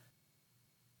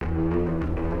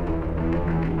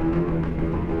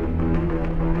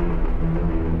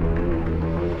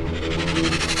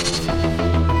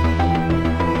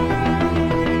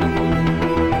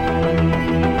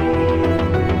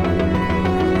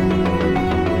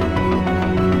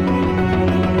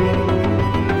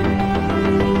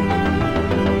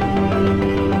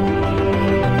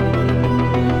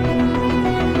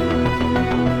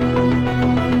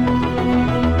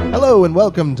and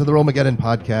welcome to the Rollmageddon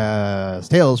Podcast.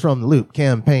 Tales from the Loop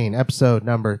campaign, episode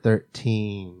number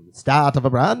 13. Start of a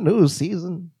brand new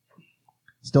season.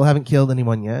 Still haven't killed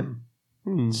anyone yet.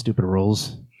 Stupid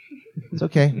rules. It's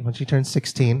okay. Once you turn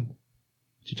 16,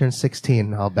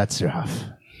 all bets are off.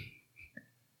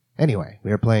 Anyway,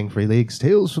 we are playing Free League's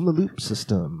Tales from the Loop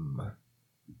system.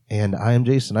 And I am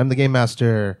Jason. I'm the Game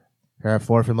Master. Here are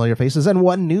 4 familiar faces and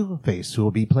 1 new face who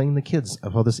will be playing the kids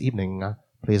for this evening.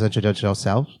 Please introduce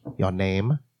yourself, your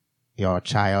name, your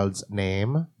child's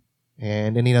name,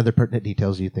 and any other pertinent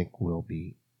details you think will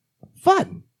be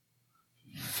fun.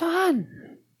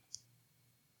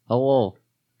 Hello,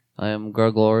 I am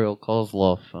Gregorio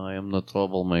Kozlov. I am the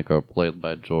troublemaker played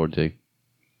by Georgie.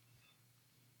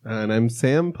 And I'm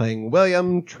Sam, playing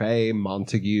William Trey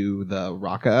Montague, the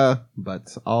rocker,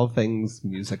 but all things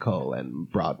musical and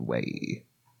Broadway.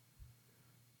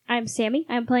 I'm Sammy.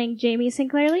 I'm playing Jamie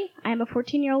Sinclairly. I'm a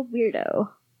 14-year-old weirdo.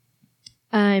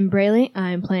 I'm Braylee.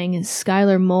 I'm playing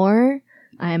Skylar Moore.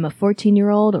 I am a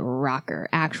 14-year-old rocker,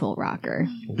 actual rocker.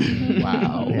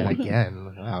 Wow. And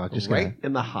again, wow, just right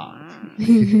in the heart.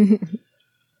 My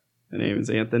name is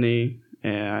Anthony,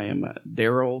 and I am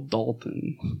Daryl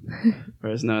Dalton,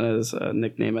 or as known as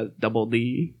nickname as Double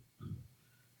D.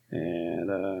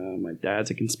 And my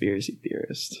dad's a conspiracy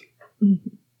theorist.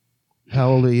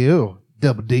 How old are you?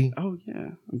 Double D. Oh yeah,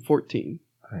 I'm 14.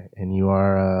 All right, and you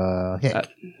are Hick,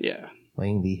 Yeah,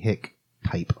 playing the Hick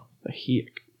type. a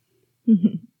hick.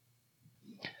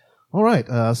 All right,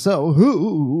 so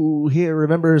who here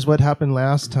remembers what happened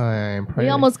last time? We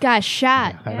almost got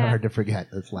shot. I know, hard to forget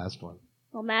this last one.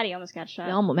 Well, Maddie almost got shot.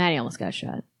 Maddie almost got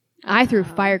shot. I threw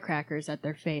firecrackers at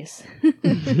their face.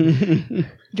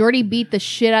 Jordy beat the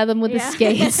shit out of them with his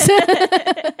skates. He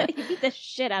beat the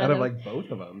shit out of Out of him. like both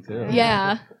of them, too.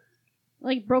 Yeah.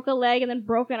 Like broke a leg and then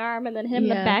broke an arm and then hit him in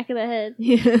the Yeah. back of the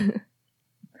head.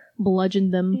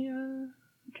 Bludgeoned them. Yeah.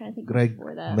 I'm trying to think Greg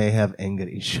before that. may have anger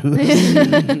issues. I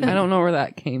don't know where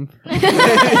that came from.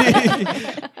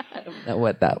 I don't know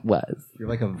what that was. You're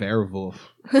like a werewolf.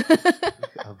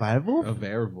 A werewolf? A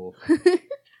werewolf.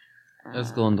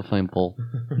 Let's go into flame pool.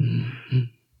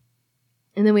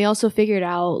 And then we also figured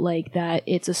out like that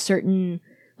it's a certain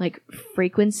like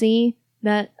frequency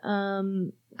that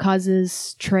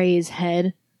causes Trey's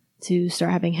head to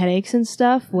start having headaches and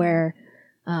stuff. Where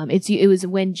it was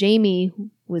when Jamie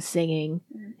was singing,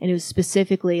 and it was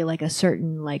specifically like a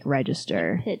certain like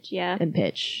register Pitch, yeah. and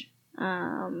pitch.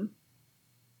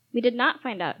 We did not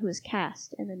find out who was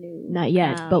cast in the new. Not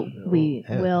yet, but we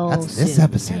Yeah, will. That's this soon.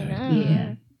 episode.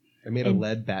 Yeah. I made a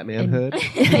lead Batman hood.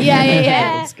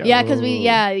 yeah. Let's go. Yeah, because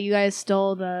you guys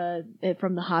stole it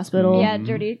from the hospital. Yeah,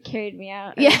 Jordy carried me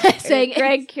out. Yeah, Or saying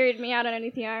Greg carried me out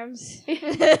underneath the arms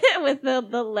with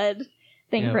the lead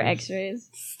thing for X-rays.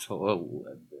 Still a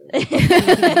lead.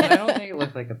 I don't think it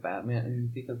looks like a Batman.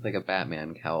 I think it's like a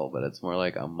Batman cowl, but it's more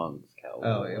like a monk's cowl.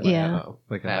 Oh, yeah. Yeah.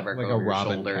 Like Fabric a over your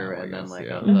Robin shoulder, cowl, I and then guess, like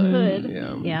yeah. a Hood.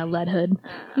 Yeah. Yeah, lead hood.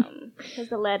 Because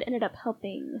the lead ended up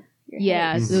helping your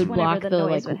Yeah, headaches it would whenever block the the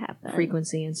noise like would happen.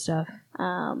 frequency and stuff.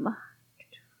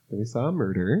 We saw a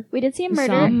murder. We did see a We murder.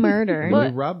 saw murder. And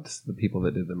What? we robbed the people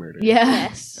that did the murder. Yeah.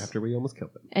 Yes. After we almost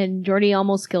killed them. And Jordy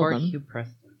almost killed Or him. Hugh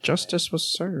Preston. Justice was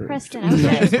served. Preston, I was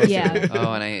right. Yeah.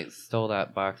 Oh, and I stole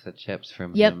that box of chips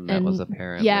from Yep, him. That and- was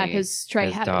apparently yeah, 'cause Trey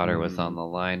his had daughter it. was on the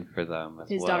line for them. As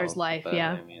His well, daughter's life, but,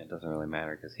 yeah. I mean, it doesn't really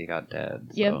matter because he got dead.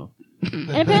 Yep. So. And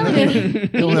apparently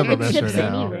we You'll never needed mess her chips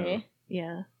down. anyway.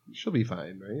 Yeah. She'll be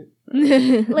fine,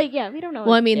 right? Like, yeah, we don't know.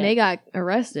 Well, I mean, yet. they got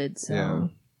arrested, so. Yeah.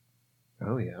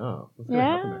 Oh, yeah. What's going to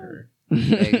Yeah. happen to her?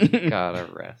 They got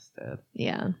arrested.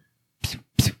 Yeah.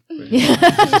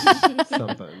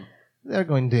 Something. They're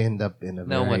going to end up in a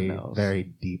No one very, knows. very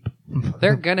deep.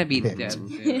 They're gonna be pit. dead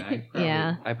soon.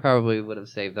 Yeah. I probably would have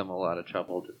saved them a lot of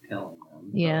trouble just killing them.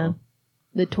 Yeah.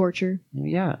 The torture.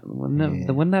 Yeah. Wouldn't Yeah.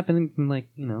 that, wouldn't that have been like,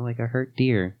 like a hurt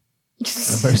deer? A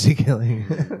mercy killing.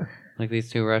 Like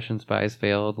these 2 Russian spies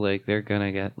failed, like they're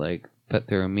gonna get like put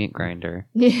through a meat grinder.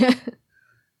 Yeah.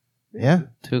 Yeah.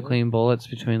 2 clean bullets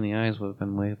between the eyes would have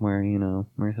been way more,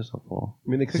 merciful. I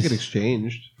mean, they could get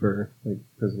exchanged for, like,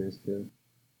 prisoners, too.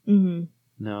 Mm-hmm.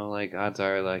 No, like odds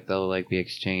are like they'll like be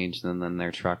exchanged and then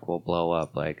their truck will blow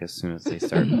up like as soon as they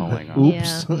start pulling off.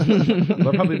 Oops.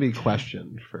 They'll probably be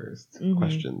questioned first. Mhm.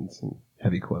 Questions and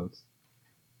heavy quotes.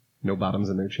 No bottoms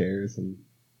in their chairs.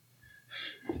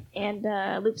 And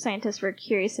loop scientists were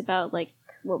curious about, like,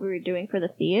 what we were doing for the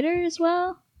theater as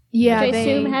well. Yeah. Which I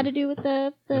they- assume had to do with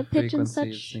the pitch and frequency of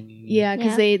such. singing. Yeah,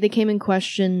 because Yeah. they came and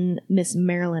questioned Miss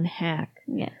Marilyn Hack.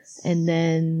 Yes. And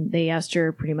then they asked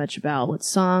her pretty much about what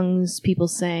songs people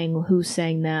sang, who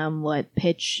sang them, what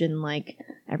pitch and like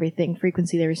everything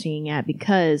frequency they were singing at,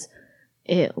 because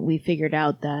we figured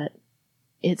out that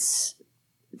it's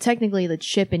technically the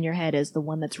chip in your head is the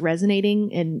one that's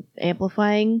resonating and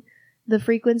amplifying the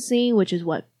frequency, which is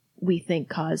what we think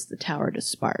caused the tower to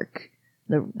spark,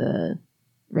 the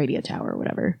radio tower or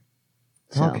whatever.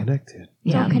 It's all connected.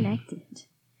 It's Yeah. all connected.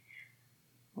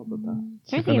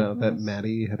 I found out that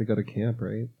Maddie had to go to camp,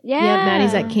 right? Yeah. Yeah,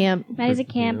 Maddie's at camp. Maddie's at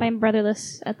camp. Yeah. I'm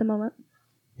brotherless at the moment.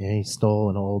 Yeah, he stole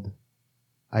an old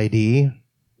ID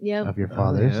Yep. of your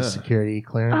father's yeah. security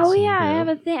clearance. Oh and- yeah, I have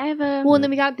a thing. I have a. Well, and then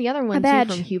we got the other one too badge.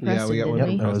 from Hugh Yeah, Preston, we got one didn't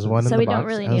from we? There was one in So the we don't box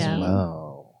really as need-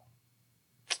 well.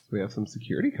 We have some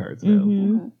security cards now.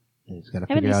 Mhm. He's got to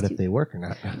Have at figure out least if they work or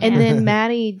not. And then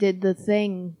Maddie did the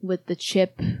thing with the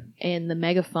chip and the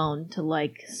megaphone to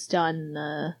like stun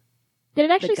the Did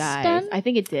it actually guys. stun? I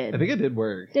think it did. I think it did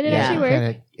work. Did it Yeah. actually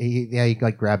work? He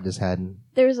like grabbed his head and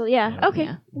There's okay, Yeah.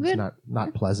 it's good.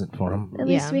 not pleasant for him. At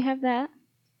least Yeah. we have that.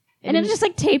 And And it's just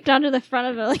like taped onto the front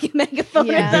of it like a megaphone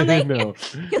Yeah. or something. No.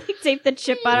 You like taped the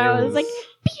chip on it. It was like,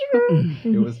 pew!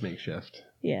 It was makeshift.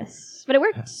 Yes, but it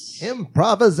worked.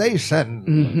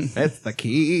 Improvisation. That's the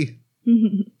key.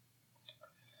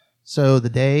 So the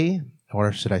day,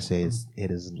 or should I say, it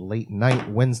is late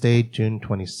night, Wednesday, June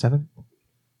 27th.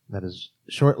 That is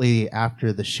shortly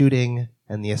after the shooting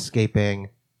and the escaping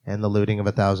and the looting of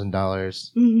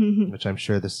 $1,000, which I'm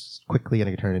sure this is quickly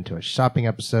going to turn into a shopping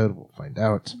episode. We'll find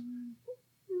out.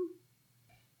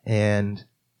 And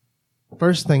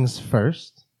first things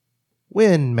first,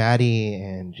 when Maddie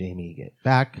and Jamie get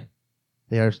back,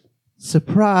 they are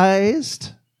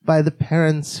surprised by the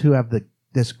parents who have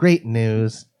this great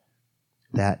news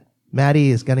that Maddie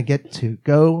is going to get to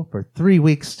go for 3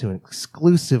 weeks to an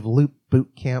exclusive Loop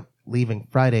boot camp leaving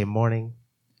Friday morning,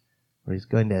 where he's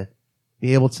going to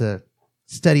be able to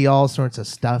study all sorts of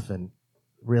stuff and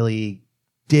really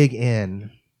dig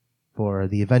in for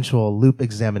the eventual Loop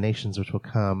examinations, which will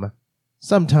come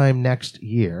sometime next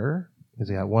year, because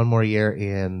he got one more year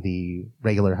in the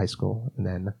regular high school and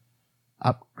then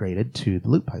upgraded to the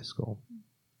Loop high school.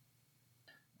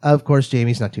 Of course,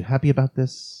 Jamie's not too happy about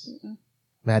this.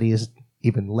 Maddie is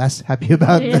even less happy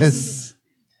about Yes. this.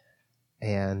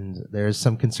 And there's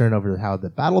some concern over how the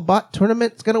BattleBot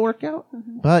tournament's going to work out.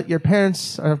 But your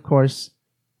parents are, of course,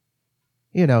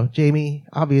 Jamie,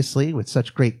 obviously, with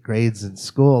such great grades in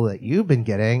school that you've been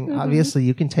getting, obviously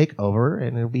you can take over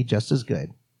and it'll be just as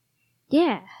good.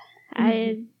 Yeah,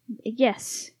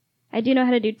 yes, I do know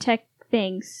how to do tech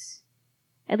things.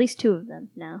 At least 2 of them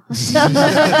now.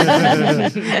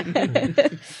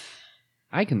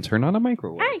 I can turn on a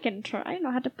microwave. I can try. I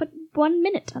know how to put 1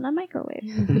 minute on a microwave.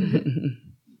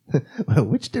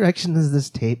 Which direction does this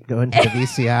tape go into the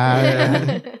VCR?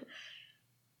 I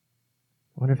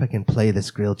wonder if I can play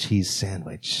this grilled cheese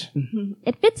sandwich.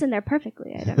 It fits in there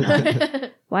perfectly. I don't know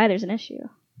why there's an issue.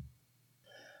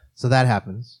 So that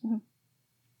happens. Mhm.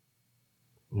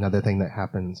 Another thing that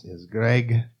happens is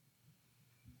Greg,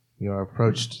 you are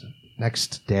approached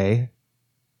next day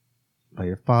by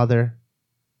your father,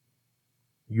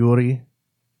 Yuri,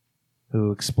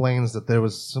 who explains that there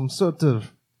was some sort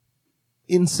of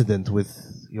incident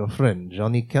with your friend,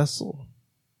 Johnny Castle,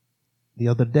 the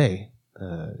other day.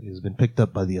 He's been picked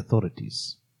up by the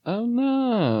authorities. Oh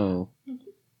no!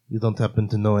 You don't happen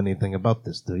to know anything about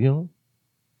this, do you?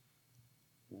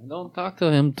 I don't talk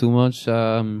to him too much.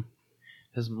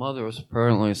 His mother was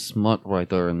apparently a smut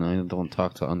writer, and I don't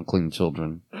talk to unclean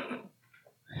children.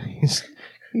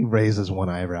 He raises one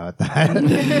eyebrow at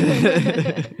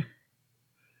that.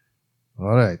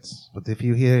 All right, but if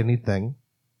you hear anything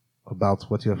about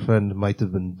what your friend might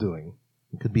have been doing,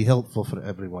 it could be helpful for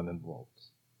everyone involved.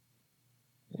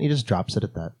 And he just drops it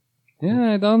at that.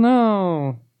 Yeah, I don't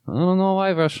know. I don't know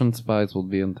why Russian spies will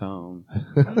be in town.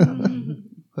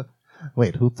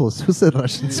 Wait, who said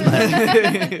Russian spy?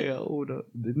 Hold up.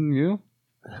 Didn't you?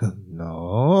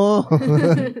 No.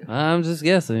 I'm just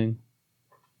guessing.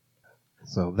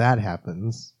 So that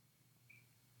happens.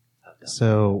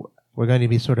 So we're going to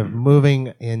be sort of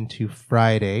moving into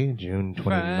Friday, June 29th.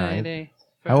 Friday.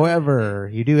 However,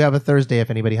 you do have a Thursday if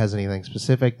anybody has anything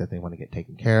specific that they want to get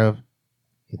taken care of.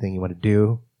 Anything you want to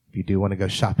do. If you do want to go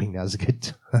shopping, now's a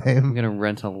good I'm time. gonna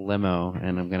rent a limo,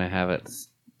 and I'm gonna have it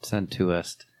sent to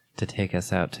us to take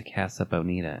us out to Casa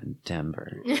Bonita in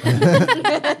Denver.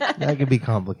 That could be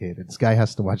complicated. This guy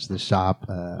has to watch the shop.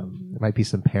 There might be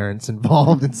some parents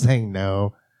involved in saying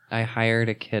no. I hired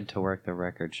a kid to work the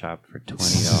record shop for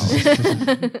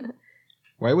 $20.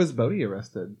 Why was Bodhi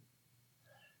arrested?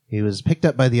 He was picked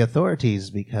up by the authorities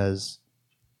because,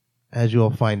 as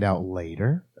you'll find out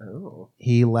later, Oh.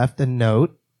 he left a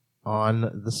note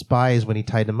on the spies when he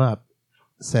tied them up.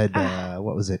 Said,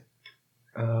 what was it?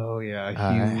 Oh yeah,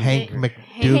 Hank Hank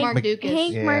McDuke. Mardukas.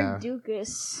 Hank Yeah.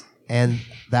 Mardukas. And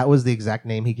that was the exact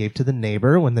name he gave to the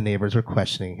neighbor when the neighbors were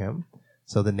questioning him.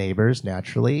 So the neighbors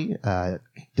naturally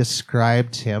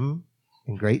described him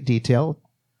in great detail,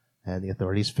 and the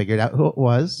authorities figured out who it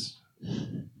was.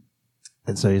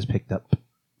 And so he was picked up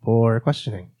for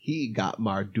questioning. He got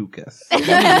Mardukas.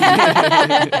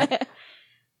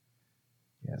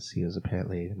 Yes, he was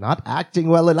apparently not acting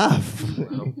well enough.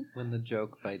 When the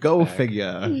joke fights Go back.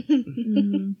 figure.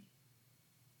 Mhm.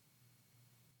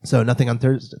 So nothing on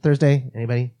Thursday?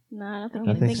 Anybody? Nah, nothing,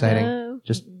 Nothing exciting. Of.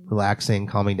 Just relaxing,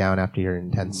 calming down after your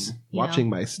intense. Watching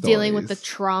my stories. Dealing with the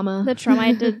trauma. The trauma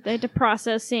I had to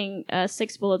process seeing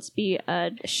 6 bullets be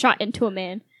shot into a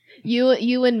man.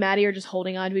 You and Maddie are just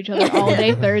holding on to each other all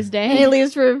day Thursday. And he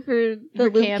leaves for the For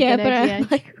loop camp camp, and and I'm everything.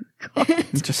 like,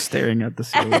 Just staring at the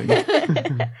ceiling.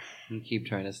 You keep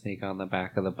trying to sneak on the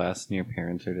back of the bus, and your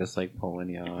parents are just like pulling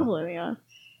you off. oh, yeah.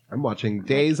 I'm watching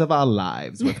Days of Our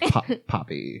Lives with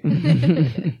Poppy.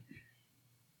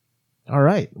 All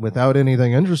right, without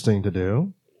anything interesting to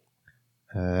do,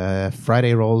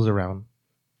 Friday rolls around.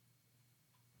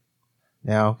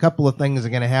 Now, a couple of things are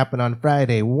going to happen on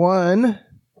Friday. One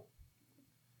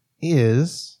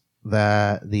is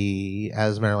that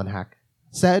as Marilyn Hack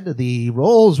said, the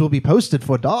roles will be posted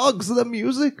for Dogs the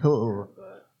Musical.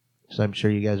 So I'm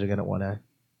sure you guys are going to want to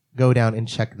go down and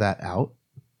check that out.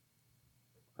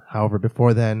 However,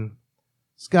 before then,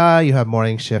 Sky, you have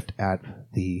morning shift at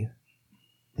the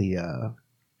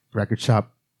record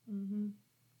shop. Mhm.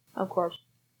 Of course.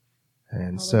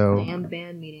 And All so those damn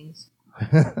band meetings.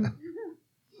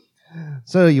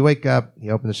 So you wake up,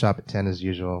 you open the shop at 10 as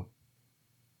usual.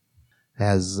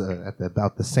 At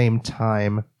about the same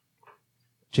time,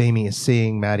 Jamie is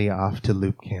seeing Maddie off to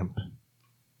Loop Camp.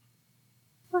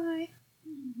 Bye.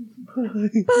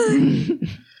 Bye.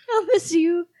 I'll miss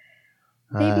you,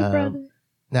 baby brother.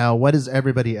 Now, what is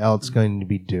everybody else going to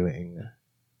be doing?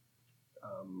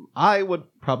 I would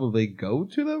probably go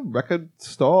to the record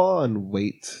store and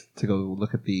wait to go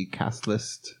look at the cast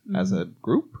list as a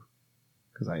group,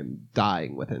 because I'm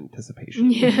dying with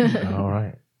anticipation. Yeah. All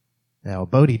right. Now,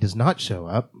 Bodhi does not show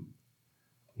up.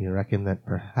 You reckon that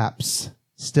perhaps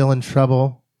still in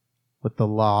trouble with the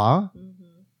law?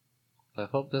 I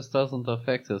hope this doesn't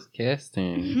affect his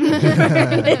casting.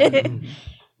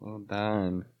 Oh,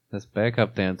 darn. This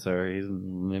backup dancer, he's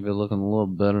maybe looking a little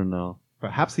better now.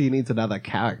 Perhaps he needs another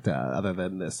character other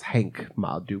than this Hank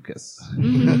Mardukas.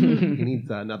 He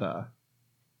needs another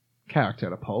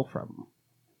character to pull from.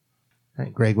 All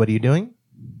right, Greg, what are you doing?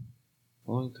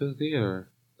 Going to the theater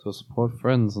to support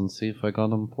friends and see if I got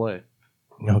them play.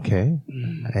 Okay.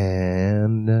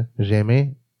 And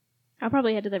Jamie? I'll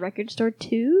probably head to the record store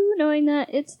too, knowing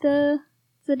that it's the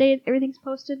day everything's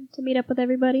posted to meet up with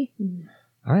everybody.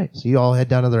 All right, so you all head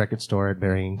down to the record store at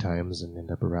varying times and end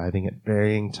up arriving at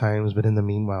varying times. But in the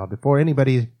meanwhile, before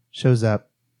anybody shows up,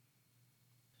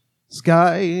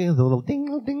 Sky, the little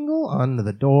dingle dingle on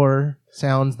the door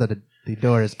sounds that the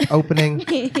door is opening.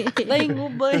 Dingle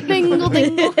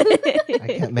dingle. I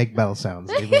can't make bell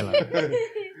sounds. Leave me alone.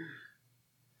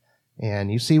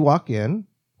 And you see walk in,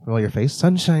 familiar face,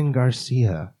 Sunshine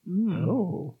Garcia.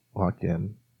 Oh. Walked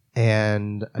in.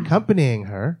 And accompanying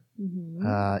her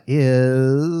Mhm.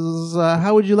 is,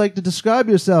 how would you like to describe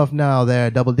yourself now there,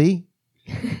 Double D?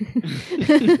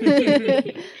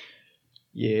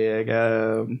 Yeah, I got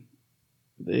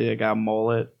a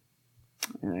mullet,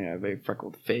 and I got a very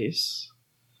freckled face.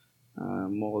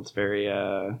 Mullet's very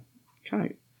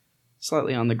kind of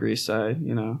slightly on the grease side,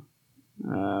 you know.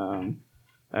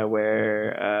 I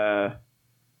wear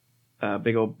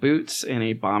big old boots and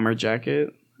a bomber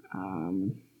jacket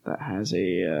that has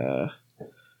a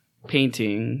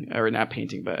painting, or not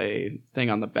painting, but a thing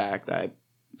on the back that I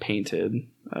painted.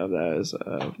 That is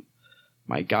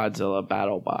my Godzilla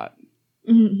BattleBot.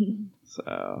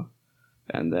 So,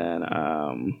 and then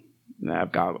I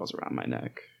have goggles around my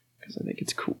neck because I think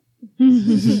it's cool.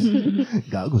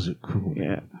 Goggles are cool.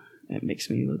 Yeah, it makes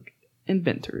me look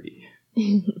inventory.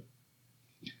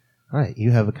 All right,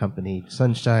 you have accompanied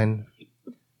Sunshine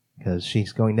because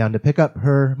she's going down to pick up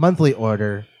her monthly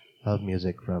order of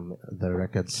music from the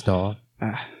record store.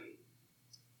 Ah,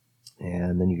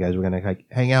 And then you guys were going to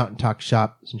hang out and talk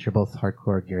shop since you're both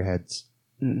hardcore gearheads.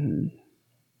 mhm.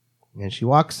 And she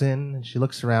walks in and she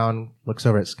looks around, looks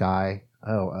over at Sky.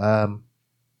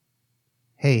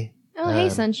 Hey, Oh, hey,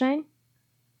 Sunshine.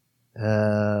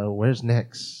 where's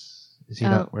Nix? Is he Oh.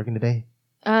 not working today?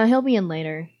 He'll be in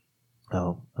later.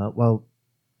 Oh, well,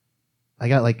 I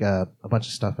got like a bunch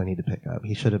of stuff I need to pick up.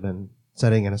 He should have been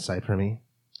setting it aside for me.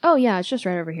 Oh, yeah, it's just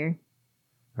right over here.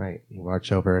 Right. You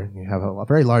march over and you have a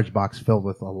very large box filled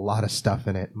with a lot of stuff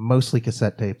in it. Mostly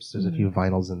cassette tapes. There's a few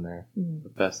vinyls in there. The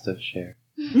best of share.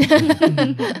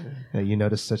 You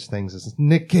notice such things as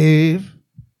Nick Cave,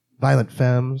 Violent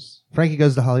Femmes, Frankie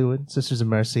Goes to Hollywood, Sisters of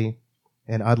Mercy,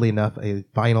 and oddly enough, a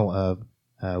vinyl of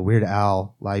Weird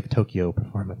Al live Tokyo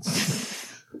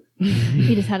performance.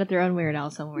 He just had to throw in Weird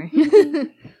Al somewhere.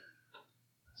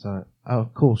 So, oh,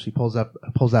 cool. She pulls off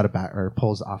her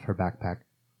backpack.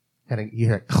 And you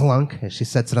hear it clunk as she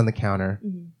sets it on the counter.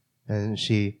 Mm-hmm. And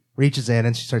she reaches in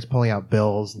and she starts pulling out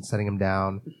bills and setting them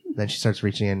down. Then she starts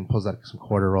reaching in and pulls out some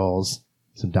quarter rolls,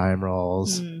 some dime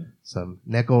rolls, some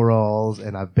nickel rolls,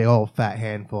 and a big old fat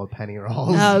handful of penny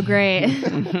rolls. Oh, great.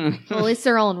 Well, at least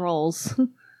they're all in rolls.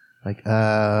 Like,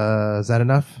 is that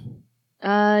enough?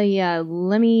 Yeah,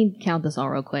 let me count this all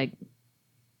real quick.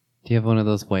 Do you have one of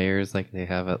those weighers like they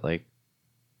have at like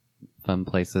fun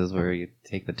places where you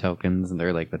take the tokens and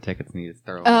they're like the tickets and you just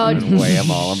throw them and weigh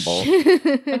them all in bulk?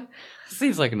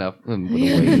 Seems like enough.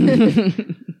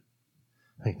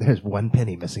 Like, there's 1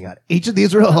 penny missing out each of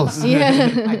these rolls.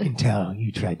 Yeah. I can tell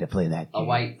you tried to play that game. A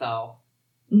white thou.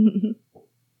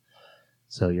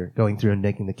 So you're going through and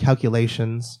making the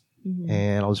calculations,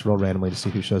 and I'll just roll randomly to see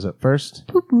who shows up first.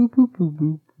 Boop, boop, boop, boop,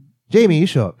 boop. Jamie, you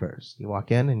show up first. You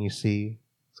walk in and you see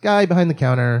this guy behind the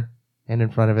counter, and in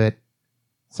front of it,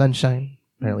 Sunshine,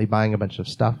 apparently buying a bunch of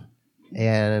stuff.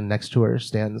 And next to her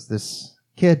stands this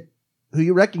kid who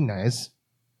you recognize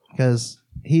because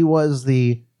he was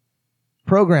the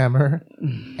programmer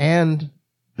and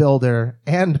builder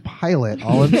and pilot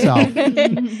all himself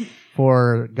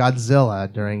for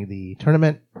Godzilla during the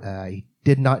tournament. He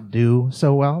did not do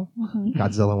so well.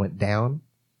 Godzilla went down.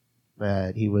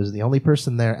 But he was the only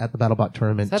person there at the BattleBot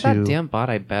tournament Is that that damn bot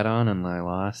I bet on and I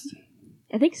lost?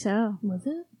 I think so. Was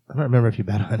it? I don't remember if you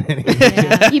bet on anything.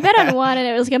 Yeah. You bet on one and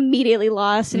it was like immediately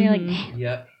lost, and you're like,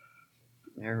 Yep.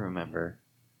 I remember.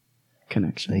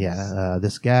 Connection. Yeah,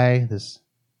 this guy,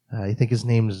 I think his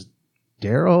name's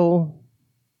Daryl,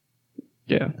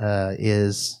 Yeah.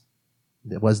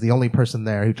 was the only person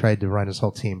there who tried to run his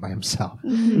whole team by himself,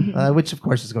 which of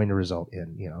course is going to result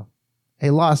in, a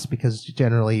loss because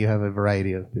generally you have a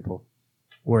variety of people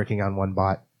working on one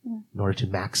bot in order to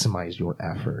maximize your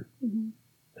effort.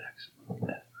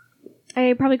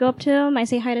 I probably go up to him. I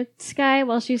say hi to Sky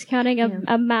while she's counting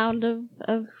a mound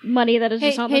of money that is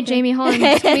just on the Hey, thing. Jamie, hold on.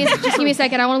 Just give me a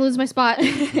second. I want to lose my spot.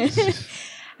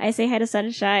 I say hi to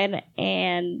Sunshine,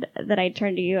 and then I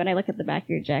turn to you and I look at the back of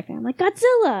your jacket. And I'm like,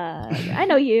 Godzilla! I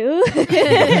know you.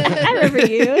 I remember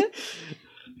you.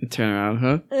 You turn around,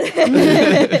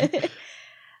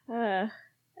 huh?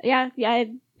 Yeah.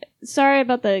 Sorry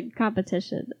about the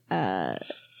competition.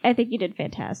 I think you did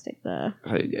fantastic, though.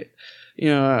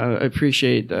 I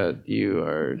appreciate that you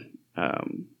are,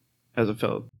 as a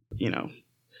fellow,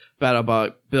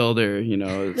 BattleBot builder,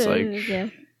 it's like, yeah.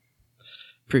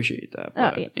 appreciate that.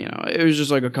 Oh, But, yeah. it was just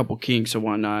like a couple kinks and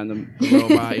whatnot, and the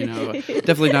robot,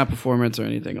 definitely not performance or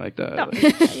anything like that. No.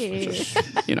 Like, Yeah. just,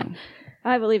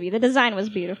 I believe you. The design was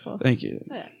beautiful. thank you.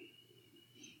 Yeah.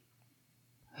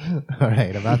 All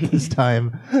right, about this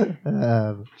time,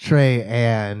 Trey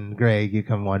and Greg, you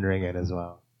come wandering in as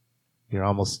well. You're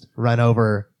almost run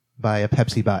over by a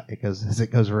Pepsi bot as it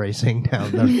goes racing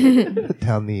down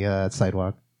the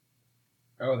sidewalk.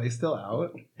 Oh, are they still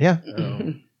out? Yeah,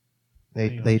 Oh.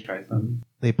 they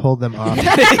pulled them off.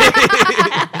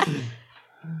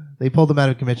 They pulled them out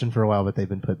of commission for a while, but they've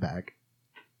been put back.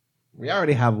 We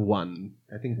already have one.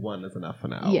 I think one is enough for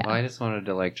now. Yeah. I just wanted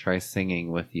to try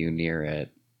singing with you near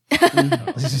it. See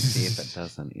if it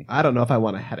does anything. I don't know if I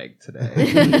want a headache today.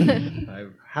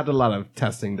 I've had a lot of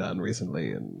testing done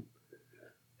recently, and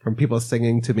from people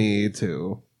singing to me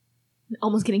to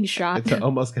Almost getting shot. to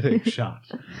almost getting shot.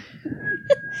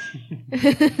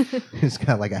 He's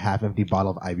got like a half-empty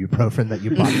bottle of ibuprofen that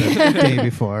you bought the day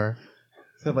before.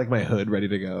 I have like my hood ready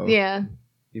to go. Yeah.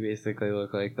 You basically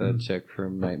look like the chick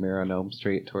from Nightmare on Elm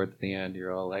Street towards the end.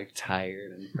 You're all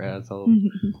tired and frazzled.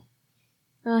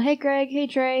 Hey, Greg. Hey,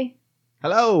 Trey.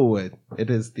 Hello! It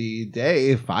is the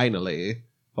day, finally,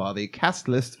 for the cast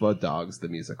list for Dogs the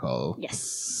Musical.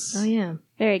 Yes. Oh, yeah.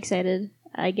 Very excited,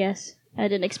 I guess. I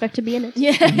didn't expect to be in it.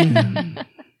 Yeah.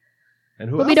 And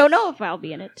who But else? we don't know if I'll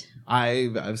be in it. I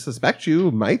suspect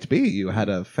you might be. You had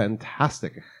a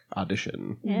fantastic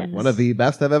audition. Yes. One of the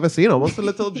best I've ever seen. Almost a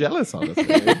little jealous, honestly.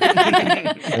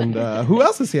 And who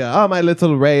else is here? Oh, my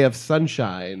little ray of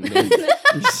sunshine.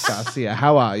 Garcia,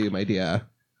 how are you, my dear?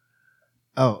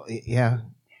 Oh, yeah.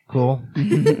 Cool.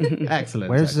 Excellent.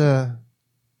 Where's your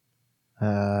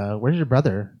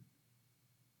brother?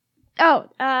 Oh,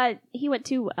 he went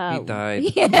to... He died.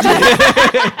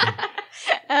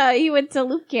 He went to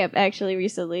Loop Camp actually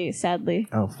recently, sadly.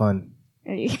 Oh, fun.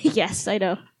 Yes, I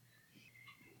know.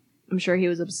 I'm sure he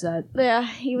was upset. Yeah,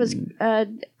 he was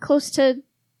close to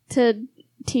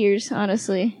tears,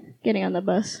 honestly, getting on the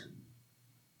bus.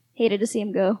 Hated to see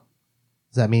him go.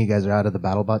 Does that mean you guys are out of the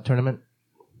BattleBot tournament?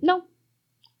 No.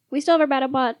 We still have our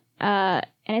BattleBot, and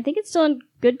I think it's still in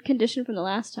good condition from the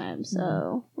last time,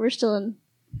 so we're still in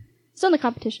the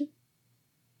competition.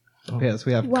 Yes,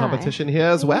 we have Why? competition here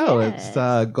as well. Yes. It's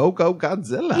Go Go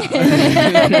Godzilla.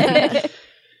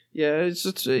 Yeah,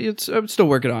 it's. I'm still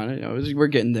working on it. We're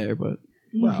getting there, but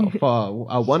Well, for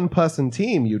a one-person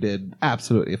team, you did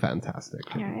absolutely fantastic.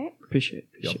 All right. appreciate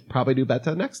You'll it. probably do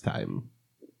better next time.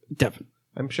 Definitely.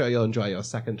 I'm sure you'll enjoy your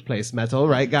second place medal,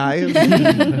 right, guys?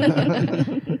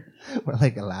 We're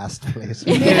like a last place.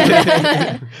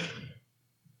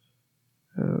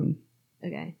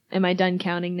 Okay. Am I done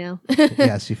counting now?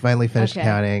 Yes, you finally finished Okay.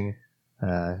 counting.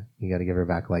 You got to give her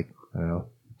back like, I don't know,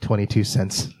 22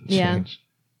 cents Yeah. change.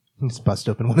 Just bust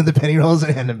open one of the penny rolls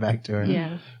and hand it back to her.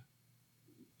 Yeah.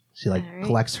 She like All right,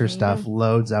 collects her there you stuff, go.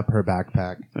 loads up her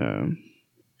backpack.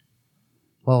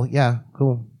 Well, yeah,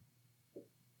 cool.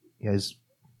 You guys,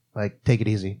 like, take it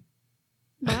easy.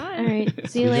 All Bye. right.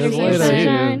 See you See later, you guys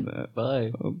sunshine. Sunshine.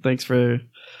 Bye. Well, thanks for.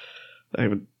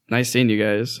 Nice seeing you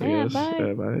guys. I Yeah, guess.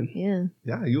 bye. Bye. Yeah.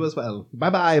 Yeah, you as well.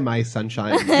 Bye-bye, my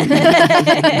sunshine.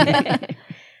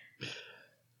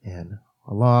 And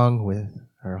along with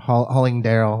her hauling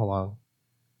Daryl along,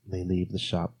 they leave the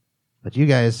shop. But you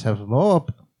guys have more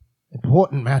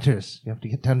important matters. You have to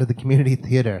get down to the community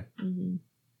theater. Mm-hmm.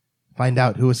 Find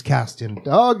out who was cast in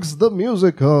Dogs the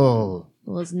Musical.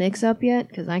 Well, is Nick's up yet?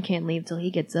 Because I can't leave till he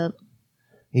gets up.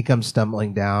 He comes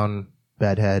stumbling down,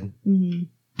 bedhead. Mm-hmm.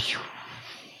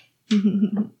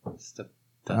 Just a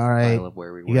All right. pile of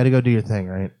where we were. You got to go do your thing,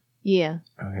 right? Yeah.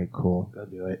 Okay, cool. Go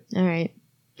do it. All right.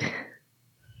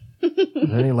 Is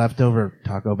there any leftover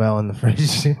Taco Bell in the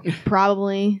fridge?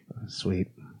 Probably. Sweet.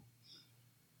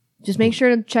 Just make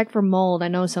sure to check for mold. I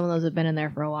know some of those have been in there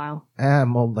for a while.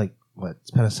 Mold, like, what?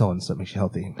 It's penicillin, so it makes you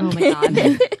healthy. Oh my god.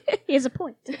 He has a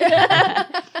point. There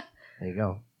you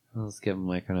go. Let's give him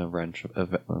like a wrench,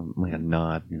 like a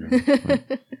nod. You know.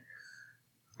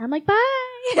 I'm like, bye.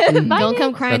 Bye, Don't Nick.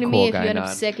 come crying The to cool me if guy you end up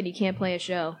nod. sick and you can't play a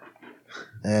show.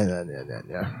 Yeah.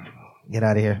 Get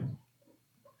out of here.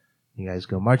 You guys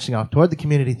go marching off toward the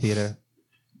community theater.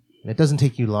 And it doesn't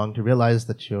take you long to realize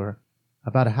that you're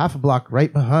about a half a block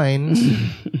right behind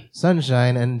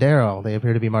Sunshine and Daryl. They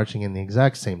appear to be marching in the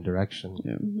exact same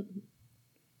direction.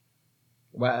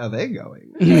 Where are they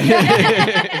going?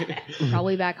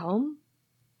 Probably back home.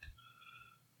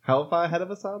 How far ahead of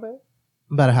us are they?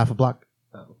 About a half a block.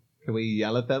 Oh. Can we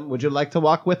yell at them? Would you like to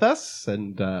walk with us?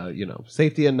 And,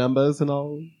 safety in numbers and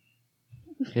all.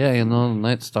 Yeah, you know,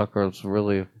 Night Stalker's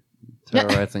really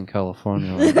terrorizing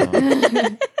California right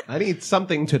now. I need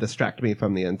something to distract me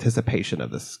from the anticipation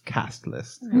of this cast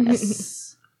list.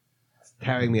 Yes. It's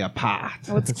tearing me apart.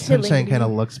 Oh, it's killing Sunshine me. kind of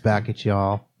looks back at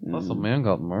y'all, Plus, a man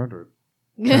got murdered.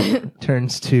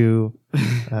 turns to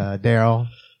Daryl.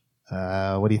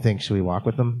 What do you think? Should we walk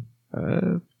with them?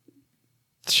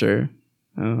 Sure.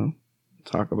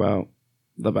 Talk about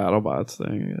the BattleBots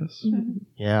thing, I guess.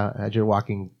 Yeah, as you're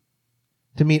walking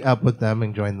to meet up with them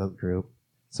and join the group,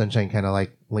 Sunshine kind of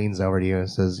like leans over to you and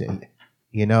says,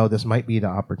 you know, this might be the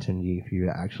opportunity for you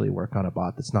to actually work on a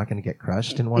bot that's not going to get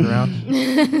crushed in one round.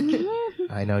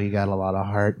 I know you got a lot of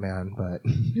heart, man, but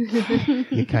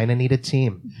you kind of need a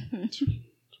team.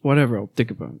 Whatever, I'll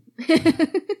think about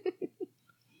it.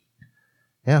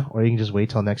 Yeah, or you can just wait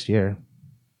till next year.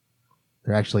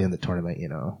 They're actually in the tournament, you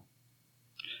know.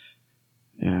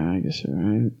 Yeah, I guess you're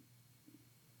right.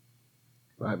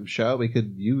 I'm sure we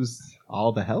could use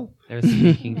all the help. They're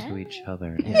speaking to each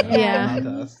other. Yeah.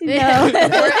 Not us. No.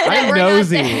 I'm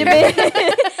nosy.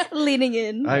 Leaning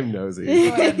in. I'm nosy.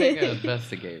 Make an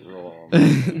investigate roll.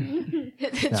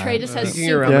 Trey just has Peeking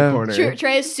super, around the corner.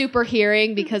 Trey has super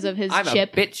hearing because of his I'm a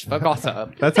chip. bitch for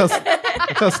gossip. That's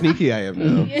how sneaky I am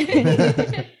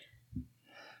now.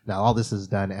 Now, all this is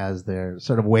done as they're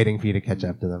sort of waiting for you to catch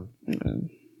up to them.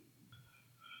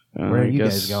 Where are you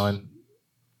guys going?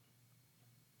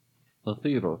 The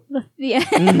theater. Yeah.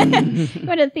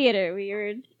 Going to the theater. We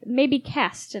were maybe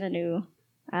cast in a new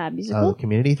The musical.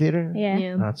 community theater? Yeah.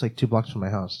 Yeah. It's like 2 blocks from my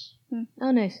house. Oh,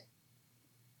 nice.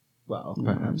 Well,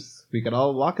 perhaps we could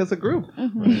all walk as a group.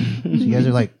 Mhm. So you guys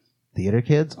are like theater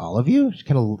kids, all of you? She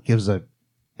kind of gives a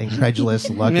incredulous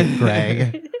look at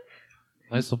Greg.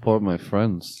 I support my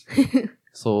friends.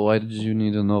 So why did you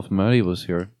need to know if Maddie was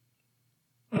here?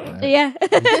 Yeah.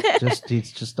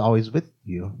 He's just always with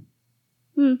you.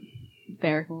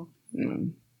 Fair.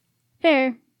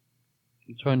 Fair.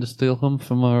 You trying to steal him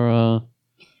from our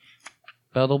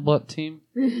BattleBot team?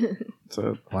 It's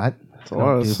a What? It's a lot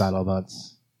Don't of do s-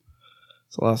 BattleBots.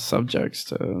 it's a lot of subjects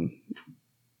to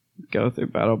go through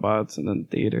BattleBots and then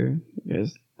theater. You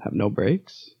guys have no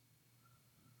breaks.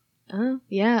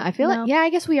 Yeah, I feel No. like I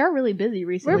guess we are really busy We're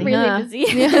recently. really huh? busy.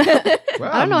 Yeah.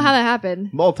 Well, I don't know how that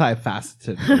happened.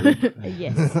 multifaceted. group.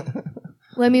 Yes.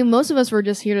 Well, I mean, most of us were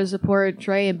just here to support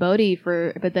Trey and Bodhi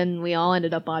but then we all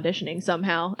ended up auditioning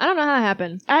somehow. I don't know how that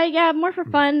happened. Yeah, more for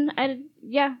fun. I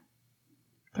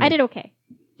did okay.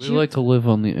 We like to live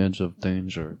on the edge of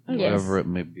danger, Yes. whatever it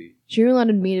may be. She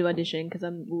wanted me to audition because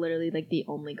I'm literally like the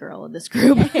only girl in this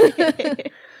group. All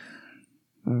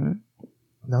right.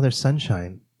 Now there's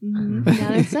sunshine. Now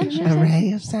there's sunshine. A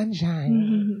ray of sunshine.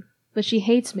 Mhm. But she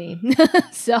hates me.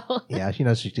 So Yeah, she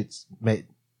knows she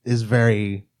is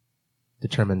very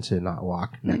determined to not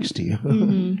walk next to you.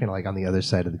 Mhm. Kind of like on the other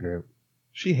side of the group.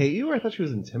 She hate you, or I thought she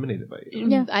was intimidated by you.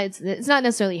 Yeah. It's not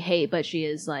necessarily hate, but she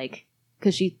is like,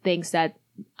 because she thinks that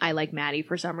I like Maddie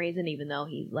for some reason, even though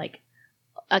he's like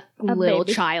a little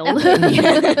baby. child.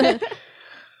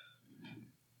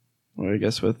 Well, I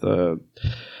guess with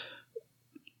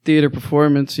theater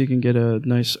performance, you can get a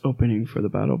nice opening for the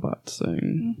BattleBots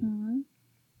thing. Mm-hmm.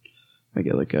 I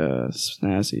get like a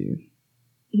snazzy.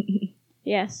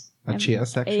 Yes. A cheer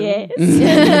section.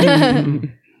 Yes.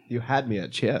 You had me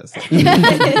at cheer I section.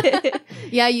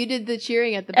 Yeah, you did the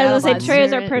cheering at the was gonna BattleBots say Trey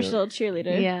is our tournament. personal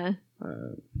cheerleader. Yeah.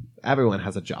 Everyone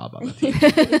has a job on the team.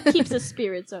 Keeps the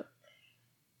spirits up.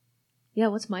 Yeah,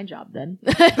 what's my job then?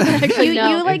 Actually, You,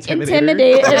 no. you like Intimidator?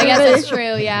 intimidate. I guess everybody. that's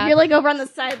true, yeah. You're like over on the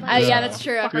sideline. Yeah, that's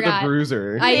true. I You're the forgot.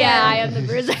 bruiser. Yeah, I am the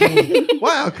bruiser.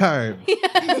 Wild card.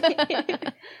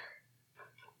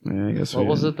 Yeah, I guess What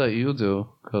was it that you do?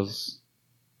 Because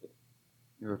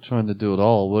you're trying to do it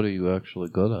all. What are you actually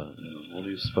good at? What do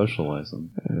you specialize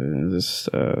in? Just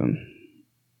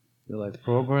You like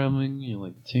programming? You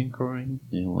like tinkering?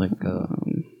 You like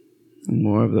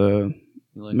more of the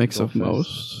you like mix to of go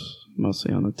fast?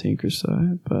 mostly on the tinker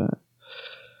side, but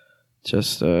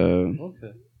just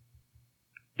Okay.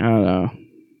 I don't know,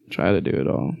 try to do it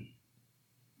all.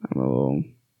 I'm a little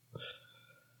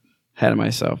ahead of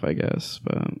myself, I guess.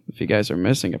 But if you guys are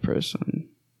missing a person,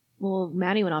 Well,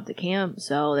 Maddie went off to camp,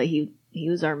 so that he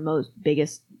was our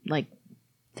biggest like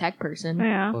tech person.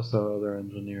 Yeah. Plus our other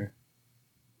engineer.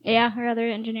 Yeah, our other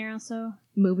engineer also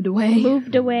Moved away.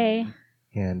 moved away.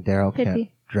 And Daryl can't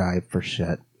Pity. drive for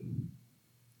shit.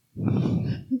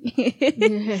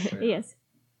 Yes.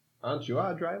 Aren't you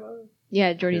our driver?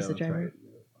 Yeah, Jordy's the that's driver. right.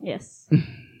 Yes.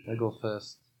 I go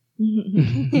fast.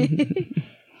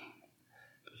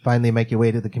 Finally make your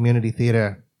way to the community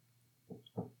theater.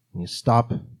 You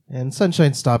stop, and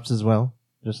Sunshine stops as well,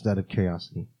 just out of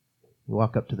curiosity. You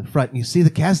walk up to the front and you see the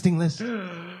casting list. Da-da-da.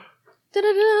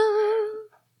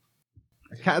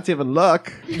 I can't even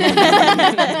look. I'm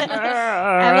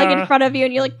like in front of you,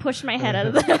 and you like push my head out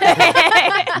of the way.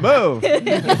 Move.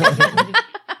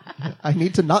 I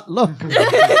need to not look.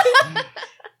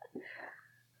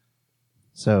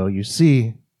 So you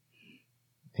see,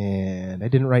 and I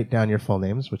didn't write down your full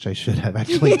names, which I should have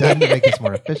actually done to make this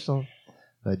more official.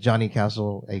 But Johnny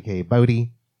Castle, aka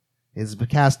Bodhi, is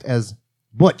cast as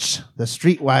Butch, the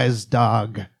streetwise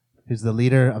dog, who's the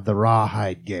leader of the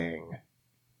Rawhide Gang.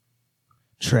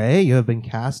 Trey, you have been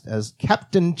cast as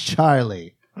Captain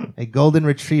Charlie, a golden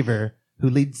retriever who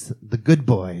leads the Good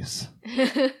Boys,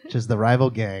 which is the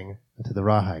rival gang to the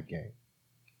Rawhide Gang.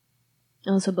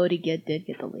 Oh, so Bodhi did get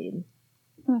the lead.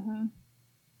 Mm-hmm.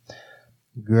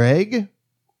 Greg,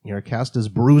 you're cast as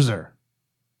Bruiser,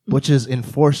 Butch's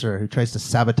enforcer who tries to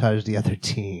sabotage the other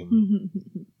team.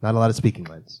 Not a lot of speaking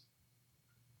lines.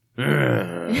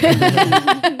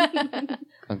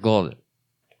 I got it.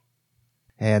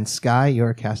 And Sky,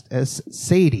 you're cast as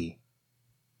Sadie,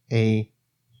 a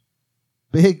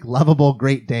big, lovable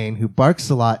Great Dane who barks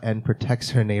a lot and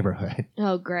protects her neighborhood.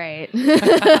 Oh, great.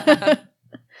 jeez.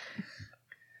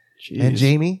 And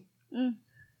Jamie, Mm.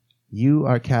 you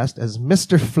are cast as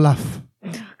Mr. Fluff,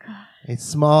 a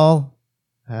small,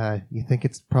 you think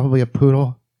it's probably a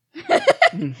poodle,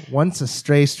 once a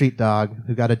stray street dog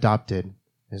who got adopted,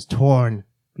 is torn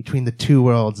between the two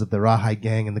worlds of the Rawhide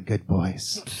Gang and the Good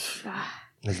Boys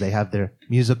as they have their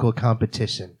musical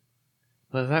competition.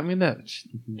 Does that mean that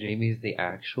Jamie's the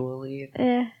actual lead?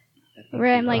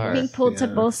 Where I'm like are. being pulled to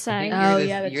Yeah. both I sides. think Oh, you're the,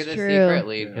 yeah, that's you're the true. secret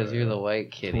lead because you're the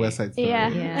white kitty. West Side Story. Yeah.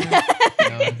 Yeah.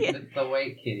 No, it's the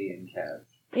white kitty in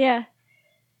Cats. Yeah.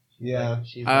 Yeah.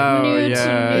 She's Oh, New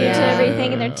yeah, to yeah.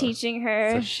 everything, and they're teaching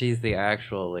her. So she's the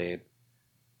actual lead.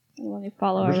 When you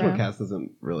follow Original around. cast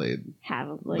doesn't really.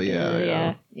 Have like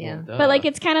Yeah. Yeah. Well, But like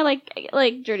it's kind of like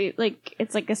Jodie, like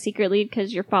it's like a secret lead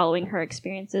because you're following her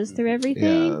experiences through everything.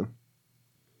 Yeah.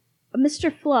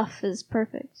 Mr. Fluff is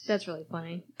perfect. That's really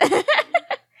funny.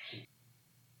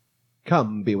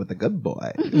 Come be with the good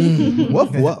boy.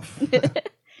 Woof woof.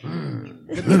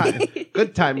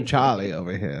 Good time, Charlie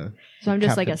over here. So I'm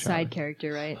just like a Captain Charlie. side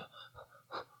character, right?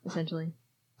 Essentially.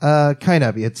 Kind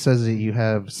of. It says that you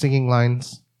have singing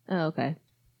lines Oh, okay.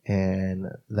 and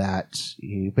that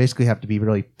you basically have to be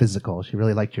really physical. She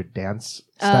really liked your dance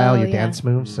style, Oh, your yeah. dance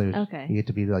moves, so Okay. you get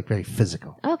to be like very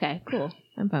physical. Okay, cool.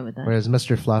 I'm fine with that. Whereas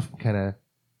Mr. Fluff kind of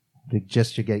the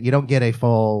gist you don't get a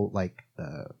full like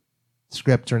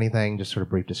script or anything, just sort of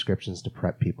brief descriptions to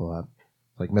prep people up.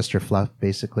 Like Mr. Fluff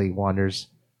basically wanders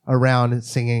around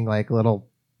singing like little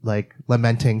like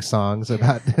lamenting songs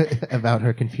about about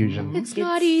her confusion. It's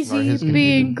not Or easy his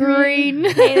being green.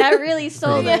 Hey, that really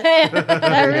sold it.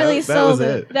 That really That sold was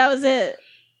it. it. That was it.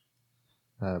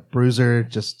 Bruiser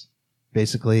just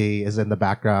basically is in the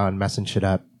background messing shit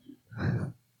up.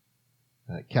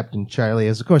 Captain Charlie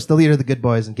is, of course, the leader of the good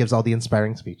boys and gives all the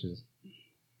inspiring speeches.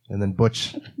 And then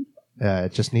Butch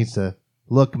just needs to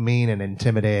look mean and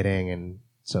intimidating and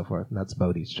so forth. And that's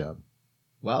Bodhi's job.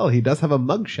 Well, he does have a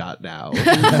mugshot now.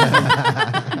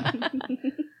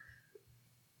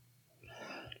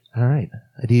 All right.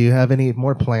 Do you have any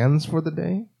more plans for the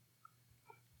day?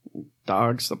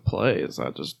 Dogs to play. Is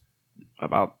that just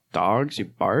about dogs? You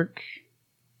bark?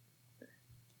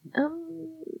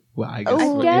 Well, I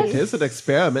Oh, guess, I it is an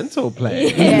experimental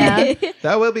play. Yeah.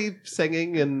 There will be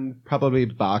singing and probably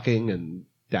barking and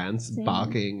dance Singing.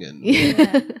 barking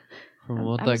and From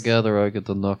what I'm I s- gather, I get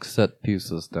to knock set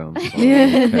pieces down. So,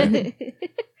 Yeah. okay.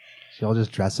 She'll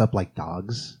just dress up like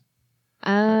dogs.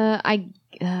 I'm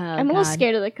I'm a little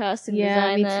scared of the costume Yeah,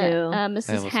 design me that too. I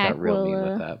Mrs. almost Hack got real will. mean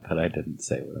with that, but I didn't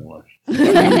say what it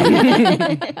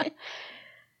was.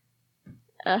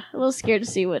 A little scared to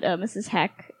see what Mrs.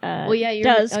 Hack Well, yeah, you're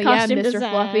does. yeah, Costume Mr.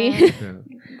 design. Fluffy.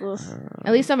 Little-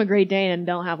 At least I'm a Great Dane and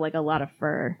don't have like a lot of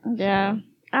fur. yeah,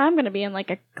 I'm gonna be in like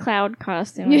a cloud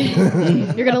costume.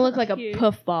 You're gonna look like a Cute.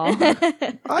 puff ball.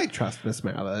 I trust Miss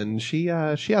Marilyn. She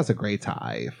has a great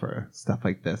eye for stuff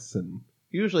like this, and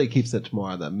usually keeps it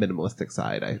more on the minimalistic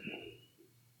side. I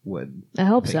would. I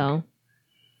hope Think. so.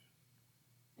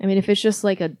 I mean, if it's just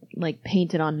like a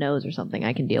painted on nose or something,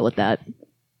 I can deal with that.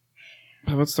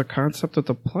 But what's the concept of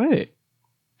the play?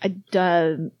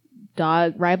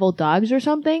 Rival dogs or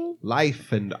something.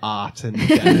 Life and art and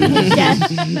death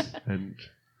Death. and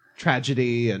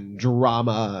tragedy and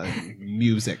drama and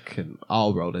music and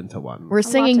all rolled into one. We're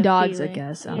singing of dogs, I feeling.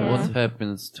 guess. I don't Yeah. know. What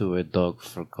happens to a dog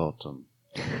forgotten?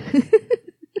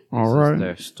 All This is right.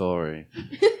 their story.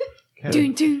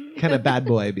 Can a bad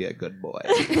boy be a good boy?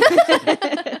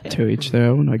 To each their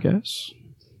own, I guess.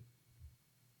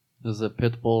 Is a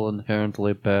pit bull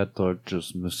inherently bad or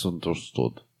just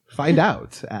misunderstood? Find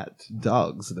out at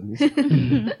Dogs the Musical.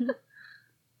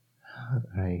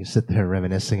 You sit there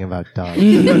reminiscing about dogs.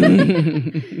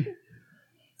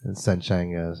 And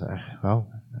Sunshine goes, well,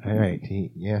 all right.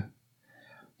 Yeah.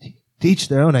 To each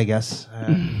their own, I guess.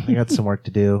 I got some work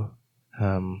to do.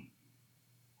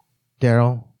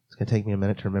 Daryl, it's going to take me a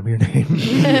minute to remember your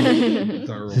name.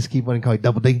 Just keep wanting to call you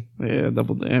Double D. Yeah,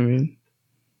 double damn. You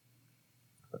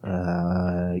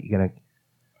gonna...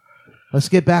 Let's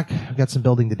get back. I've got some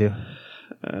building to do.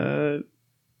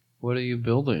 What are you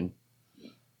building?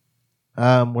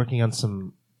 Working on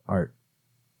some art.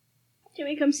 Can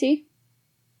we come see?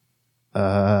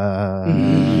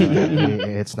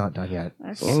 It's not done yet.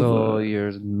 So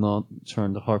you're not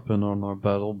trying to harp in on our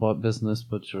BattleBot business,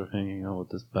 but you're hanging out with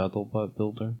this BattleBot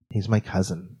builder? He's my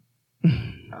cousin.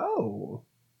 Oh.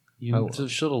 You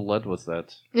should have led with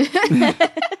that.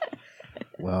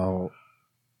 Well,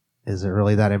 is it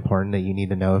really that important that you need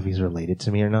to know if he's related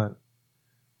to me or not?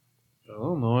 I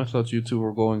don't know. I thought you two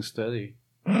were going steady.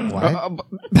 What?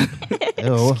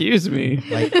 Ew. Excuse me.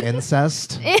 Like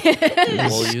incest? Well,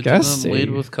 you didn't Disgusting.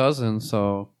 lead with cousins,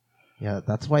 so Yeah,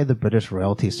 that's why the British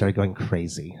royalty started going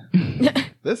crazy.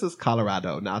 This is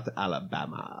Colorado, not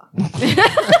Alabama.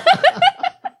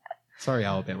 Sorry,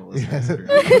 Alabama listeners.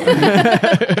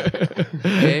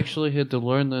 I actually had to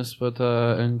learn this, but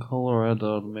in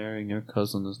Colorado, marrying your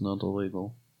cousin is not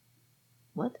illegal.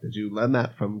 Did you learn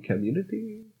that from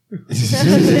Community?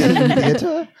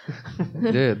 Theater?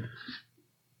 I did.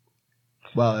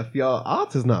 Well, if your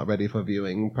art is not ready for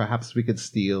viewing, perhaps we could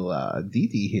steal Dee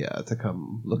Dee here to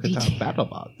come look at our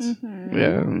BattleBots. Mm-hmm.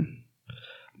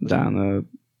 Yeah. Down to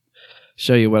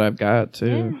show you what I've got,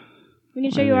 too. We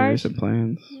can show you ours. Recent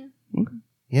plans.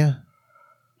 Yeah,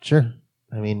 sure.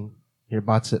 I mean, your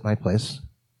bot's at my place.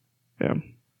 Yeah.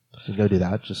 You go do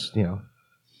that. Just,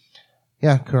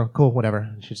 yeah, cool, whatever.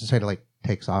 And she just kind of like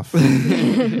takes off.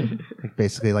 Like,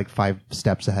 basically like 5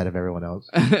 steps ahead of everyone else.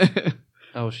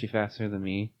 Oh, is she faster than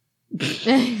me? I'm just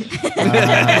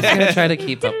gonna try to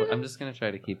keep up. I'm just gonna try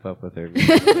to keep up with her.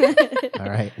 All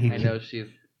right. I know she's.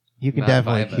 You can not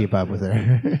definitely vibing. keep up with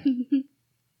her.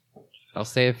 I'll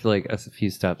say if like a few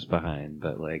steps behind,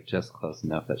 but like just close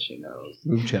enough that she knows.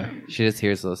 Move check. She just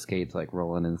hears those skates like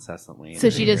rolling incessantly. So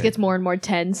she just gets more and more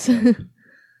tense.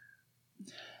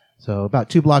 So about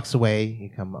 2 blocks away, you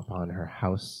come upon her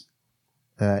house.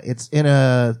 It's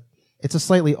a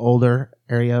slightly older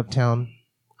area of town.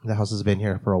 The house has been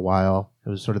here for a while. It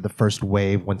was sort of the first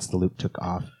wave once the loop took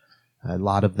off. A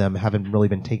lot of them haven't really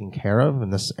been taken care of,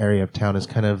 and this area of town is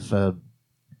kind of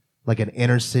like an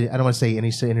inner city. I don't want to say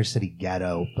inner city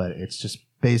ghetto, but it's just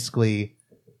basically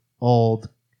old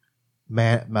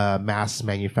mass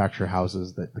manufacture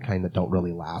houses, the kind that don't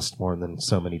really last more than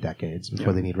so many decades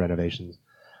before they need renovations.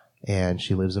 And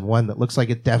she lives in one that looks like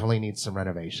it definitely needs some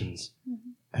renovations.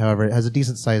 However, it has a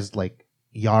decent sized like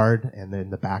yard, and then in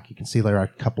the back you can see there are a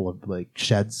couple of like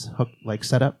sheds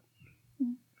set up.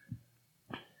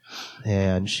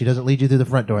 And she doesn't lead you through the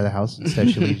front door of the house. Instead,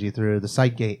 she leads you through the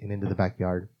side gate and into the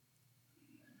backyard.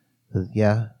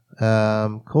 Yeah,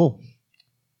 cool.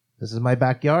 This is my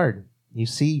backyard. You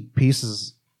see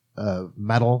pieces of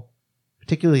metal,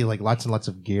 particularly like lots and lots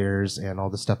of gears and all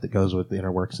the stuff that goes with the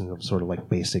inner workings of sort of like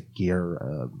basic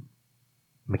gear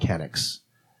mechanics,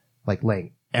 like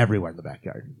laying everywhere in the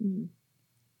backyard.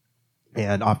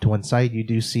 And off to one side, you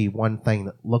do see one thing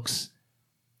that looks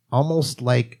almost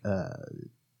like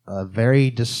a very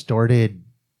distorted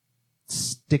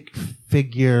stick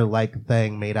figure-like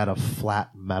thing made out of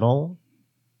flat metal.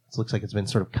 It looks like it's been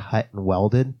sort of cut and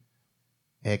welded,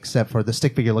 except for the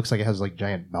stick figure looks like it has like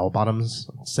giant bell bottoms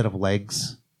instead of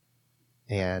legs.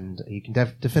 And you can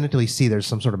definitively see there's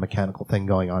some sort of mechanical thing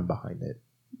going on behind it.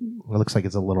 It looks like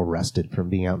it's a little rusted from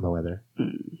being out in the weather.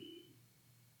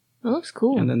 It looks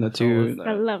cool. And then the two,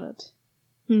 I love it.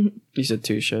 you said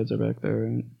 2 sheds are back there,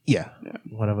 right? Yeah. Yeah.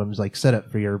 One of them's like set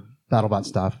up for your BattleBot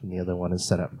stuff, and the other one is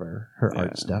set up for her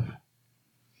art stuff.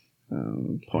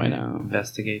 Point out.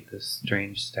 Investigate this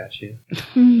strange statue.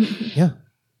 Yeah.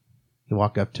 You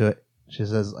walk up to it. She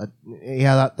says,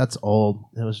 yeah, that's old.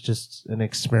 It was just an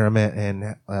experiment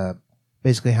in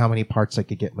basically how many parts I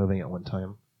could get moving at one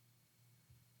time.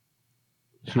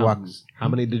 She walks. How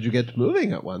many did you get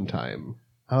moving at one time?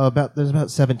 There's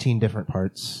about 17 different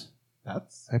parts.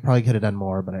 That's I probably could have done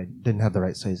more, but I didn't have the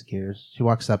right size gears. She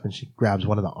walks up and she grabs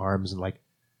one of the arms and like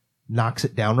knocks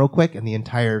it down real quick, and the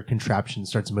entire contraption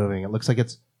starts moving. It looks like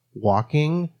it's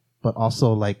walking, but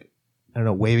also like, I don't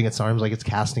know, waving its arms like it's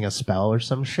casting a spell or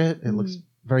some shit. It looks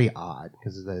very odd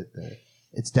because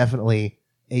it's definitely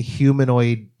a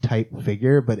humanoid type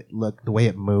figure, but the way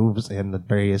it moves and the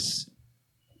various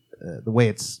the way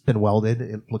it's been welded,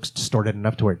 it looks distorted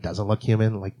enough to where it doesn't look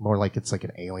human, like more like it's like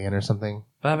an alien or something.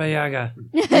 Baba Yaga.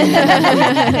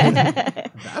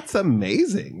 That's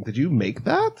amazing. Did you make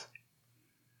that?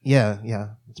 Yeah.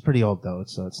 It's pretty old though,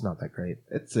 so it's not that great.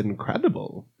 It's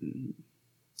incredible.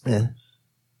 Yeah.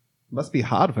 Must be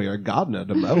hard for your gardener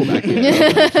to mow back here.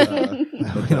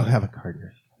 We don't have a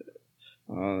gardener.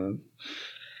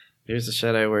 Here's the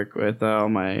shed I work with, all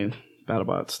my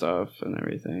BattleBot stuff and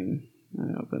everything.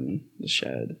 I open the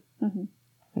shed, and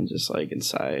just like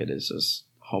inside is just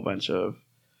a whole bunch of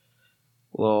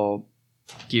little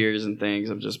gears and things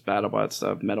of just BattleBot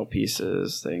stuff, metal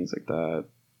pieces, things like that,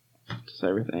 just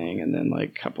everything. And then like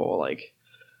a couple like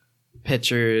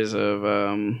pictures of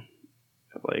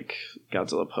like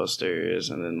Godzilla posters,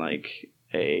 and then like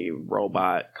a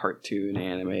robot cartoon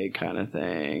anime kind of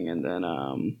thing, and then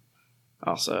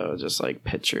also just like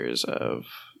pictures of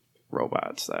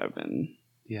robots that have been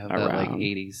You have that like around.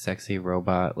 80s sexy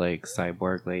robot like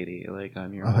cyborg lady like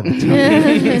on your Oh, wall.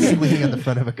 it's leaning on the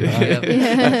front of a car.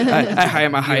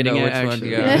 I'm hiding You know it which one actually.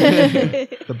 to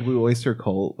go. The Blue Oyster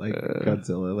Cult, like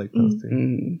Godzilla, like poster.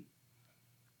 Mm.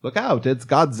 Look out, it's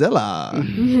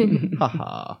Godzilla!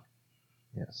 Haha.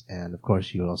 Yes, and of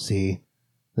course you will see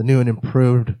the new and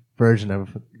improved version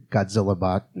of Godzilla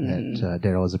Bot that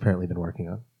Daryl has apparently been working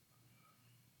on.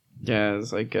 Yeah,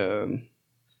 it's like the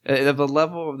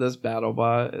level of this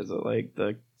BattleBot is like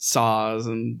the saws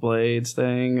and blades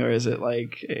thing, or is it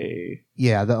like a?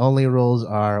 Yeah, the only rules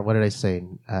are, what did I say?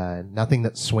 Nothing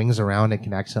that swings around and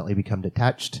can accidentally become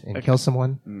detached and kill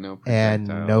someone. No And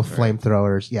no projectiles, right?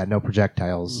 flamethrowers. Yeah, no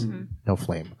projectiles. No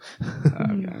flame.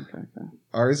 Okay.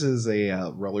 Ours is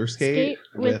a roller skate,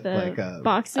 with like a a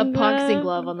boxing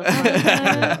glove on the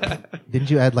front. Didn't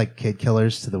you add like kid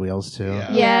killers to the wheels too?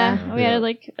 Yeah. Yeah, we had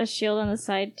like a shield on the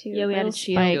side too. Yeah, we added Little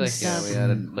shield. I feel spikes. like, Stuff. we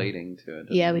added lighting to it.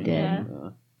 Yeah, we didn't did. Uh,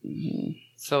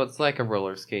 So it's like a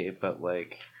roller skate, but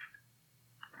like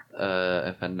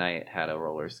if a knight had a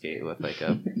roller skate with like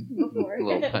a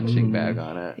little punching bag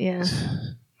on it. Yeah.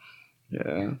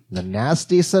 Yeah. The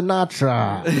nasty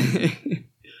Sinatra.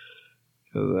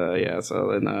 So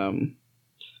then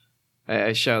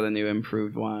I showed the new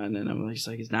improved one, and I'm just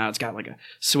like, now it's got like a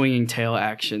swinging tail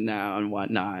action now and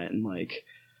whatnot, and like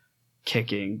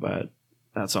kicking, but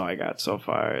that's all I got so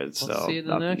far. It's Let's still see it in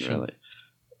nothing action. really.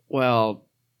 Well,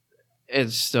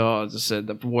 it's still just in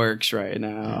the works right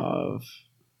now of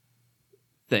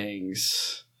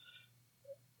things.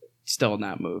 Still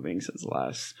not moving since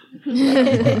last.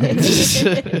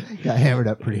 Got hammered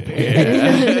up pretty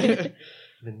bad. Yeah.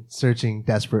 Been searching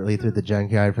desperately through the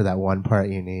junkyard for that one part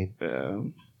you need. Yeah.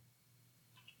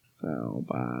 So,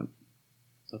 but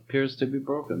It appears to be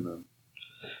broken then.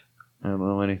 I don't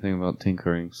know anything about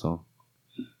tinkering, so.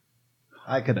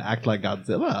 I could act like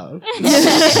Godzilla.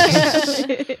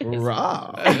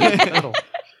 Raw. There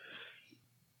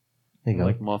you I go.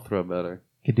 like Mothra better.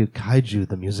 Could do Kaiju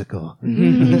the musical.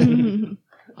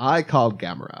 I called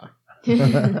Gamera.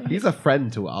 He's a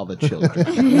friend to all the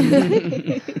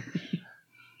children.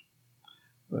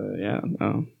 But yeah,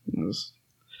 no, it was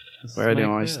where I do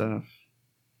all my stuff.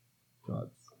 Well,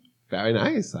 it's very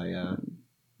nice. I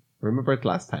remember it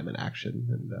last time in action,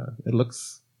 and it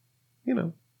looks,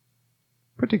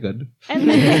 pretty good.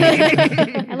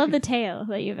 I love the tail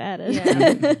that you've added.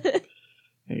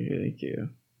 Thank you.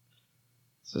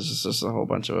 So it's just a whole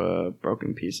bunch of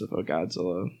broken piece of a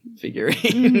Godzilla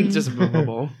figurine, just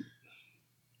movable.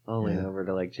 I'll lean over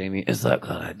to like Jamie. Is that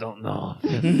good? I don't know.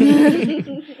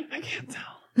 I can't tell.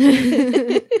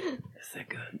 Is that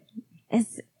good?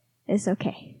 It's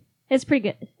okay. It's pretty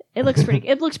good. It looks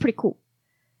pretty cool.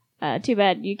 Too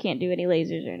bad you can't do any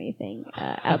lasers or anything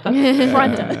out the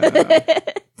front of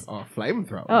it. Oh,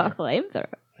 flamethrower. Oh, a flamethrower.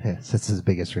 Yes, that's his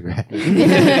biggest regret. Damn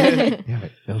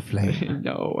it, no flame.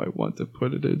 No, I want to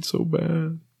put it in so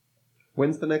bad.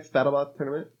 When's the next BattleBot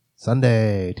tournament?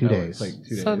 Sunday, 2 Oh, days. it's like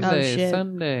 2 days.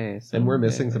 Sunday. And we're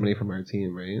missing somebody from our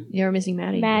team, right? You're missing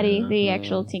Maddie. Maddie, the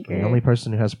actual tinker. The only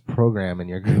person who has program in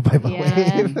your group, I believe.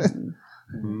 Yeah.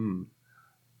 Hmm.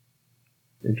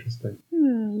 Interesting.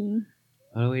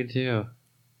 What do we do?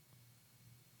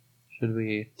 Should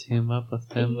we team up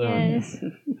with him Yes.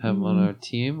 and have him on our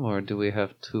team, or do we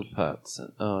have two pups?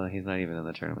 Oh, he's not even in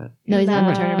the tournament. No, he's not in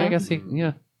the No. I tournament. guess he.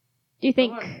 Yeah. Do you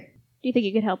think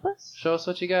you could help us? Show us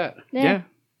what you got. Yeah.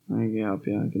 I can help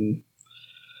you. I can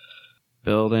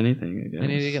build anything, I guess. I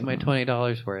need to get my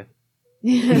 $20 worth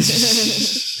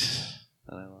that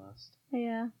I lost.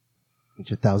 Yeah. Get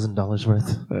your $1,000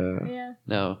 worth. Yeah.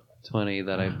 No, 20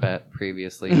 that I bet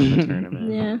previously in the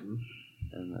tournament. Yeah.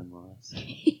 And then lost.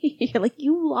 You're like,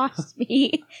 you lost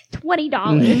me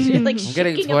 $20. You're like, I'm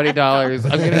getting shaking $20.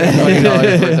 your I'm head. getting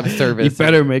 $20 worth of You service.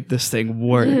 better make this thing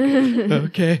work.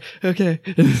 Okay.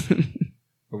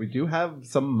 But we do have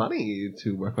some money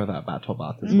to work with our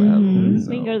BattleBot as well. Mhm. So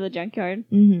We can go to the junkyard.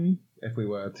 Mm-hmm. if we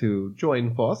were to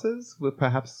join forces,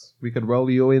 perhaps we could roll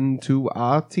you into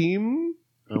our team.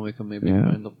 And we can maybe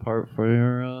Yeah. find the part for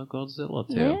your Godzilla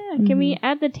too. Yeah. Can we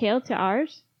add the tail to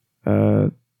ours?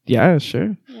 Yeah,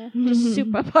 sure. Yeah. Just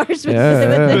soup up ours with, Yeah, with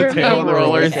yeah. the The tail remaining.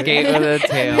 roller skate with a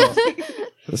tail.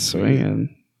 Just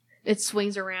swinging. It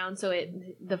swings around so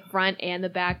the front and the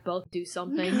back both do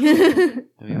something. I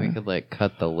mean, we could like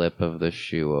cut the lip of the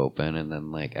shoe open and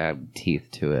then like add teeth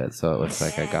to it, so it looks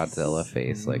like a Godzilla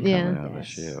face like Yeah. coming out of the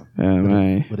shoe.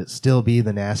 Would it still be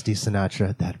the nasty Sinatra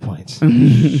at that point?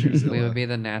 We would be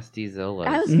the nasty Zilla.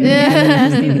 I was gonna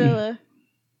nasty Zilla.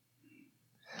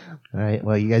 All right.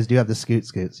 Well, you guys do have the scoot,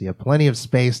 so you have plenty of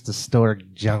space to store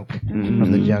junk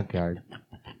from the junkyard.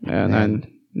 And I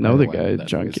know the One guy that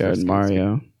Junkyard uses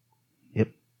Mario. Yep.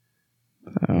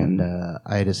 And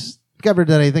I discovered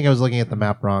that I think I was looking at the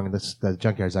map wrong. The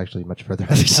junkyard is actually much further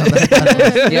out of town than I thought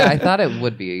it was. Yeah, I thought it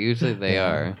would be. Usually they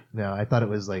are. No, I thought it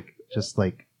was just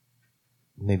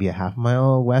maybe a half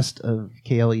mile west of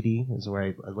KLED is where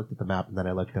I looked at the map, and then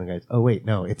I looked and I goes, oh wait,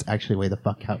 no, it's actually way the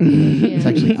fuck out. It's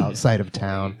actually outside of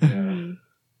town.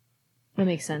 That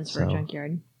makes sense for a So-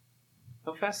 junkyard.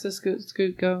 How fast does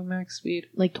Scoot go max speed?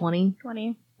 Like 20.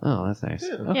 20. Oh, that's nice.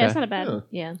 Yeah. Okay. Yeah, it's not a bad.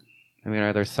 Yeah. Yeah. I mean,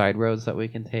 are there side roads that we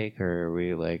can take, or are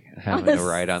we like having the to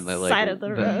ride on the like side of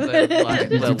the road.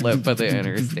 the lip of the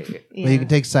interstate? Yeah. Well, you can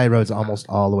take side roads almost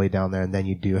all the way down there, and then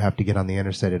you do have to get on the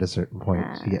interstate at a certain point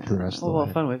to get to the rest Oh, of well, the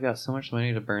way. fun. We've got so much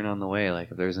money to burn on the way.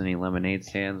 Like, if there's any lemonade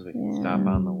stands, we can Yeah. stop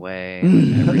on the way.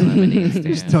 Every lemonade stand.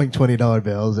 Just throwing $20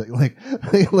 bills at like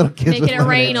little kids. Making with it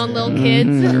rain lemonades. on little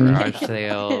kids. Garage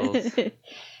sales.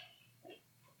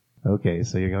 Okay,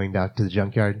 so you're going down to the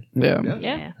junkyard. Yeah.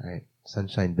 Yeah. All right.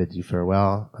 Sunshine bids you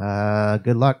farewell.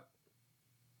 Good luck.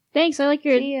 Thanks. I like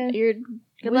your See ya. your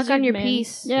Good luck on wizard your man.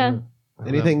 piece. Yeah.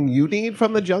 Anything you need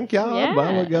from the junkyard Yeah.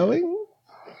 while we're going?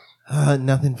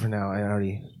 Nothing for now. I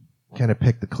already kind of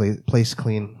picked the place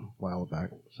clean a while back.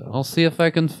 So I'll see if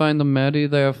I can find the Maddie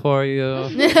there for you.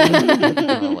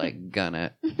 I'll like gun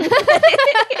it.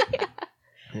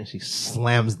 and she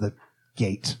slams the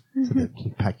gate to the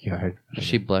backyard. Is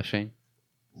she blushing?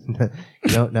 You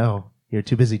don't know. You're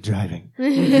too busy driving.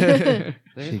 There's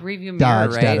She review mirror,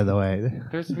 Dodged right? out of the way.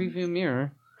 There's review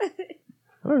mirror.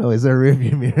 I don't know. Is there a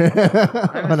rearview mirror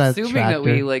I'm on a assuming that tractor?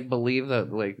 we like believe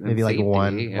that like in Maybe like safety,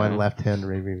 one yeah. left-hand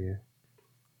rearview mirror.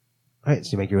 All right,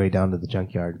 so you make your way down to the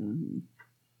junkyard.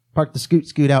 Park the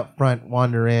scoot out front,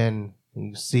 wander in, and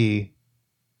you see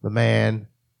the man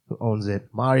who owns it,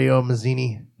 Mario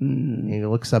Mazzini. And he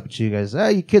looks up at you guys.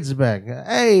 Hey, you kids are back.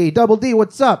 Hey, Double D,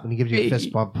 what's up? And he gives you a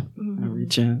fist bump. I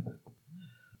reach in.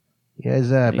 You guys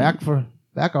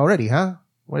back already, huh?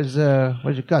 Where's your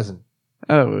cousin?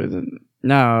 Oh,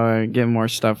 no, getting more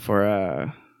stuff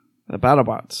for the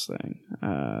BattleBots thing.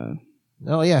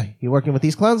 Oh yeah, you working with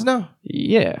these clowns now?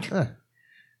 Yeah. Huh.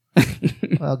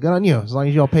 Well, good on you. As long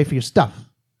as you all pay for your stuff.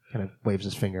 Kind of waves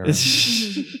his finger around.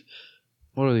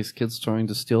 What are these kids trying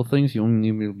to steal things? You only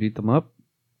need me to beat them up?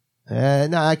 No,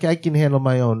 I can handle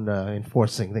my own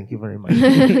enforcing. Thank you very much.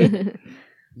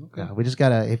 Okay. We just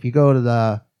gotta. If you go to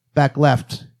the back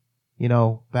left,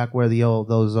 back where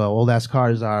those old ass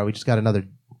cars are, we just got another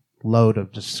load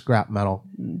of just scrap metal.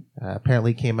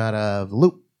 Apparently came out of the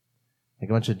Loop, like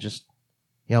a bunch of just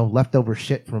leftover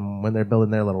shit from when they're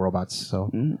building their little robots. So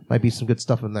might be some good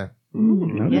stuff in there.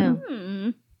 Yeah. Hmm.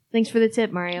 Thanks for the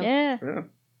tip, Mario. Yeah.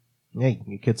 Hey,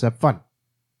 you kids have fun.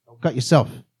 Don't cut yourself.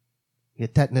 You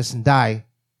get tetanus and die.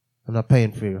 I'm not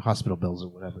paying for your hospital bills or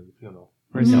whatever.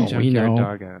 Where's No, the we junkyard know.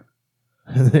 dog at?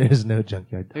 There's no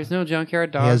junkyard. There's no junkyard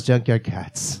He dog? has junkyard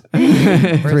cats.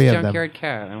 Where's 3 of them. junkyard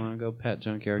cat? I want to go pet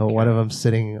junkyard But cat. one of them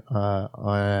sitting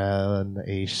on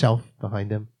a shelf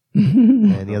behind him,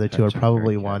 and the other two are Junkyard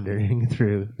probably cat. wandering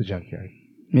through the junkyard.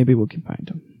 Maybe we can find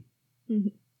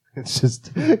him. It's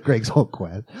just Greg's whole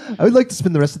quest. I would like to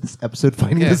spend the rest of this episode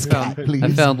finding Okay, this cat, please. I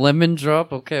found Lemon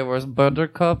Drop. Okay, where's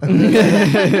Buttercup?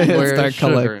 Let's start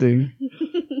Sugar? collecting.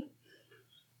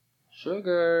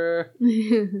 Sugar.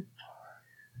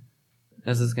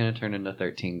 This is going to turn into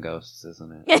 13 ghosts,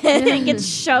 isn't it? It gets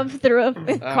shoved through a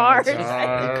car. The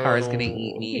car's going to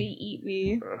eat Can me. you eat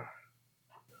me?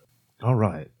 All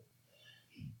right.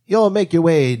 You'll make your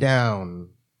way down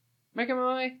Making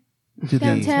my way. to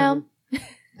Downtown.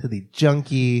 to the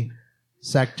junkie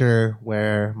sector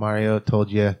where Mario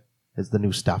told you is the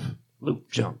new stuff. Loop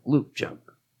jump.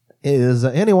 Is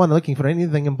anyone looking for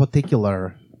anything in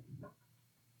particular?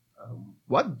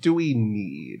 What do we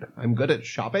need? I'm good at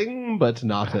shopping, but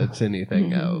not at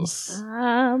anything else.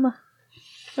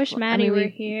 Wish Well, Maddie I mean, were I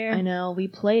here. know, we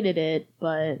plated it,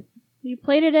 but You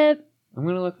plated it. I'm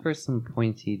going to look for some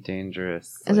pointy,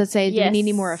 dangerous, as I say, do we Yes. need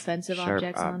any more offensive sharp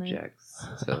objects on it? objects.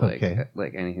 So, like, Okay.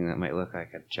 like anything that might look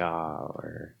like a jaw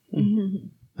or...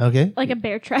 Okay. Like a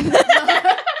bear trap.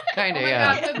 Kind of,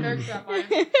 yeah.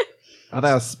 Are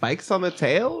there spikes on the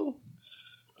tail?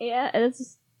 Yeah,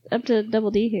 it's up to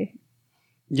Double D here.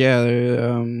 Yeah,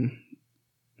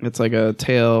 it's like a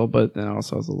tail, but then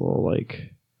also has a little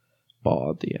like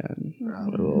ball at the end, with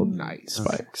little Nice.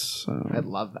 spikes. I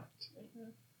love that.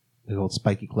 The old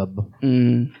spiky club.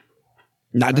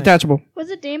 Not detachable. Was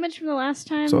it damaged from the last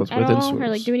time So it's at within all? Or swords.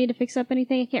 like, do we need to fix up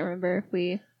anything? I can't remember if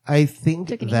we. I think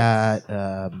Took any that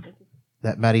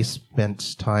that Maddie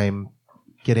spent time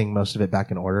getting most of it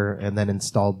back in order and then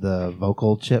installed the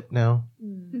vocal chip now.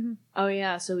 Oh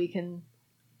yeah, so we can,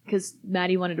 because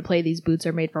Maddie wanted to play "These Boots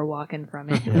Are Made for Walking" from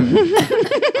it.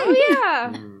 Oh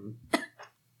yeah.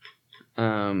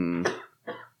 Can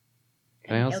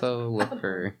I also look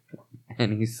for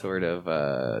any sort of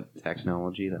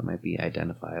technology that might be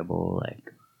identifiable,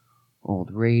 like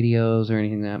old radios or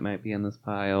anything that might be in this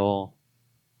pile?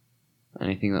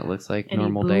 Anything that looks like Any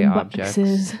normal day boom objects?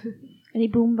 boxes? Any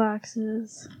boom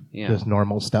boxes? Yeah. Just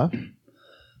normal stuff.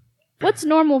 What's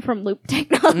normal from Loop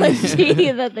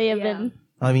technology that they have Yeah. been?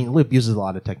 I mean, Loop uses a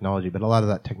lot of technology, but a lot of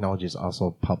that technology is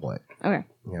also public. Okay.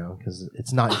 You know, because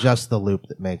it's not just the Loop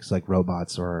that makes like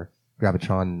robots or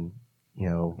Gravitron,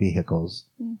 vehicles.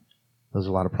 Mm. There's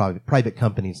a lot of private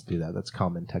companies do that. That's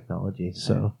common technology.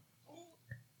 So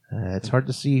it's hard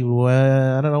to see.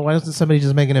 I don't know. Why doesn't somebody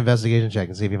just make an investigation check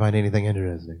and see if you find anything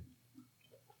interesting?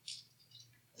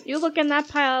 You look in that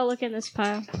pile, I'll look in this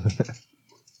pile.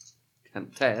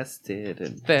 Contested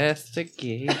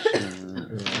investigation.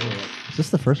 Is this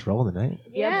the first roll of the night?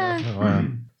 Yeah. Oh, wow.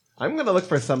 I'm gonna look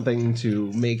for something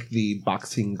to make the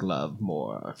boxing glove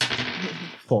more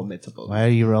formidable. Why are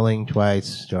you rolling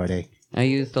twice, Jordy? I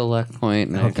used a luck point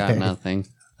and I got Okay. nothing.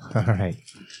 All right.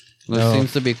 This No.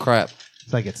 seems to be crap.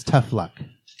 It's like it's tough luck.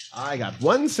 I got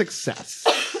 1 success.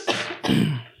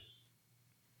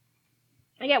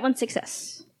 I got 1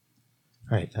 success.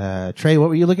 All right. Trey, what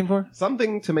were you looking for?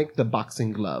 Something to make the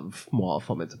boxing glove more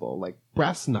formidable, like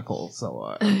brass knuckles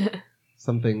or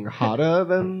something harder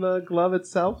than the glove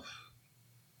itself.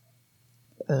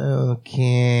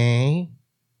 Okay.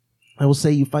 I will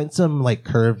say you find some like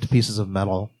curved pieces of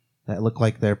metal that look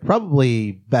like they're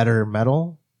probably better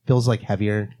metal. Feels like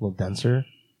heavier, a little denser.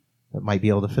 That might be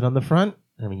able to fit on the front.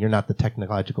 I mean, you're not the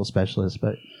technological specialist,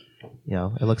 but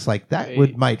it looks like that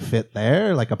Right. might fit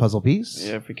there, like a puzzle piece.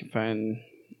 Yeah, if we can find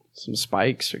some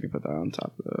spikes, we can put that on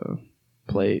top of the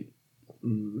plate.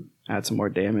 Add some more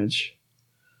damage.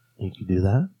 You could do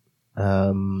that.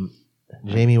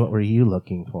 Jamie, what were you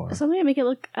looking for? Something to make it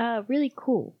look really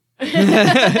cool.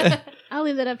 I'll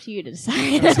leave that up to you to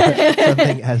decide.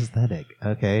 Something aesthetic.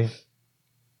 Okay.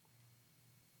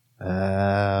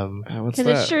 What's Because it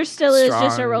that? sure still is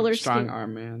just a roller Strong skate.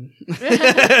 arm man.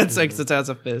 It's like it has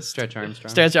a fist. Stretch Armstrong.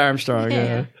 Stretch Armstrong.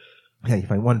 Yeah. Yeah, you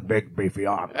find one big beefy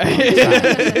arm. A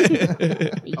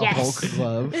Yes. Hulk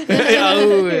glove.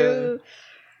 Oh, yeah.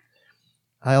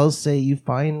 I'll say you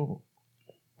find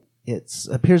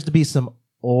appears to be some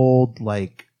old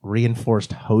like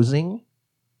reinforced hosing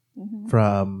Mhm.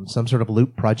 from some sort of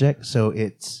loop project. So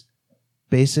it's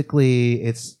basically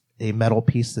a metal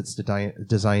piece that's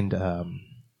designed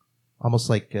almost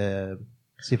like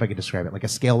see if I can describe it like a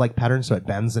scale like pattern, so it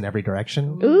bends in every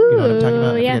direction. Ooh, You know what I'm talking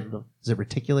about? I yeah. forget- Is it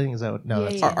reticulating? Is that what, no? Yeah,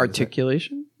 That's yeah.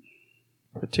 Articulation?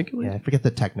 Yeah, Articulate? I forget the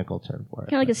technical term for it.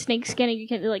 Kind of like a snake skin, and you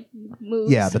can like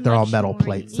move. Yeah, but they're all much metal more.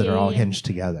 plates that are all Yeah. hinged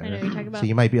together. I know what you're talking about. So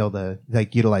you might be able to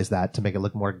like utilize that to make it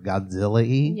look more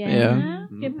Godzilla-y. Yeah. Yeah.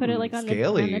 You can put it like on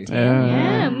Scaly. the tail. Yeah.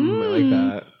 Yeah. I like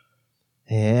that.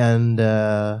 And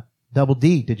Double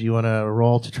D, did you want to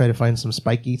roll to try to find some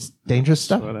spiky, dangerous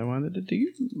That's stuff? what I wanted to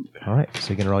do. All right, so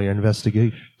you're going to roll your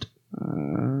investigation.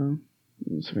 I'm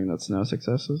assuming that's no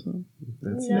successes. Huh?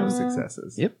 That's No. no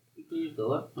successes. Yep. Use the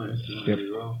luck point. Yep.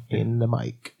 In the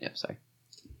mic. Yep, sorry.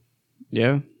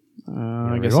 Yeah.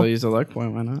 I guess reroll? I'll use a luck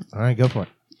point. Why not? All right, go for it.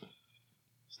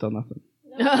 Still nothing.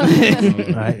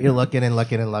 All right, you're looking and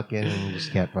looking and looking, and you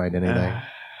just can't find anything.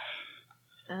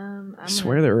 I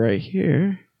swear they're right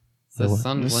here. The What?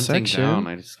 sun This glinting section? down.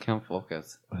 I just can't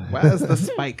focus. Where's the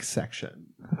spike section?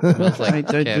 Smells like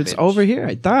It's cabbage. over here.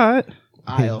 I thought.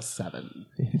 Aisle 7.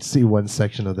 You'd see one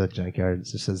section of the junkyard that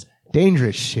just says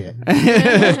dangerous shit.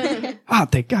 Oh,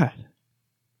 thank God.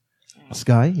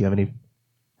 Sky, you have any?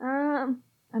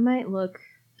 I might look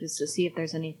just to see if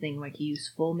there's anything like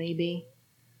useful, maybe.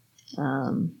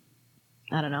 I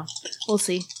don't know. We'll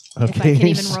see. Okay, I can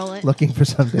even roll it. Looking for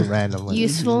something randomly.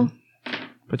 Useful.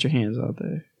 Put your hands out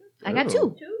there. I got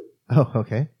 2. Oh,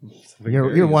 okay.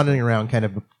 You're wandering around, kind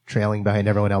of trailing behind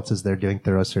everyone else as they're doing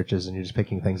thorough searches, and you're just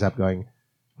picking things up, going,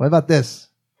 "What about this?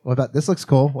 What about this? Looks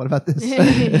cool. What about this?"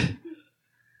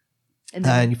 And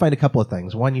And you find a couple of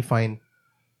things. One, you find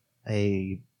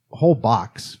a whole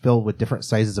box filled with different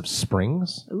sizes of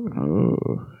springs,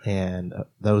 Oh. and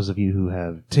those of you who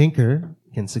have Tinker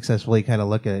can successfully kind of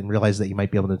look at and realize that you might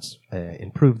be able to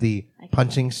improve the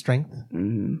punching strength.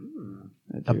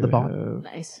 Of the ball?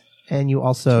 nice. And you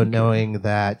also, knowing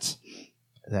that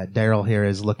Daryl here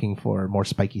is looking for more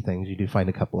spiky things, you do find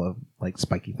a couple of like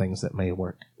spiky things that may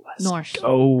work. Norse.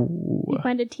 Oh. You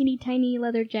find a teeny tiny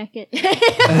leather jacket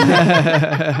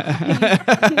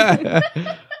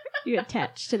you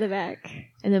attach to the back.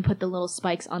 And then put the little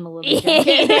spikes on the little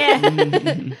jacket.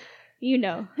 Yeah. You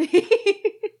know.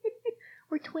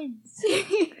 We're twins.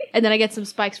 And then I get some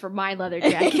spikes for my leather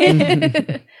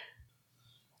jacket.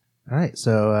 All right,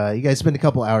 so you guys spend a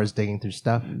couple hours digging through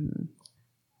stuff.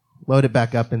 Load it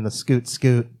back up in the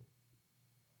scoot.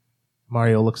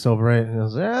 Mario looks over it and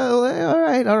goes, "Oh, all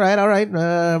right.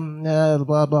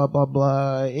 Blah, blah, blah,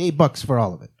 blah. $8 for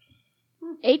all of it."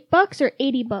 $8 or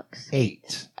 $80?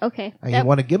 8. Okay. And you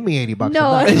want to give me $80?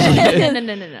 No. I'm not-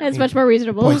 No. That's much more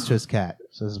reasonable. Points to his cat.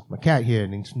 Says, my cat here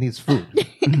needs food.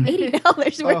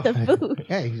 $80 worth of food.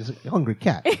 Hey, he's a hungry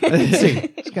cat.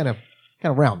 See, it's kind of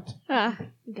round. Ah.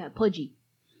 You got pudgy.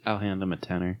 I'll hand him a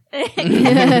tenner.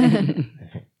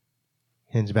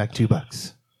 Hands back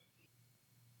 $2.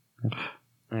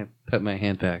 I put my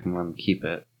hand back and want to keep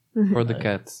it. For the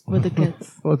cats. With the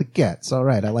kids. Or the cats. All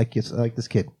right, I like you. I like this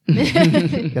kid.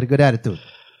 Got a good attitude.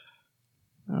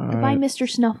 Goodbye, Mr.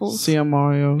 Snuffles. See ya,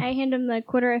 Mario. I hand him the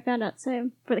quarter I found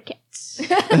outside for the cats.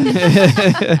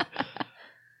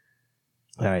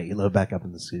 All right, you load back up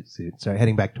in the suit. Sorry,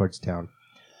 heading back towards town.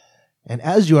 And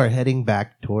as you are heading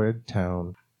back toward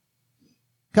town,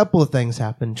 a couple of things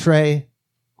happen. Trey,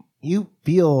 you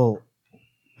feel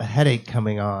a headache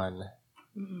coming on.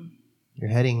 You're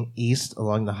heading east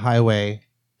along the highway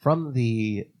from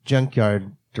the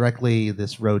junkyard.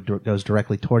 This road goes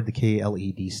directly toward the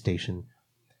KLED station.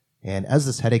 And as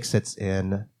this headache sets in,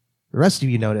 the rest of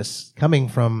you notice, coming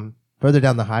from further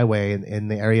down the highway in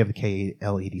the area of the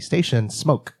KLED station,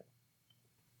 smoke.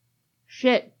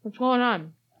 Shit, what's going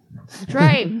on?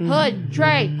 Trey, hood.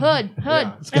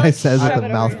 Yeah, this guy says with a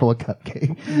mouthful of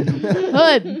cupcake.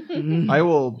 Hood. I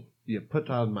will put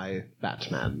on my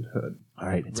Batman hood. All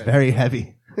right, it's very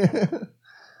heavy.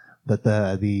 But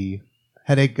the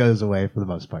headache goes away for the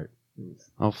most part.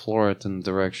 I'll floor it in the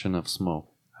direction of smoke.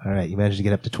 All right, you managed to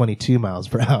get up to 22 miles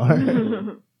per hour.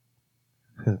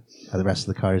 The rest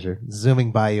of the cars are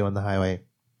zooming by you on the highway.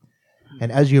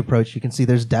 And as you approach, you can see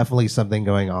there's definitely something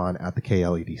going on at the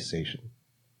KLED station.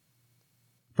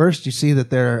 First, you see that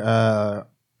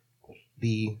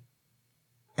the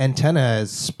antenna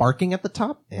is sparking at the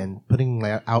top and putting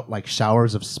out like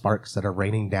showers of sparks that are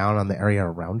raining down on the area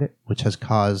around it, which has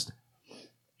caused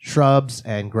shrubs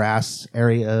and grass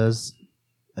areas,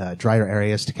 drier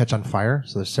areas to catch on fire.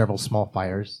 So there's several small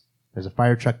fires. There's a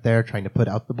fire truck there trying to put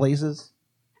out the blazes.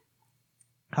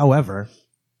 However,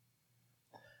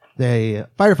 the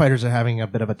firefighters are having a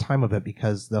bit of a time of it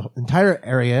because the entire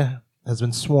area has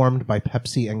been swarmed by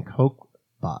Pepsi and Coke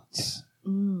bots. Oh,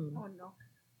 no.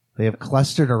 They have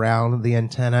clustered around the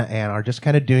antenna and are just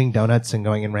kind of doing donuts and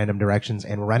going in random directions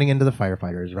and running into the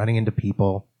firefighters, running into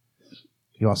people.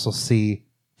 You also see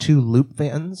 2 loop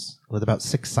vans with about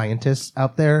 6 scientists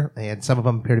out there, and some of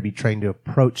them appear to be trained to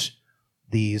approach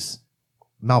these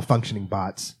malfunctioning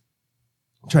bots,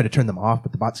 try to turn them off,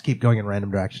 but the bots keep going in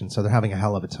random directions, so they're having a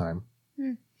hell of a time.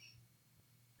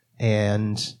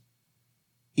 And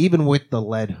even with the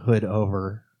lead hood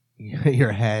over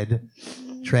your head,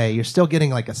 Trey, you're still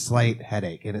getting like a slight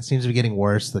headache, and it seems to be getting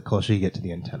worse the closer you get to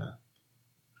the antenna.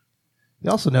 You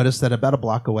also notice that about a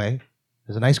block away,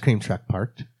 there's an ice cream truck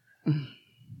parked.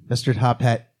 Mr. Top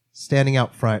Hat standing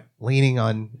out front, leaning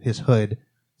on his hood,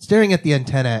 staring at the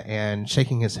antenna and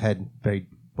shaking his head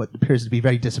what appears to be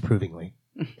very disapprovingly.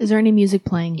 Is there any music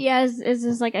playing? Yeah, is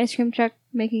this like ice cream truck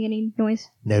making any noise?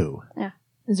 No. Yeah.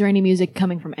 Is there any music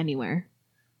coming from anywhere?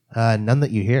 None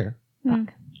that you hear.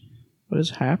 What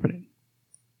is happening?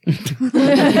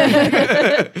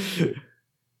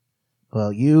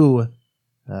 Well,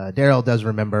 Daryl does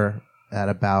remember that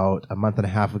about a month and a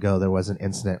half ago, there was an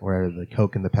incident where the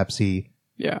Coke and the Pepsi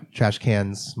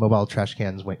mobile trash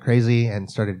cans went crazy and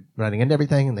started running into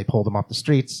everything, and they pulled them off the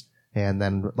streets. And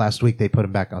then last week they put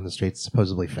them back on the streets,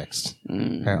 supposedly fixed.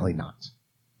 Apparently not.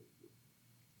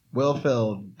 We'll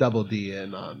fill Double D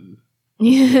in on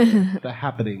the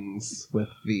happenings with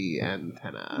the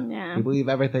antenna. Yeah. We believe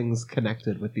everything's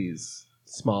connected with these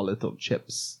small little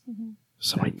chips.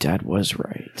 So my dad was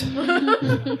right.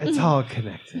 It's all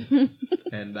connected.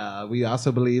 And we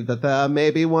also believe that there may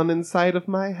be one inside of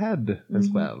my head as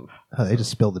well. Oh, they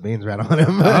just spilled the beans right on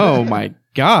him. Oh my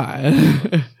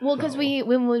god. Well, because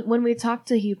when we talked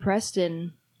to Hugh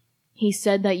Preston, he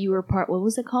said that you were part. What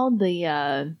was it called?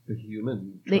 The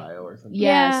human the- trial or something.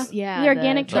 yes, The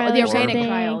organic trial The or organic something.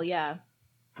 trial. Yeah,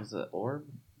 Is it orb?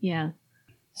 yeah.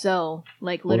 So,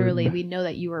 like, literally, we know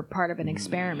that you were part of an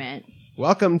experiment.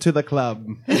 Welcome to the club.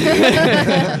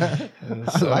 Life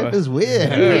is weird.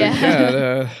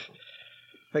 Yeah.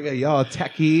 Figure you're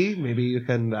techie. Maybe you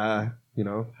can,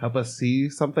 help us see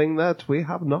something that we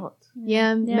have not.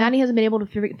 Yeah, Maddie hasn't been able to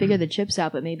figure the chips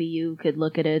out, but maybe you could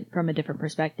look at it from a different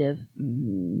perspective.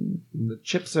 The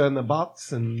chips are in the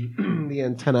box, and the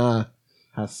antenna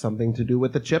has something to do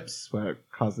with the chips, where it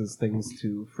causes things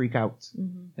to freak out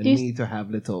and Do you need to have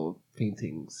little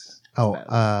paintings.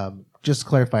 Just to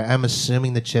clarify, I'm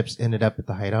assuming the chips ended up at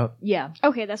the hideout. Yeah.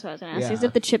 Okay, that's what I was going to ask. Yeah. Is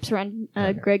if the chips were on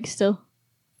Greg still?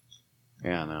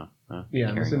 Yeah, no. Yeah,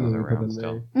 I'm Carrying assuming those we put around them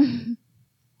still. there.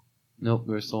 Nope,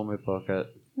 they're still in my pocket.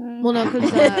 Well, no,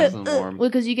 Nice and warm.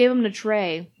 because you gave him the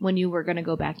tray when you were gonna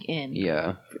go back in.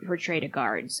 Yeah. For tray to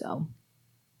guard. So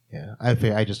Yeah,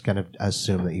 I just kind of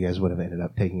assumed that you guys would have ended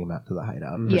up taking him out to the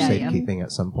hideout for Yeah, safekeeping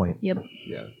at some point. yep,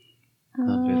 Yeah.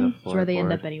 That'll be the Um, that's where they end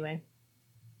floorboard. up anyway.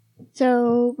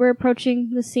 so we're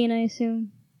approaching the scene, I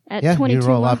assume. At Yeah, 22 you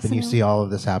roll up and you Mossano. see all of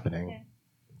this happening.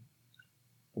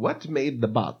 What made the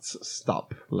bots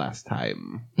stop last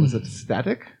time? Was it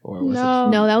static or was No.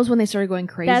 No, that was when they started going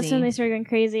crazy. That's when they started going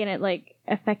crazy, and it like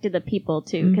affected the people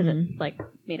too, because Mhm. it like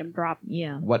made them drop.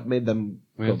 Yeah. it? What made them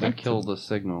We go have to back kill the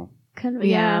signal.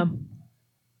 Yeah.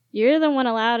 You're the one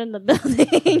allowed in the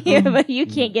building, yeah, but you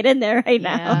can't get in there right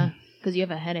now. Yeah. Because you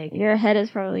have a headache. Your head is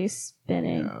probably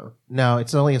spinning. Yeah. No,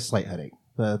 it's only a slight headache.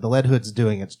 The lead hood's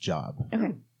doing its job.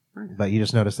 Okay. But you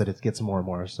just notice that it gets more and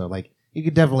more. So, like, you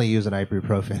could definitely use an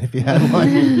ibuprofen if you had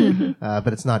one.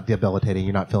 But it's not debilitating.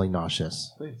 You're not feeling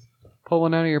nauseous. Nice. Pull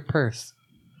one out of your purse.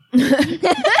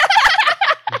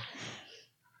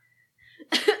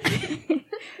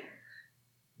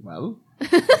 Well,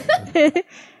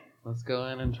 Let's go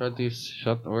in and try to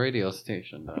shut the radio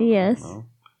station down. Yes. No.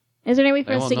 Is there any way for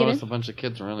They us won't to get notice in? a bunch of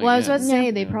kids running Well, I was in. about to say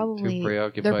Yeah. they Too probably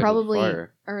preoccupied they're with probably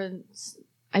fire.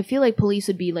 I feel like police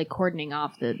would be like cordoning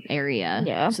off the area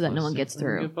Yeah. so that no one gets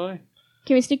through. Goodbye.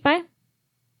 Can we sneak by?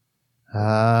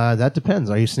 That depends.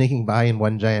 Are you sneaking by in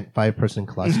one giant 5-person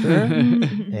cluster?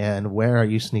 And where are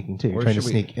you sneaking to? You're Or trying to should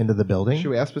sneak into the building?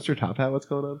 should we ask Mr. Top Hat what's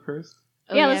going on first?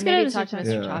 Oh, Yeah, let's go maybe to talk to Mr.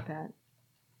 Mr. Yeah. Top Hat.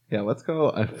 Yeah, let's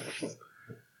go.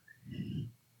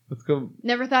 Let's go.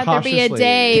 Never thought there'd be a Cautiously.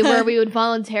 day where we would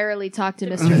voluntarily talk to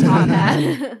Mr. Top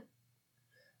Hat.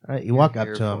 All right, you walk up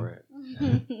Here to for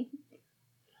him, it.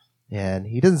 and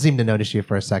he doesn't seem to notice you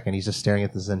for a second. He's just staring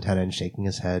at this antenna and shaking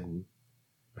his head and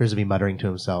appears to be muttering to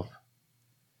himself.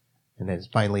 And then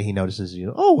finally he notices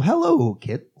you. Oh, hello,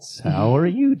 kids. How are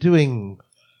you doing?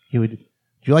 Would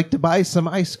you like to buy some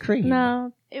ice cream?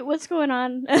 No. What's going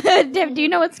on? Do you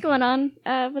know what's going on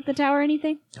with the tower or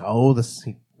anything? Oh,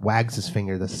 he wags his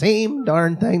finger. The same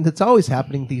darn thing that's always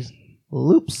happening. These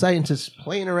loop scientists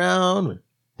playing around with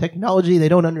technology they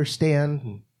don't understand,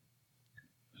 and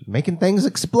making things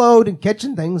explode and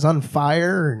catching things on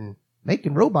fire and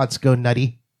making robots go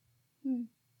nutty.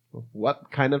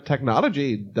 What kind of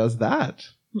technology does that?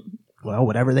 Well,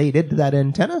 whatever they did to that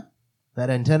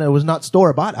antenna was not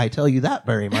store-bought, I tell you that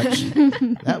very much.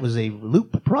 That was a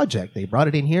loop project. They brought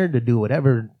it in here to do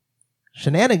whatever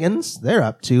shenanigans they're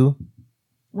up to.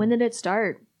 When did it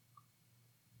start?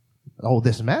 Oh,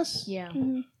 this mess? Yeah.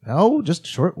 Oh, just a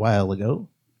short while ago.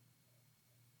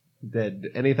 Did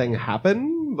anything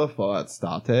happen before it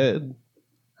started?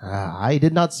 I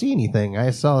did not see anything. I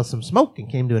saw some smoke and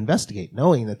came to investigate,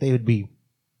 knowing that there'd be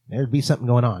something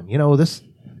going on. You know,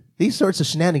 these sorts of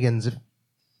shenanigans.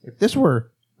 If this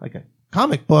were like a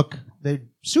comic book, the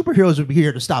superheroes would be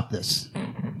here to stop this.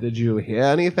 Did you hear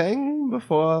anything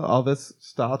before all this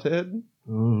started?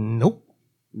 Nope.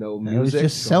 No I was music?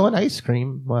 just selling ice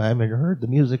cream. Well, I haven't heard the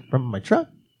music from my truck.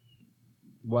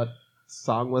 What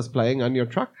song was playing on your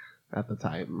truck at the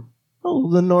time?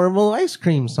 Oh, the normal ice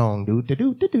cream song. Do do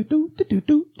do do do do do do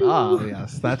do. Ah,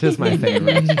 yes, that is my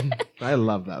favorite. I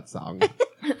love that song.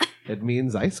 It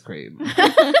means ice cream.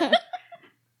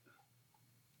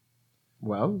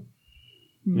 Well,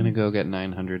 I'm gonna go get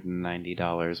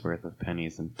 $990 worth of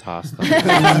pennies and toss them.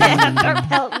 Start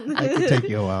pelting. That could take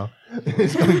you a while.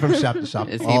 It's coming from shop to shop.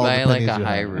 Is he All the by like pennies a you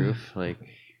high have. roof? Like,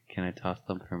 can I toss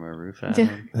them from a roof at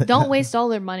him? Don't waste all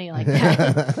their money like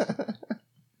that.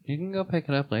 You can go pick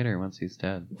it up later once he's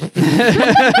dead.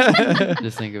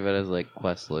 Just think of it as like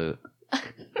quest loot.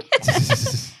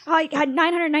 Oh, I got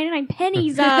 999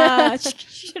 pennies.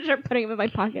 Start putting them in my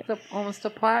pocket. It's almost a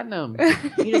platinum.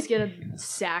 You just get a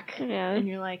sack Yeah. and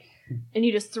you're like, and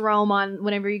you just throw them on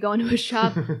whenever you go into a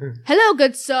shop. Hello,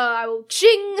 good sir. I will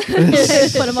ching.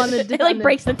 Put them on the. It like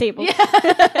breaks the table.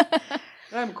 Yeah.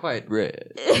 I'm quite rich.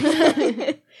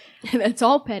 That's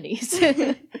all pennies.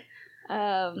 I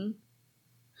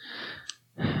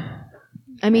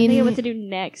I mean, think what to do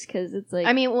next because it's like.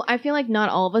 I mean, well, I feel like not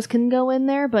all of us can go in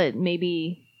there, but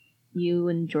maybe you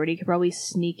and Jordy could probably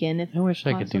sneak in if. I wish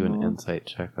I could do an Possible. insight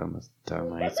check on this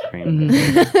dumb ice cream.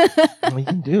 Well, you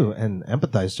can do an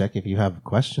empathize check if you have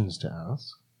questions to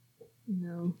ask.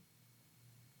 No.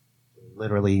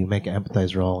 Literally, you make an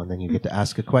empathize roll, and then you get to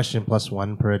ask a question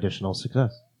 +1 per additional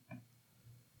success.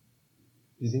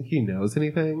 do you think he knows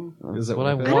anything? That's it what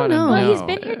I worth it? want to know. know. Well, he's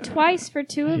been here twice for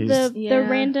two of the Yeah.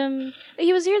 random.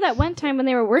 He was here that one time when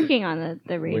they were working on the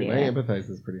Wait, radio. my empathize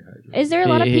is pretty high. Is there a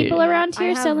lot of He- people around I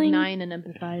here have selling? 9 and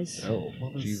empathize. Oh,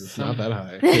 Jesus, So- not that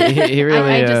high. He really.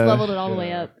 I just leveled it all the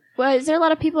way up. Well, is there a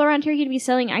lot of people around here who'd be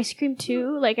selling ice cream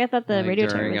too? Like, I thought the Like, radio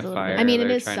tower during was a a fire, I mean, it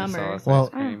they're is trying to sell summer. us Well, ice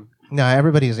cream. No,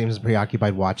 everybody seems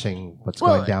preoccupied watching what's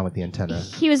Well, going down with the antenna.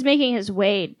 He was making his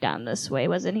way down this way,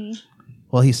 wasn't he?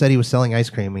 Well, he said he was selling ice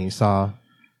cream and he saw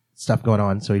stuff going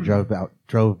on, so he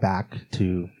drove back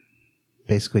to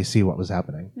basically see what was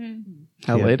happening.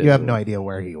 How you, late you is have it? no idea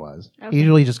where he was. Okay. He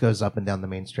usually just goes up and down the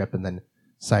main strip and then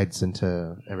sides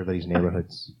into everybody's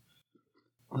neighborhoods.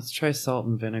 Let's try salt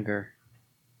and vinegar.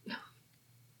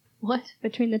 What?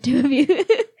 Between the two of you.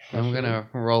 I'm gonna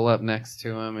roll up next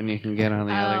to him, and you can get on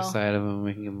the other Oh. side of him.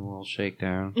 We can give him a little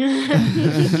shakedown.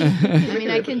 I mean,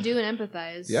 I can do an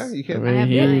empathize. Yeah, you can. I have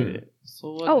He-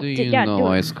 So what Oh, do d- you yeah, know, do it.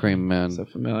 ice cream man? So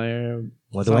familiar.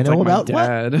 What do I Sounds know like my about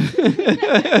what?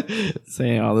 dad?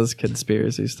 Saying all this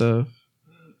conspiracy stuff.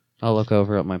 I'll look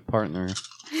over at my partner.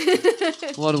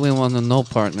 What do we want to know,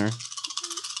 partner?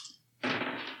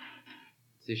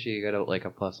 Sushi, you got like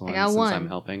a +1 I got since one. I'm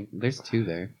helping. There's 2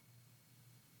 there.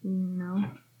 No.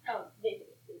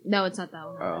 No, it's not that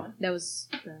one. Oh. That was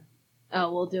the.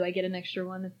 Oh, well, do I get an extra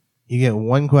one? You get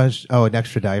one question. Oh, an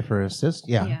extra die for assist?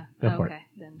 Yeah. Go Oh, for it. okay,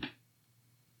 then.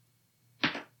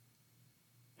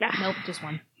 Nope, just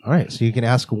one. All right, so you can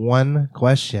ask one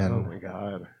question. Oh my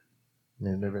god.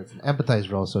 And it's an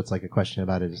empathize roll, so it's like a question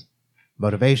about his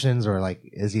motivations or like,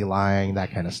 is he lying?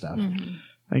 That kind of stuff. Mm-hmm.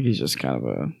 I think he's just kind of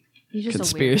a He's just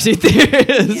conspiracy a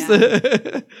weirdo.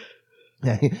 theorist.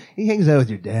 Yeah, he hangs out with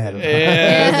your dad.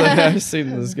 Yeah, it's like, I've seen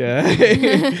this guy.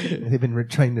 They've been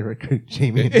trying to recruit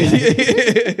Jamie. And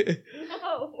dad.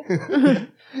 No.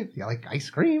 You like ice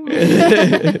cream?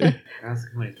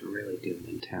 Ask him what he's really doing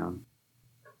in town.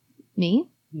 Me?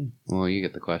 Well, you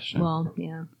get the question. Well,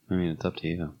 yeah. I mean, it's up to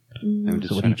you. Mm. I'm just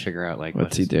So what trying do to figure out, like,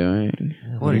 What's he doing?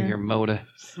 What are Yeah. your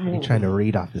motives? What are you trying to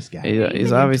read off this guy? He's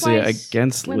Twice obviously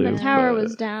against when Luke. the tower but-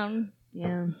 was down.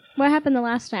 Yeah. What happened the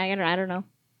last time? I don't know.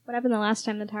 What happened the last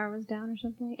time the tower was down or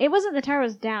something? It wasn't the tower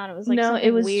was down. It was like no, something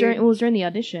it was weird. during the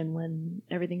audition when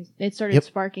it started Yep.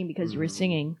 sparking because you were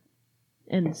singing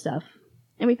and stuff.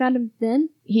 And we found him then?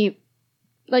 He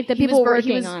Like the he people was ber-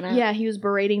 working he was, on it. Yeah, he was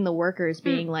berating the workers,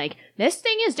 being like, "This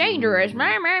thing is dangerous,"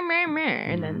 meh, meh, meh, meh,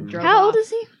 and then drove How old off. is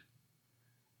he?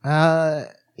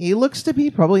 He looks to be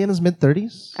probably in his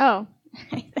mid-30s. Oh.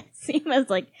 I see him as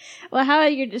like, well, how are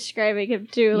you describing him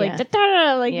too? Like, Yeah.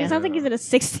 da-da-da, like Yeah. he sounds like he's in his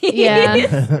 60s.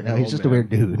 Yeah. No, he's just a weird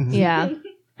dude. Yeah.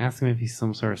 Ask him if he's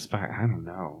some sort of spy. I don't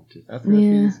know. Just, Ask him Yeah.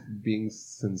 if he's being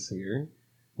sincere.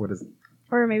 What is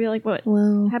Or maybe like what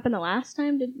Well, happened the last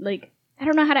time? I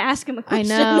don't know how to ask him a I question.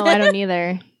 know. I don't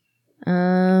either.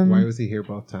 why was he here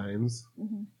both times?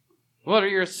 what are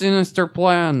your sinister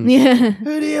plans? Yeah.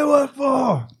 Who do you work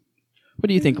for? What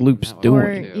do you think Loop's That would doing?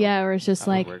 Or too. yeah, or it's just That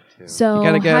would like, work, too. so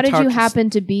You gotta how did talk you to happen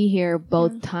to be here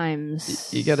both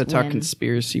times? You got to talk when-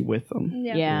 conspiracy with them.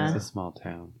 Yeah. Yeah. It's a small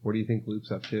town. What do you think Loop's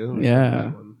up to? Yeah.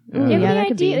 That one. Do you have Yeah, any that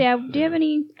could be. idea? Yeah. Do you have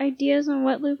any ideas on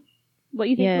what you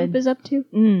think Yeah. Loop is up to?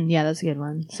 Yeah, that's a good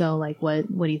one. So, like, what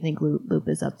do you think Loop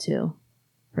is up to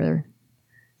for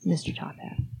Mr. Top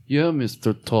Hat? Yeah,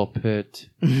 Mr. Top Hat.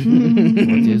 What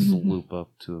is Loop up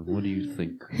to? What do you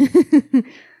think?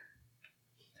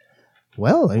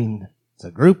 Well, I mean, it's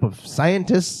a group of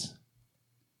scientists,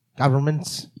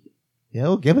 governments,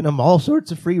 giving them all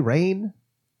sorts of free reign.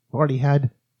 Already had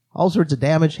all sorts of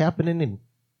damage happening and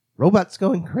robots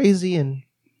going crazy, and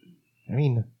I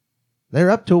mean, they're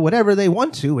up to whatever they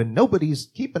want to, and nobody's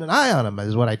keeping an eye on them,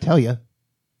 is what I tell you.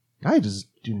 I just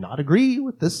do not agree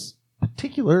with this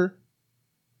particular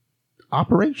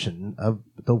operation of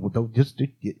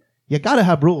you got to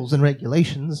have rules and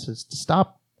regulations to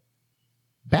stop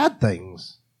bad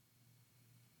things.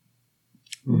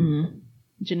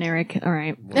 Generic. All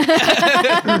right. Can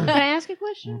I ask a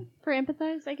question for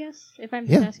empathize? I guess if I'm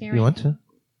just Yeah, asking. you right want to?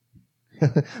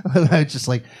 I was just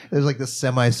like, there's like this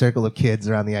semicircle of kids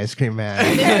around the ice cream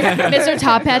man. Mr.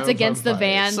 Top Hat's Sounds against the on fire.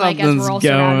 van, like as Something's we're all going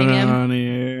surrounding him. on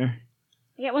here.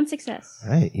 I get one success.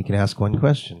 All right, you can ask one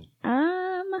question.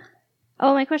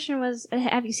 Oh, my question was: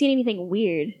 have you seen anything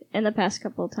weird in the past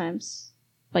couple of times,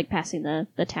 like passing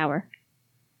the tower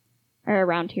or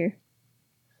around here?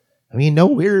 I mean, no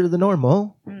weirder than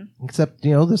normal, Mm. except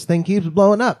this thing keeps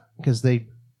blowing up because they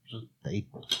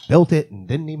built it and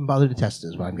didn't even bother to test it.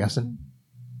 Is what I'm guessing.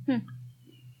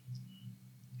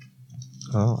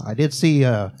 Oh, I did see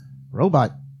a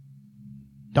robot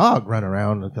dog run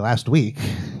around the last week.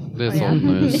 This Oh, yeah. old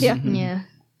news. Yeah. Yeah.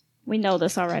 We know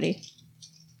this already.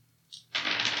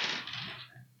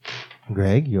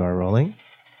 Greg, you are rolling.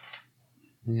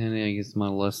 I'm gonna use my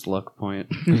less luck point.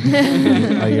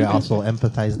 Are you also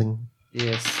empathizing?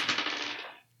 Yes.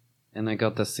 And I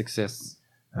got the success.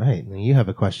 All right, then you have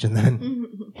a question then.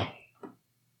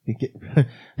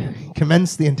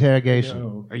 Commence the interrogation.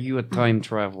 No. Are you a time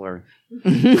traveler?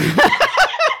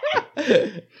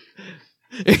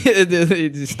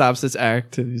 He stops his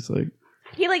act and he's like,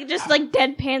 He just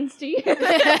deadpans to you.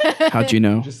 how'd you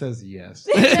know? Just says yes.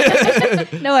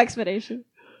 No explanation.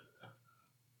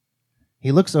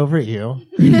 He looks over at you,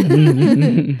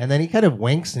 and then he kind of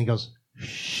winks and he goes,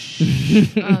 "Shh."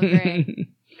 Oh, great.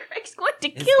 Greg's going to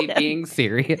Is kill he him. being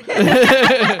serious?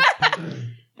 I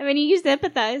mean, he used to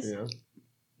empathize. Yeah.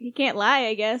 He can't lie,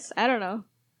 I guess. I don't know.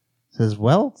 Says,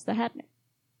 "Well, It's the hat.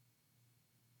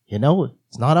 you know,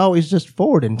 it's not always just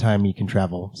forward in time you can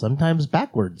travel. Sometimes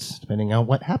backwards, depending on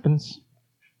what happens."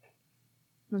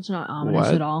 That's not ominous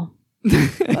What? at all.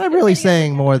 I'm really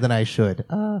saying more than I should.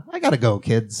 I gotta go,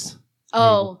 kids.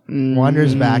 Oh.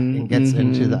 Wanders back and gets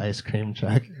into the ice cream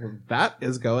truck. That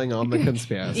is going on the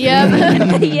conspiracy.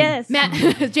 Yeah. Yes. Matt,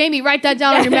 Jamie, write that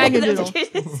down on your magnet doodle.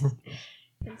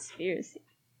 Conspiracy.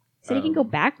 So he can go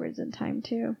backwards in time,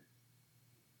 too.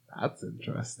 That's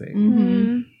interesting.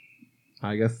 Mm-hmm.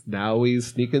 I guess now we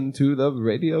sneak into the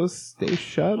radio Want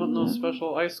station. no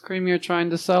special ice cream you're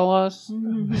trying to sell us? As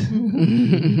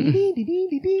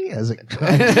it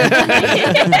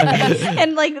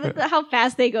And how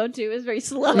fast they go too is very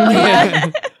slow.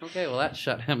 Okay, well that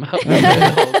shut him up.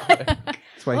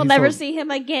 That's why We'll he never sold, see him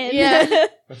again. Yeah.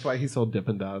 That's why he sold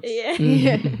Dippin' Dots. Yeah.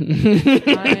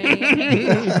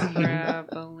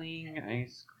 Traveling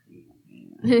ice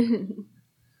cream.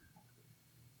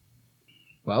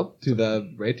 Well, to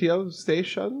the radio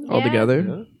station. Yeah. All together?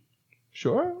 Yeah.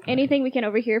 Sure. Anything we can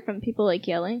overhear from people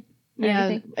yelling? Or Yeah.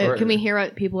 anything? Can we hear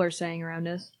what people are saying around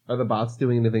us? Are the bots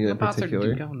doing anything The in bots are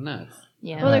particular? going nuts.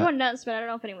 Yeah. Well, they're going nuts, but I don't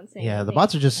know if anyone's saying Yeah, the anything.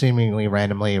 bots are just seemingly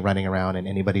randomly running around, and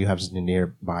anybody who happens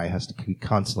nearby has to be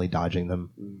constantly dodging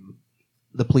them.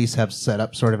 The police have set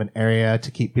up sort of an area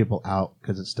to keep people out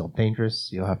because it's still dangerous.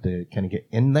 You'll have to kind of get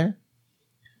in there.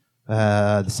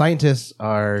 The scientists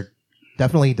are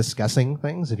definitely discussing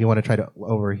things if you want to try to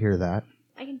overhear that.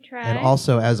 I can try. And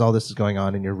also, as all this is going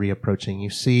on and you're reapproaching, you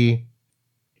see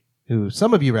who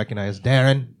some of you recognize,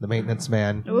 Darren, the maintenance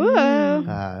man.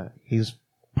 Ooh. He's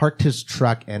parked his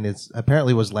truck and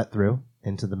apparently was let through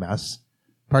into the mess.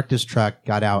 Parked his truck,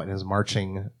 got out, and is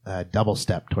marching double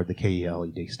step toward the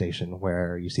KELED station,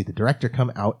 where you see the director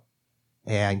come out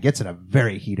and gets in a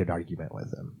very heated argument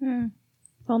with him.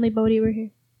 If only Bodhi were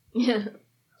here. Yeah.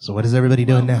 So what is everybody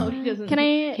doing now? Can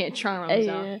I? Can't charm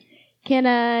himself. Can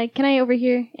I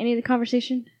overhear any of the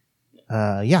conversation?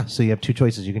 Yeah, so you have two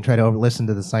choices. You can try to listen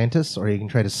to the scientists, or you can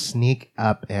try to sneak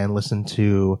up and listen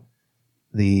to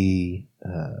the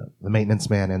maintenance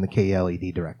man and the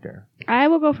KELED director. I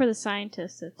will go for the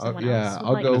scientist if someone else would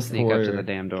I'll like go to. Sneak up to the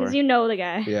damn door. Because you know the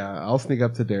guy. Yeah, I'll sneak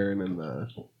up to Darren and the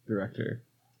director.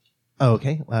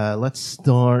 Okay, let's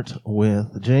start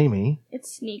with Jamie.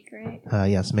 It's sneak, right?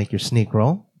 Yes, make your sneak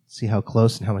roll. See how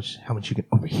close and how much you can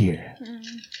overhear.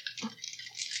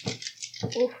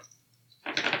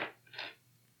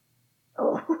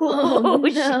 Oh,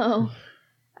 shit. no.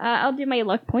 I'll do my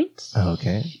luck point.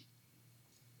 Okay.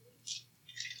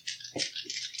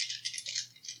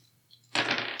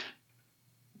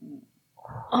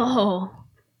 Oh.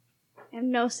 I have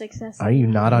no success. Are you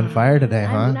not on fire today,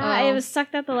 huh? I'm not. Oh. It was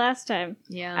sucked out the last time.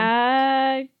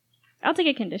 Yeah. I'll take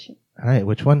a condition. All right,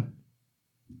 which one?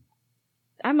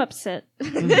 I'm upset.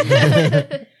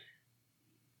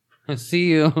 See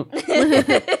you.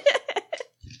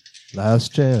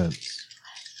 Last chance.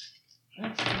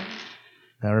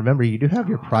 Now remember, you do have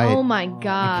your pride. Oh my You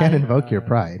god. can't invoke your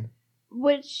pride.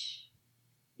 Which,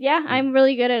 yeah, I'm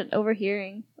really good at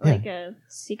overhearing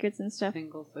secrets and stuff.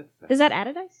 Single success. Does that add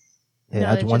a dice? It No,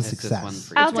 adds it's one just- it's just success. one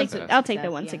for I'll each take success. I'll take the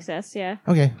Success, one yeah. success. Yeah.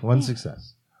 Okay, one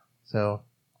success. So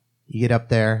you get up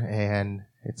there, and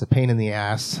it's a pain in the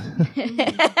ass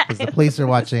because the police are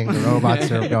watching, the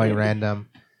robots are going random.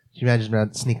 Can you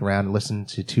imagine sneak around and listen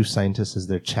to two scientists as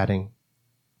they're chatting,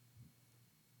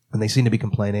 and they seem to be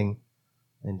complaining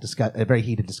and discuss a very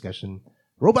heated discussion.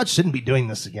 Robots shouldn't be doing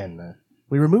this again.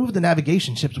 We removed the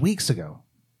navigation chips weeks ago.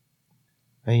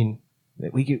 I mean,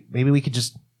 maybe we could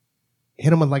just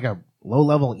hit them with like a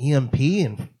low-level EMP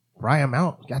and fry them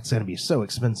out. That's going to be so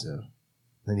expensive.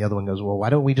 Then the other one goes, well, why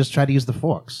don't we just try to use the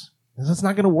forks? Because that's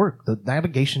not going to work. The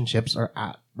navigation chips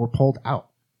were pulled out.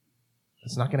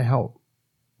 It's not going to help.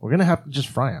 We're going to have to just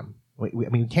fry them.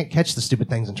 We can't catch the stupid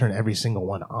things and turn every single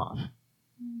one off.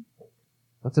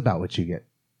 That's about what you get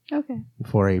Okay.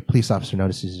 before a police officer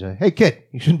notices you. Hey, kid,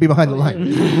 you shouldn't be behind the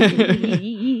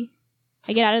line.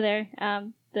 I get out of there.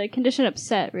 The condition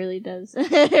upset really does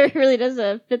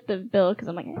fit the bill because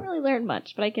I'm like, I didn't really learn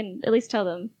much, but I can at least tell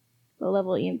them the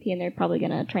level EMP, and they're probably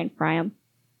gonna try and fry them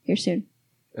here soon.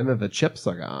 And then the chips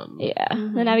are gone. Yeah,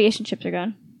 the navigation chips are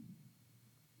gone.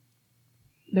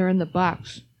 They're in the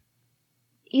box.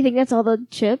 You think that's all the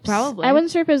chips? Probably. I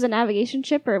wasn't sure if it was a navigation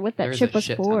chip or what that There's chip a was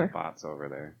shit ton for. of bots over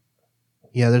there.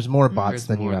 Yeah, there's more bots There's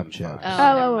than you more have than chips. bots.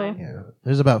 Oh. never mind. Yeah,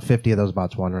 there's about 50 of those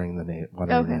bots wandering the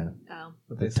Okay. Oh.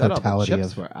 But they The said all the totality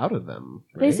chips of- were out of them.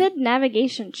 They right? said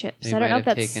navigation chips. They I don't know might if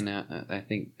have that's. taken out. I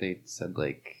think they said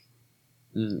like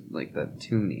the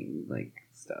tuning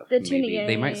stuff. The tuning, yeah,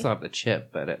 They yeah, might yeah. still have the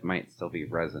chip, but it might still be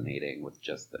resonating with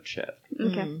just the chip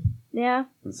Okay. Yeah.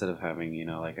 instead of having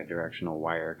like a directional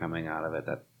wire coming out of it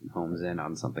that homes in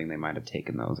on something. They might have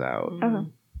taken those out. Uh-huh.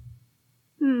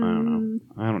 I don't know.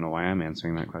 I don't know why I'm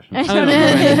answering that question. I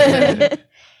don't know.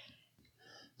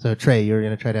 So Trey, you're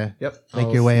gonna try to Yep. Make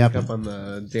I'll your way sneak up. on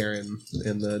the Darren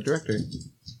and the director.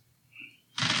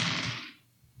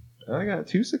 I got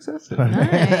 2 successes.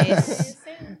 Nice.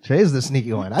 Trey's the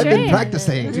sneaky one. I've been Trey.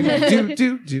 practicing,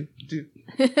 do.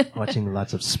 watching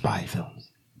lots of spy films.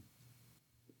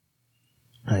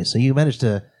 All right, so you managed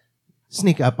to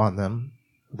sneak up on them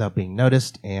without being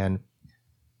noticed, and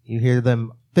you hear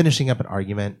them finishing up an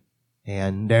argument.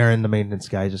 And Darren, the maintenance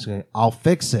guy, is just going, "I'll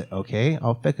fix it, okay?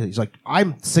 I'll fix it." He's like,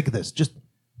 "I'm sick of this. Just,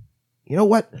 you know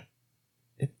what?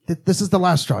 This is the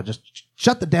last straw. Just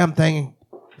shut the damn thing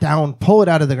down, pull it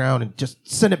out of the ground, and just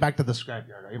send it back to the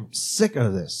scrapyard. I'm sick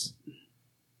of this."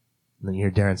 And then you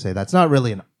hear Darren say, "That's not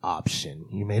really an option.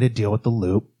 You made a deal with the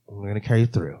loop, and we're going to carry you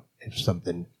through. If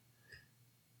something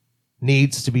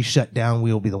needs to be shut down,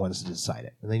 we will be the ones to decide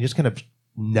it." And then he just kind of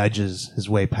nudges his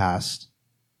way past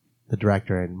the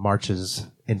director and marches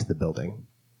into the building.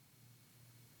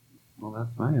 Well,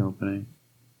 that's my opening.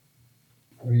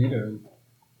 What are you doing?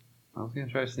 I was gonna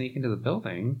try to sneak into the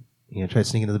building. You gonna try to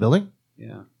sneak into the building?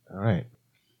 Yeah. All right.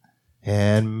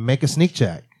 And make a sneak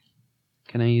check.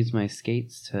 Can I use my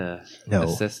skates to No.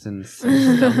 assist in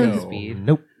stealth and No. speed?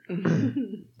 Nope.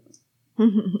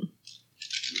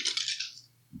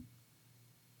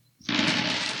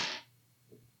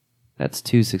 That's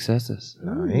 2 successes.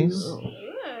 Nice.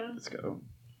 Let's go.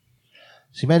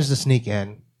 She manages to sneak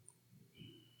in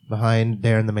behind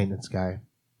Darren, the maintenance guy.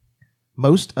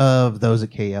 Most of those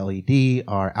at KLED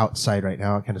are outside right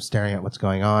now, kind of staring at what's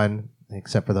going on,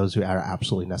 except for those who are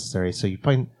absolutely necessary. So you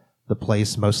find the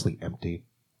place mostly empty.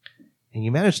 And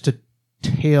you manage to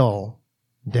tail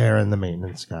Darren, the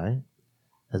maintenance guy,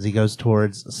 as he goes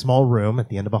towards a small room at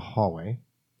the end of a hallway.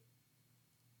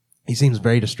 He seems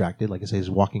very distracted. Like I say, he's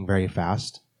walking very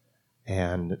fast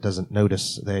and doesn't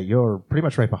notice that you're pretty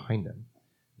much right behind him.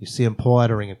 You see him pull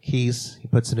out a ring of keys. He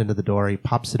puts it into the door. He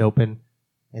pops it open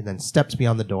and then steps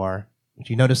beyond the door. But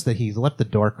you notice that he's left the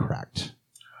door cracked.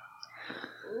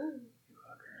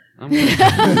 I'm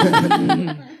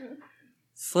gonna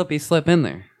slippy slip in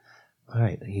there. All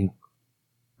right. You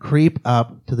creep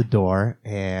up to the door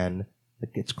and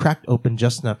it gets cracked open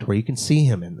just enough to where you can see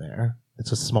him in there.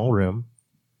 It's a small room.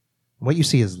 What you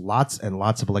see is lots and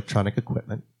lots of electronic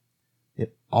equipment.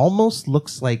 It almost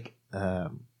looks like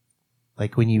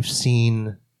when you've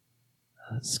seen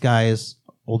Sky's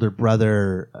older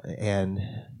brother and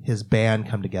his band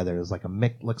come together. It's like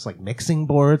looks like mixing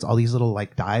boards, all these little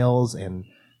like dials and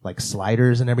like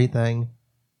sliders and everything.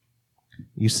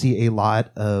 You see a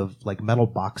lot of like metal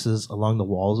boxes along the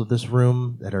walls of this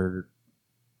room that are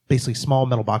basically small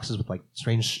metal boxes with like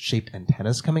strange shaped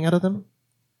antennas coming out of them.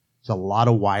 There's a lot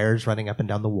of wires running up and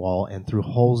down the wall and through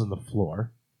holes in the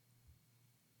floor.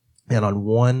 And on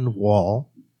one wall,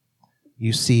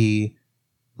 you see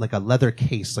like a leather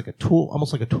case, like a tool,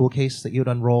 almost like a tool case that you would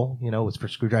unroll, it's for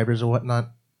screwdrivers or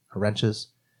whatnot, or wrenches.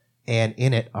 And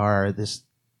in it are this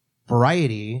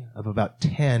variety of about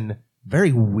 10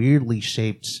 very weirdly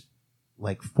shaped,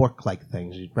 like fork-like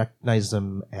things. You'd recognize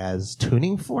them as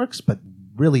tuning forks, but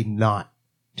really not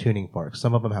tuning forks.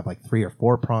 Some of them have like 3 or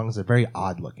 4 prongs. They're very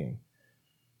odd looking.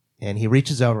 And he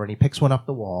reaches over and he picks one off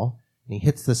the wall and he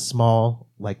hits this small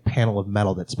like panel of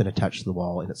metal that's been attached to the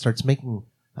wall, and it starts making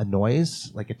a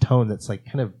noise, like a tone that's like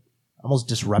kind of almost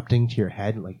disrupting to your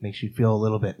head, like makes you feel a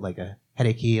little bit like a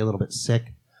headachy, a little bit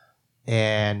sick,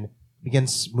 and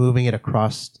begins moving it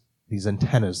across these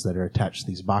antennas that are attached to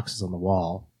these boxes on the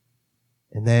wall.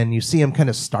 And then you see him kind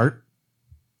of start,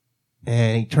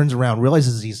 and he turns around,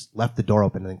 realizes he's left the door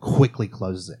open, and then quickly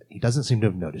closes it. He doesn't seem to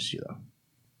have noticed you,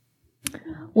 though.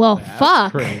 Well, That's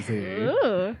fuck. crazy.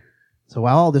 Ooh. So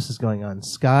while all this is going on,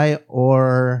 Sky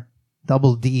or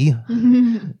Double D,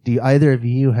 do either of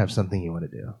you have something you want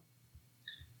to do?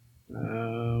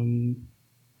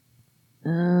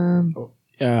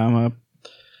 Yeah, I'm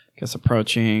guess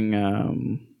approaching.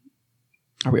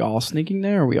 Are we all sneaking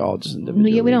there, or are we all just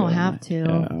individually? Yeah, we don't going? have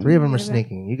to. Three of them are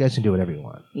sneaking. You guys can do whatever you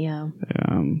want. Yeah.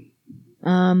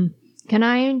 Can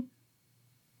I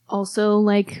also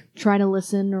like try to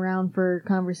listen around for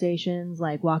conversations,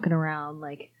 like walking around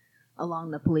like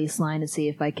along the police line to see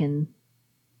if I can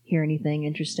hear anything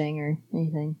interesting or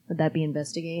anything? Would that be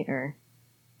investigate or?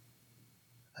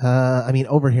 I mean,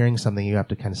 overhearing something, you have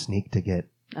to kind of sneak to get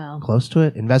close to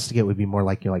it. Investigate would be more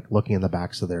like you're like looking in the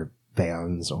backs of their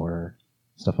vans or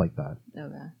stuff like that.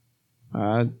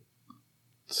 Okay.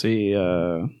 See,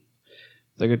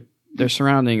 they're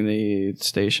surrounding the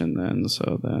station then,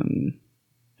 so then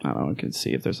I don't know, we can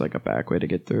see if there's like a back way to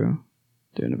get through.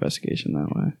 Do an investigation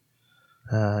that way.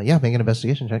 Yeah, make an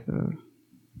investigation check.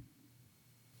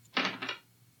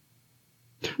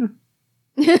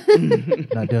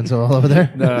 Not doing so well over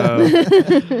there?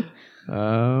 No.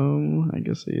 I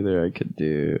guess either I could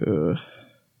do...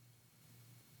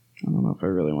 I don't know if I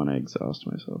really want to exhaust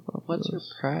myself off What's of your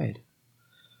this. pride?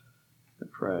 The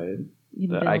pride. You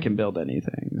can That build. I can build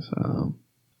anything, so...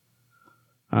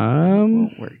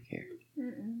 Won't work here.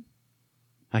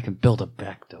 I can build a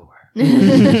back door.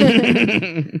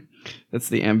 That's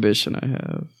the ambition I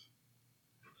have.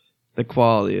 The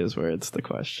quality is where it's the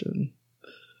question.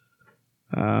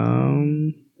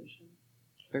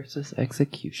 Versus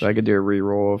execution. So I could do a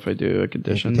reroll if I do a If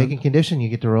condition. you take a condition, you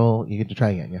get to roll. You get to try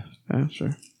again. Yeah. Yeah,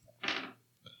 sure.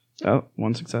 Oh,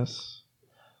 one success.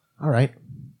 All right.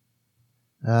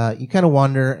 You kind of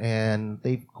wander, and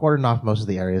they've cordoned off most of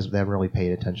the areas, but they haven't really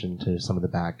paid attention to some of the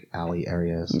back alley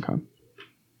areas. Okay.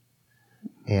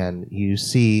 And you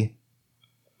see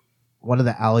one of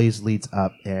the alleys leads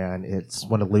up, and it's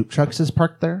one of the loop trucks is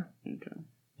parked there. Okay.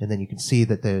 And then you can see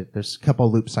that there's a couple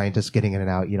of loop scientists getting in and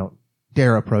out. You don't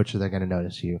dare approach, or they're going to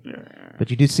notice you. Yeah. But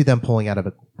you do see them pulling out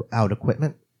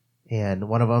equipment, and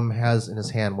one of them has in his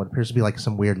hand what appears to be like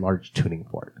some weird large tuning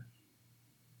fork.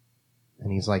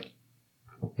 And he's like,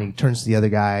 and he turns to the other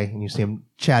guy, and you see him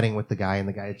chatting with the guy, and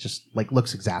the guy just like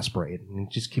looks exasperated, and he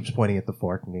just keeps pointing at the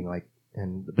fork and being like,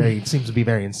 and he seems to be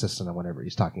very insistent on whatever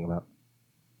he's talking about.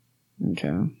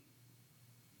 Okay.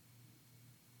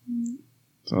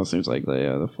 So it seems like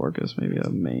the fork is maybe a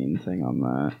main thing on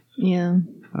that. Yeah.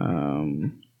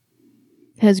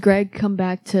 Has Greg come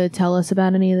back to tell us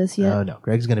about any of this yet? Oh no,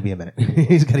 Greg's going to be a minute.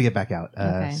 He's got to get back out.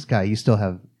 Okay. Sky, you still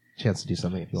have a chance to do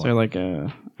something if you Is want. there like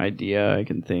a idea I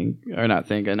can think, or not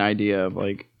think, an idea of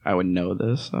like I would know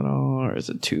this at all, or is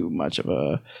it too much of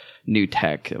a new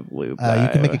tech of loop? You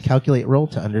can make a calculate roll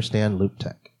to understand loop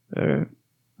tech. Let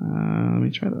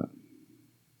me try that.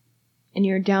 And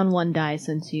you're down one die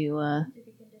since you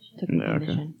took the Yeah, okay.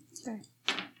 condition.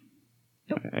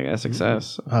 I got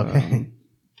success. Okay.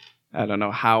 I don't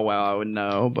know how well I would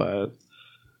know, but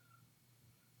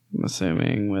I'm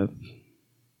assuming with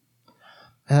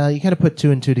You kind of put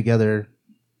two and two together.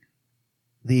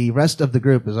 The rest of the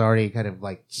group has already kind of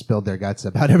like spilled their guts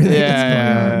about everything that's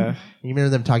going on. You remember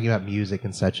them talking about music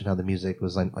and such, and how the music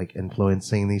was like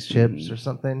influencing these chips or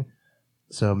something.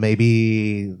 So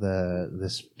maybe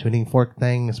this tuning fork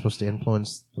thing is supposed to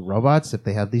influence the robots if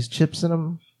they have these chips in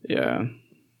them. Yeah.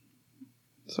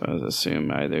 So I assume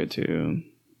either to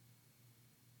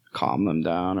calm them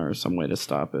down or some way to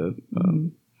stop it. But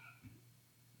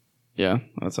yeah,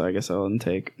 that's I guess I'll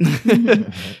intake.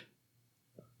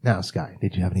 Now, Sky,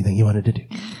 did you have anything you wanted to do?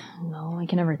 No, I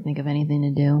can never think of anything to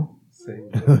do.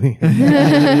 Can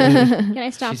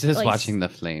I stop? She's just like, watching the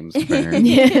flames burn.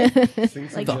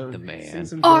 Like, Fuck the man.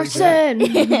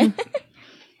 Arson!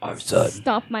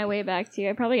 Stop my way back to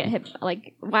you. I probably get hit.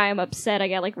 Like, why I'm upset, I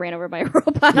got like ran over by a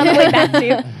robot on the way back to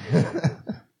you.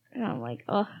 And I'm like,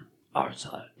 oh.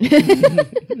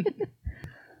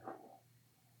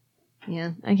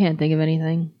 Yeah, I can't think of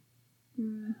anything.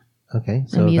 Okay,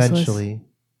 so I'm useless. eventually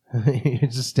you're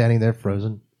just standing there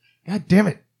frozen. God damn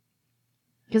it.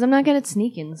 Because I'm not good at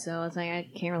sneaking, so it's like I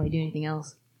can't really do anything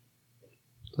else.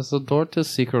 Does the door to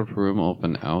secret room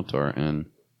open out or in?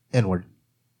 Inward.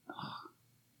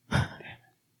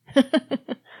 Could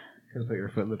have put your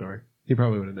foot in the door. He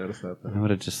probably would have noticed that. I Though. would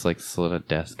have just like slid a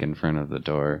desk in front of the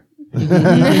door. Now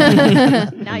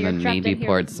And you're then trapped maybe in here.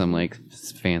 poured some like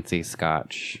fancy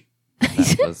scotch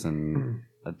that was in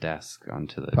a desk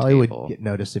onto the Probably table. would get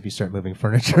noticed if you start moving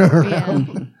furniture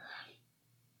around.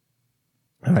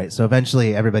 All right, so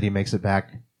eventually everybody makes it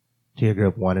back to your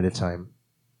group one at a time,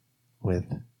 with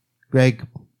Greg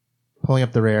pulling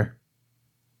up the rear.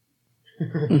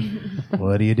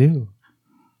 What do you do?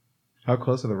 How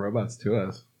close are the robots to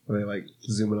us? Are they like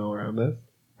zooming all around us?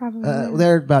 Probably.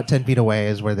 They're about 10 feet away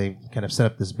is where they kind of set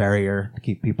up this barrier to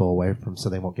keep people away from so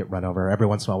they won't get run over. Every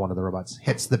once in a while, one of the robots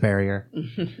hits the barrier.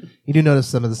 You do notice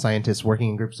some of the scientists working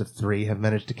in groups of 3 have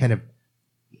managed to kind of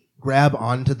grab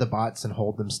onto the bots and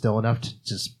hold them still enough to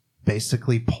just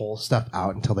basically pull stuff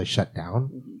out until they shut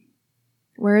down.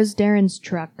 Where is Darren's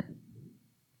truck?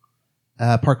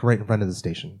 Parked right in front of the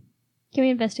station. Can we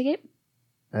investigate?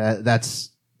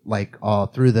 That's like all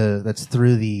through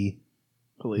the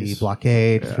Police.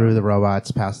 blockade, Yeah. through the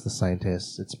robots, past the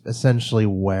scientists. It's essentially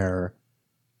where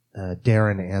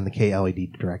Darren and the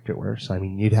KLED director were. So, I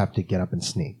mean, you'd have to get up and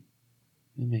sneak.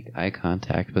 You make eye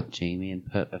contact with Jamie and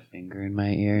put a finger in my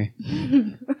ear.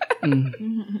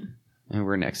 And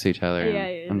we're next to each other. Yeah,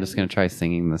 and yeah, I'm just going to try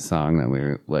singing the song that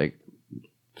we like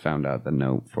found out the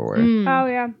note for. Oh,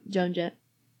 yeah. Joan Jett.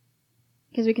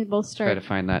 Because we can both Try start to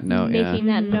find that note, making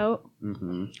that note.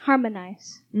 Mm-hmm.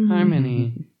 Harmonize.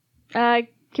 Harmony. Can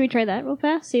we try that real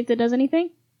fast? See if that does anything?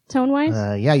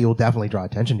 Tone-wise? Yeah, you'll definitely draw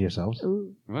attention to yourselves.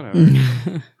 Ooh.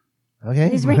 Whatever. Okay.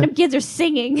 These random kids are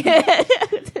singing. Why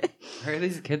are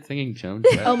these kids singing Joan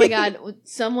Jett? Oh my god,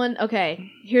 someone,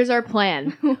 okay, here's our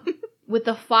plan. With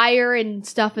the fire and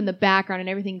stuff in the background and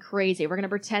everything crazy, we're going to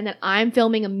pretend that I'm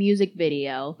filming a music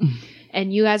video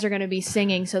and you guys are going to be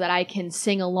singing so that I can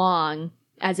sing along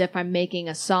as if I'm making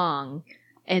a song.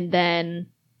 And then,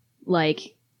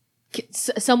 like,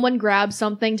 someone grabs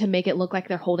something to make it look like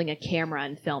they're holding a camera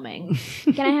and filming.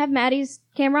 Can I have Maddie's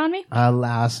camera on me?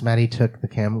 Last, Maddie took the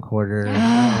camcorder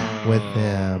with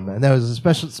him. And there was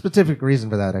a specific reason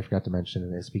for that I forgot to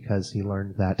mention. It is because he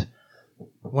learned that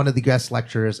one of the guest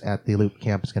lecturers at the Loop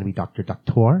camp is going to be Dr.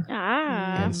 Doctor.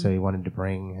 Ah. And so he wanted to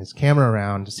bring his camera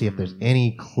around to see if there's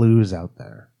any clues out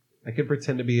there. I could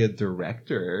pretend to be a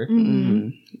director.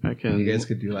 I can. You guys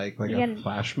could do like You a can-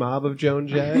 flash mob of Joan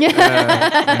Jett. Yeah.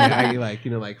 I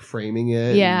like framing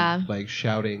it. Yeah. And, like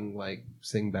shouting like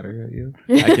sing better at you.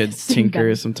 I could Sing tinker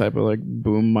better. some type of like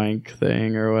boom mic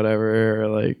thing or whatever, or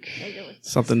like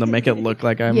something to make it look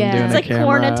like I'm Yeah. doing It's a like camera.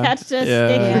 corn attached to a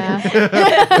Yeah.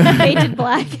 stick. Painted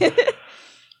black.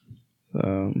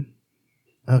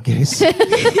 Okay. So,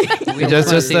 We Just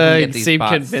see if we can get these seem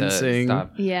bots to convincing.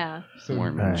 stop Yeah. So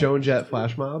Warm Alright. Joan Jett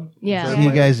flash mob. Yeah.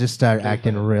 you guys just start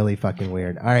acting really fucking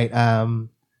weird. All right.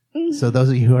 So those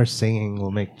of you who are singing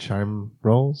will make charm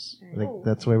rolls. I think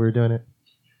that's the way we're doing it.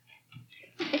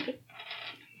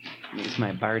 Use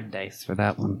my bard dice for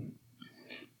that one.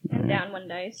 I'm down one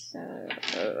dice.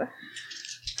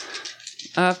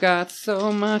 I've got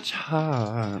so much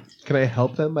heart. Can I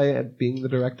help them by being the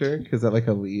director? Because I like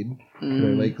a lead.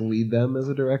 Can I like lead them as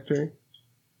a director?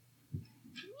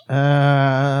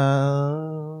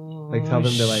 Like tell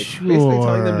them to like basically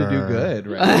telling them to do good,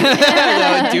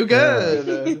 right? Do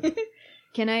good.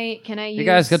 Can I use... You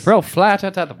guys could throw flat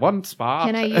at that one spot.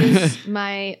 Can I use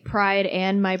my pride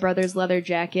and my brother's leather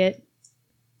jacket?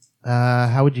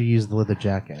 How would you use the leather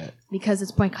jacket? Because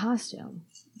it's my costume.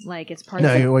 Like, it's part No,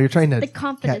 of the... you're trying The to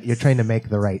confidence. you're trying to make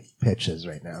the right pitches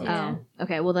right now. Yeah. Oh,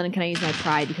 okay. Well, then can I use my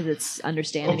pride because it's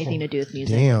understand anything to do with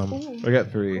music? Damn. I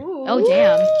got 3. Oh,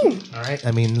 damn. All right,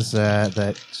 that means that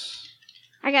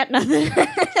I got nothing.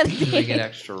 Do we get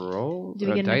extra roll? Do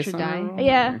we or get an dice extra on our die? roll?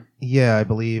 Yeah. yeah, I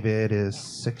believe it is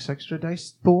 6 extra dice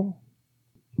pool.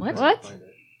 What?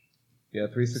 Yeah,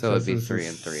 3 successes. So it'd be 3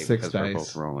 and 3 6 because dice. we're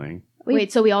both rolling.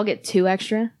 Wait, so we all get 2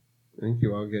 extra? I think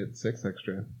you all get 6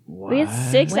 extra. We had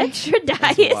 6 extra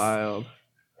That's dice. wild.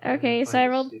 Okay, so I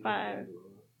rolled 5.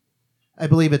 I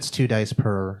believe it's 2 dice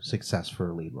per success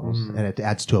for lead rolls, and it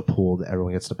adds to a pool that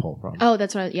everyone gets to pull from. Oh,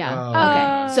 that's what yeah. Oh,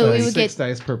 Okay. So we would 6 get...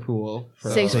 dice per pool. For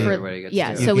 6 So for... everybody gets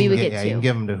Yeah, two. so we would You get can 2.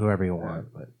 give them to whoever you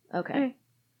want. But Okay.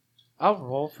 I'll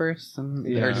roll first. And,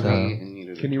 Yeah. or do we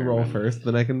need to Can you roll determine? first,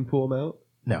 then I can pull them out?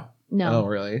 no, No. Oh,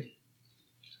 really?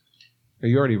 Oh,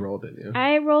 you already rolled, didn't you?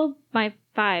 I rolled my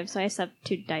 5, so I still have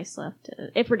 2 dice left.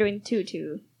 If we're doing 2,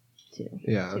 2, 2.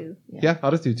 Yeah. 2. Yeah,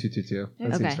 I'll just do 2, 2, 2. That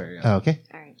Okay. seems fair, yeah. oh, okay.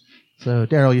 All right. So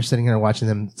Daryl, you're sitting here watching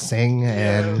them sing,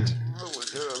 and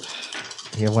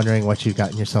you're wondering what you've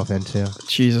gotten yourself into.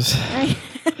 Jesus.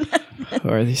 Who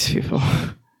are these people?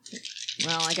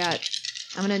 Well,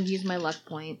 I'm going to use my luck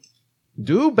point.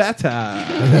 Do better!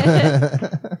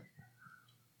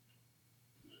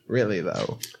 Really,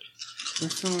 though.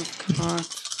 This one's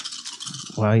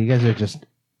cocked. Wow, you guys are just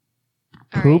All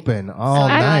right. pooping all So I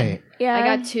got- night. Yeah.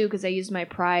 I got 2 because I used my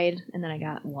pride, and then I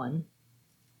got 1.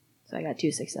 So I got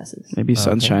 2 successes. Maybe Okay.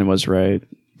 Sunshine was right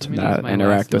to Let me use not my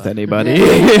interact last with luck. anybody.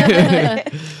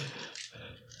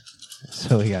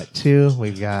 So we got 2,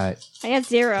 we've got I got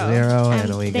 0. 0, I'm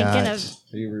and we thinking got. of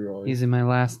Are you rerolling? Using my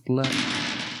last luck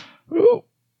Ooh.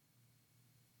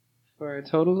 for a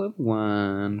total of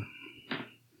 1.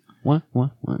 1,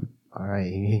 1, 1. All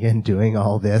right, you again doing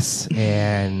all this,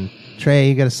 and Trey,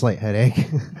 you got a slight headache.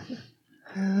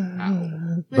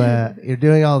 But you're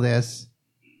doing all this,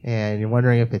 and you're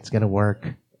wondering if it's going to work.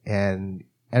 And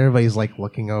everybody's like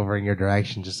looking over in your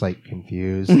direction, just like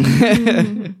confused.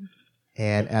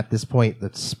 And at this point,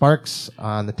 the sparks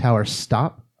on the tower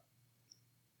stop,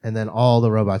 and then all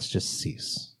the robots just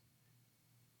cease.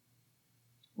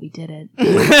 We did it.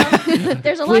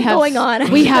 There's a lot going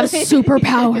on. We have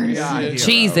superpowers.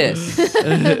 Jesus.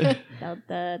 The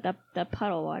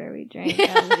puddle water we drank.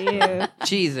 That was you.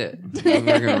 Cheese it. We're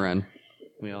gonna run.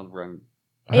 We all run.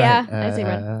 Yeah, I say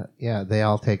run. Yeah, they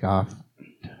all take off.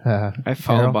 I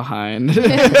fall Carol? behind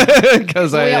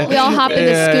because we all hop in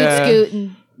the scoot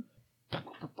and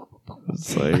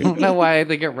It's I like don't know why I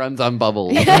think it runs on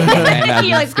bubbles. And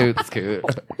You're like- scoot.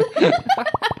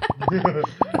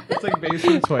 It's like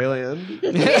Basement Toyland.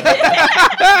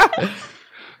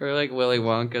 Or like Willy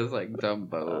Wonka's like dumb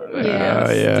boat. Yeah.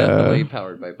 It's Yeah. definitely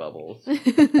powered by bubbles.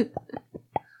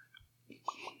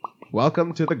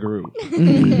 Welcome to the group.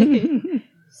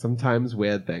 Sometimes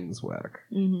weird things work.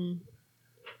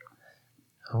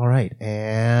 All right,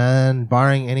 and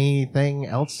barring anything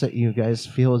else that you guys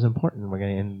feel is important, we're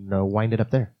going to wind it up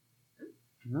there.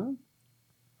 No?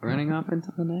 Running off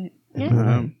into the night.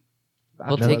 um,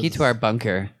 We'll take you to our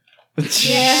bunker.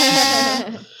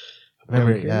 Yeah.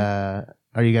 Remember,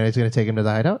 are you guys going to take him to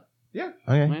the hideout? Yeah.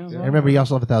 Okay. Might as well. I remember you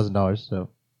also have $1,000, so.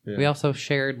 Yeah. We also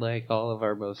shared like all of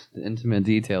our most intimate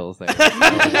details there.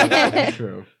 That's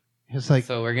true. It's like,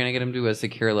 So we're gonna get him to a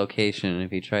secure location, and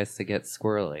if he tries to get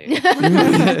squirrely,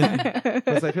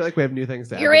 Because I feel like we have new things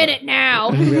to add. you're to in the- it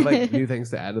now. We have like new things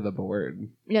to add to the board.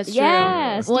 That's true.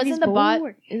 Yeah, Well, Stevie's isn't the bot?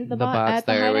 bored. Isn't the the bot bot's at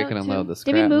the there. We hideout can too? unload the Did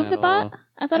scrap we move the metal. bot?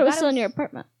 I thought it was still in your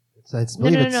apartment. I No,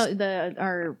 believe no, it's-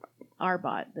 no. Our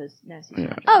bot, the nasty.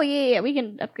 Yeah. Oh yeah. We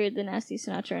can upgrade the nasty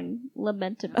Sinatra and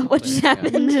lament about what just Yeah.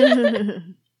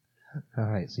 happened. All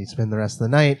right, so you spend the rest of the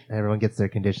night. Everyone gets their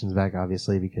conditions back,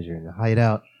 obviously, because you're in the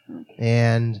hideout.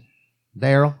 And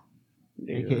Daryl,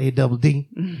 a.k.a. Double D,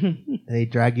 they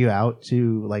drag you out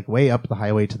to, like, way up the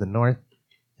highway to the north.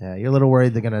 You're a little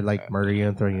worried they're going to, like, murder you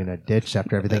and throw you in a ditch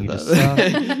after everything you just saw.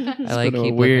 I like been a keep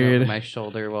looking weird- over my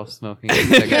shoulder while smoking a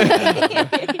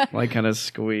cigarette. like kind of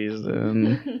squeezed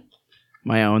in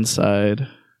my own side.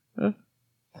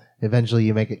 Eventually,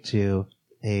 you make it to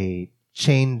a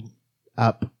chained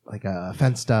up, like a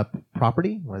fenced up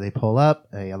property where they pull up,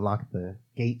 they unlock the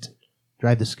gate,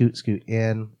 drive the scoot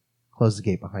in, close the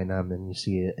gate behind them, and you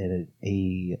see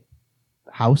a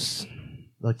house.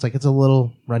 Looks like it's a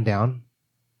little rundown.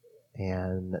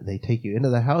 And they take you into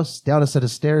the house, down a set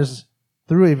of stairs,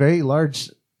 through a very large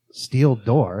steel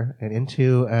door, and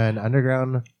into an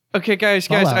underground. Okay, guys,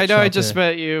 Fallout I know I just shelter.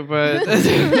 met you,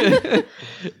 but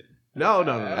No.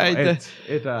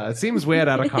 It seems weird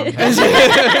out of context.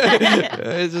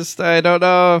 I don't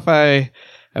know if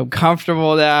I'm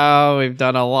comfortable now. We've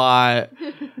done a lot.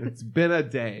 It's been a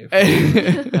day.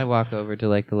 I walk over to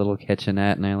like the little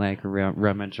kitchenette and I like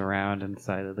rummage around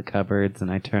inside of the cupboards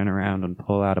and I turn around and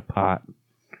pull out a pot.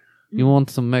 You want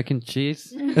some mac and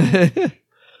cheese?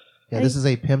 Yeah, this is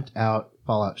a pimped out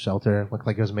Fallout shelter. Looked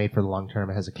like it was made for the long term.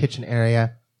 It has a kitchen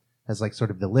area, has like sort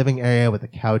of the living area with a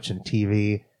couch and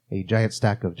TV, a giant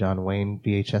stack of John Wayne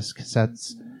VHS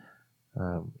cassettes.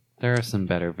 There are some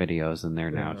better videos in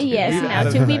there now too. Yes, We've now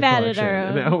added too. to We've that added our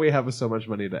collection, own. and now we have so much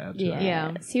money to add to it.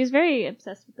 Yeah. Yes, he was very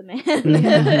obsessed with the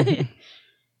man.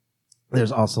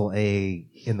 There's also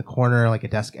in the corner, like a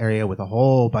desk area with a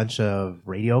whole bunch of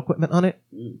radio equipment on it.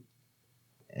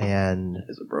 And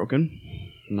Is it broken?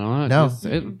 No, No.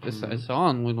 it's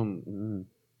on. We don't.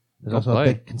 there's Go also play. a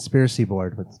big conspiracy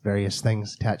board with various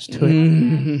things attached to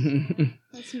it.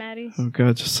 That's Maddie's. Oh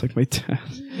god, just like my dad.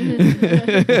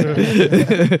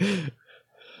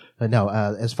 But no,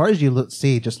 as far as you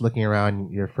see, just looking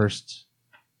around, your first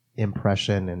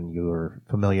impression and your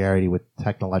familiarity with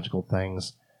technological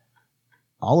things,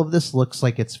 all of this looks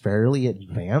like it's fairly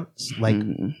advanced. Like,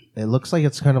 it looks like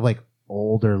it's kind of like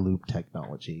older loop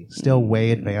technology. Still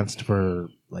way advanced for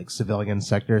like civilian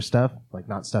sector stuff, like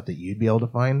not stuff that you'd be able to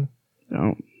find,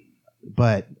 No.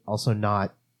 but also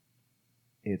not,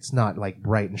 it's not like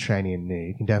bright and shiny and new.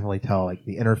 You can definitely tell like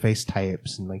the interface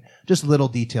types and like just little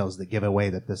details that give away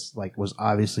that this like was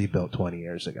obviously built 20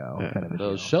 years ago. Yeah. Kind of a The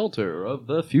deal. shelter of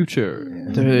the future.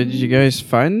 Did you guys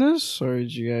find this, or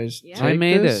did you guys? Yeah. Take I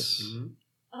made this?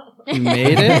 it. You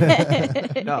made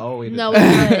it? No, we didn't.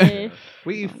 No,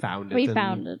 We found it. We and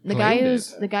found it. the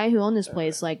claimed guy who owned this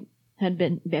place like had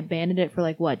been abandoned it for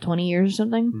like what 20 years or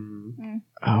something.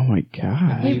 Oh my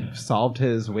god! We solved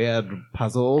his weird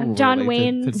puzzle. John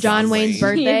related to Wayne's- John Wayne's Yeah,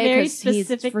 birthday very because he's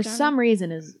specific for John. some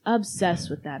reason is obsessed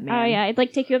with that man. Oh yeah, I'd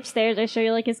like take you upstairs. I show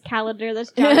you like his calendar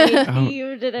that's John Wayne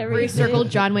themed and everything. Recircled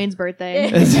John Wayne's birthday.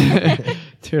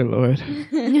 Dear Lord.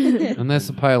 And there's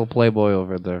a pile of Playboy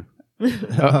over there.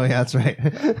 Oh, yeah, that's right.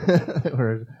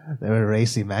 there were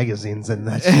racy magazines in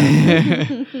that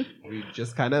shit. We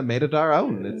just kind of made it our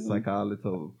own. It's like our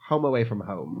little home away from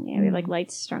home. Yeah, we have like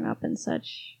lights strung up and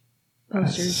such.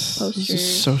 Posters. This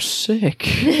is so sick.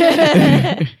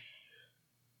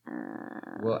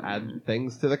 We'll add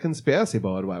things to the conspiracy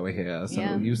board while we're here. So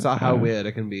Yeah. you saw how weird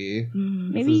it can be.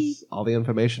 Maybe This is all the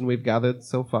information we've gathered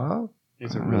so far.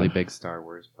 There's a really big Star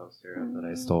Wars poster that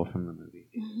I stole from the movie.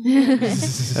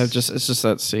 It's just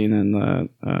that scene in the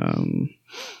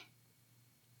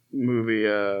movie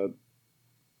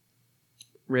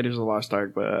Raiders of the Lost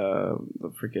Ark, but the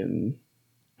freaking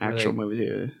actual movie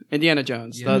here. Indiana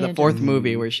Jones. Yeah. The fourth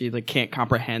movie where she like can't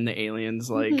comprehend the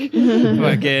aliens like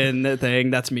fucking the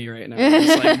thing. That's me right now.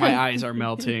 It's like my eyes are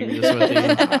melting just with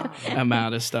the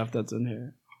amount of stuff that's in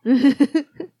here.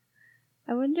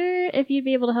 I wonder if you'd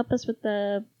be able to help us with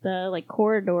the like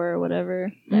corridor or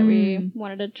whatever that we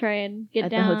wanted to try and get At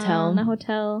the down hotel? the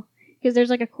hotel. Because there's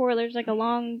like there's like a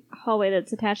long hallway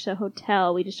that's attached to a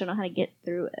hotel. We just don't know how to get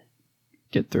through it.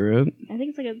 Get through it. I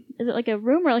think it's is it like a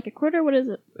room or like a corridor? What is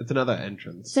it? It's another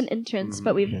entrance. It's an entrance,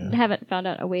 but we Yeah. haven't found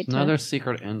out a way It's to. another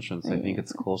secret entrance. I think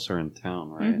it's closer in town,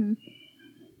 right? Mhm.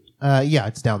 Yeah,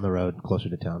 it's down the road, closer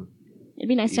to town. It'd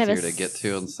be nice Easier to have to get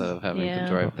to instead of having Yeah. to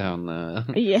drive down the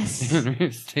Yes.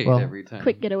 interstate Well, every time.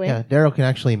 Quick getaway. Yeah, Daryl can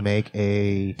actually make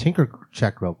a tinker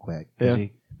check real quick. Yeah.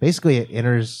 Basically, it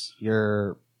enters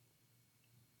your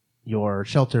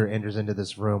shelter enters into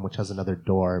this room, which has another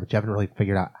door, but you haven't really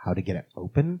figured out how to get it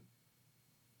open.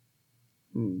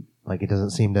 Like, it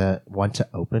doesn't seem to want to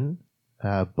open.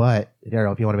 But,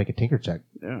 Daryl, if you want to make a tinker check,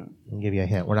 Yeah. I'll give you a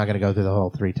hint. We're not going to go through the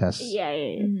whole 3 tests Yeah.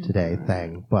 today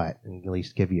thing, but I can at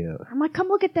least give you... I'm like, come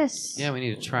look at this. Yeah, we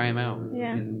need to try them out.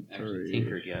 Yeah. We haven't actually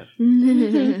tinkered yet.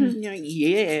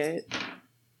 Yeah.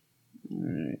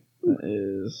 Alright. That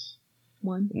is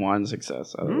one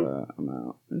success out of that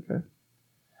amount. Okay.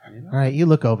 All right, you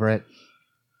look over it,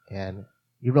 and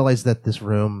you realize that this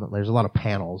room, there's a lot of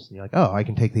panels. And you're like, oh, I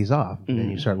can take these off. And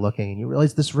then you start looking, and you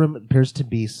realize this room appears to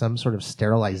be some sort of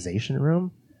sterilization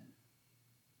room.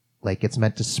 Like, it's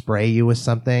meant to spray you with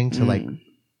something to, like,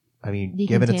 I mean,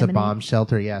 given it's a Decontaminate? bomb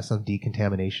shelter, yeah, some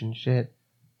decontamination shit.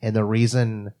 And the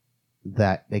reason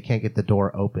that they can't get the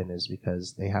door open is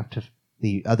because they have to,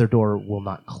 the other door will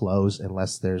not close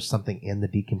unless there's something in the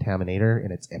decontaminator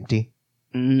and it's empty.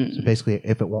 So basically,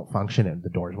 if it won't function, the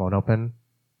doors won't open.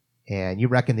 And you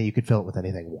reckon that you could fill it with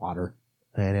anything, water,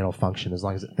 and it'll function as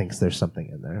long as it thinks there's something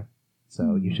in there.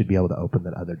 So you should be able to open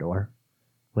that other door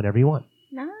whenever you want.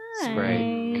 Nice.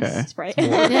 Spray. Okay. Spray.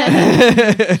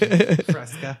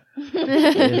 Fresca.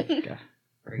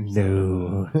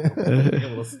 No. a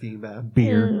little steam bath.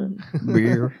 Beer.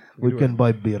 Beer. We can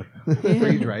buy beer.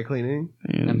 Free dry cleaning.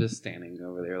 I'm just standing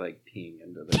over there, like, peeing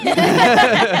into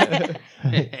the...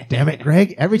 Damn it,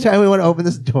 Greg. Every time we want to open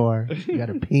this door, you got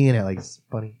to pee in it like it's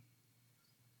funny.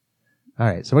 All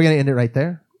right, so we're going to end it right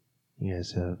there. You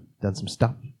guys have done some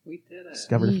stuff, We did it.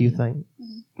 discovered a few things,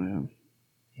 Yeah.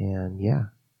 and yeah.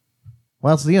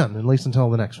 Well, it's the end, at least until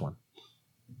the next one.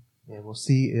 And we'll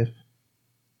see if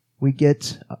we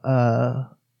get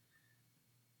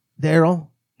Daryl.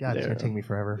 God, it's going to take me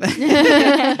forever.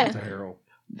 Daryl.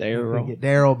 We get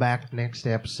Daryl back next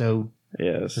episode.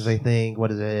 Yes. Because I think,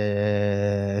 what is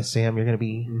it? Sam, you're going to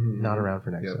be not around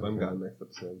for next Yep, episode. I'm gone next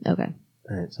episode. Okay.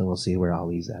 All right, so we'll see where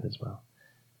Ollie's at as well.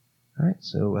 All right,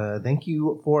 so thank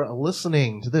you for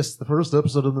listening to this, the first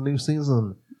episode of the new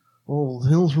season. Oh,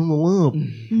 Tales from the Loop.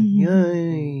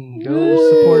 Yay!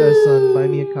 Go support us on Buy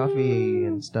Me a Coffee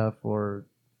and stuff, or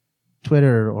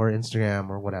Twitter, or Instagram,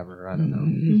 or whatever. I don't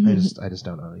know. I just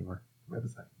don't know anymore.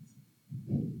 Websites.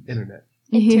 Internet.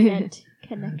 Internet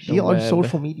connection. Feel our web.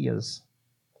 social medias.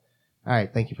 All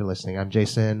right, thank you for listening. I'm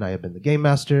Jason. I have been the Game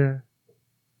Master.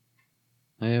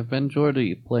 I have been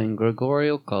Jordy, playing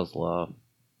Gregorio Kozlov.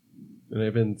 And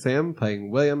I've been Sam playing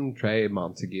William Trey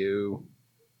Montague.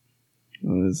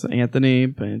 This is Anthony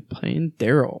playing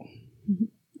Daryl.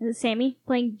 This is Sammy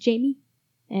playing Jamie.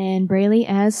 And Brayley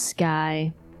as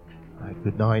Sky. All right,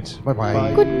 good night.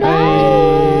 Bye-bye. Good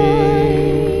night.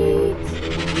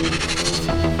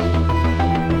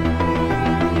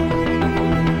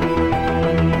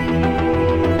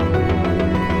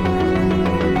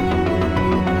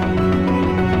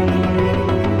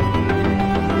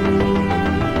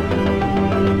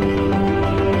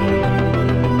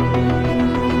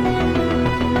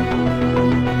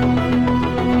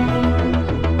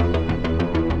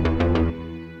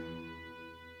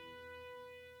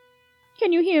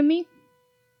 Can you hear me?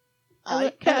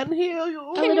 I can hear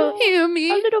you. A little, hear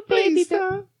me? a little baby.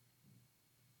 Lisa.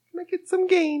 Can I get some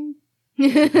gain?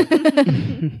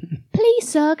 Please,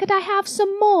 sir, could I have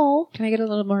some more? Can I get a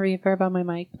little more reverb on my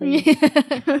mic, please?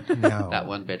 No. That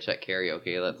one bitch at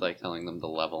karaoke that's like telling them to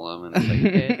level them, and it's like,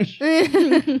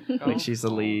 bitch. Like she's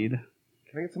the lead.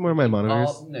 Can I get some more of my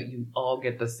monitors? No, you all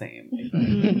get the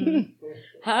same.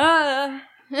 Ah,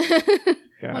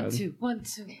 God. 1,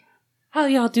 2. How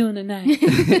y'all doing tonight?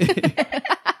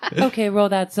 Okay, roll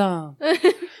that song.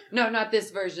 No, not this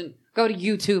version. Go to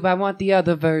YouTube. I want the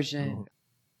other version.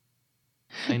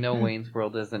 I know Wayne's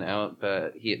World isn't out,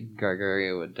 but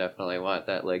Gargaria would definitely want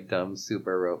that like dumb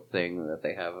super rope thing that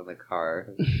they have in the car.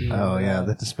 Oh yeah,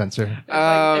 the dispenser. It's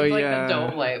like the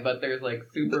dome light, but there's like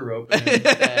super rope in it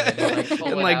instead. And, like, pull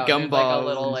And, it like, out, gum and there's, like a balls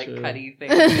little and like shit. cutty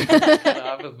thing. And you can cut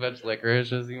off as much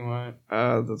licorice as you want.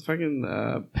 The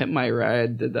fucking Pimp My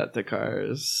Ride did that to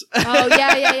cars. Oh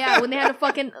yeah. When they had a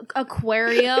fucking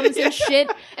aquariums and shit,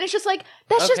 and it's just like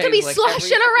that's just gonna be like,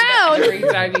 sloshing around. Every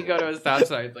time you go to a stop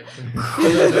sign, it's like.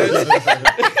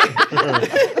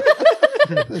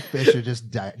 The fish are just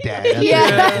dead.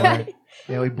 Yeah.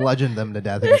 Yeah, we bludgeoned them to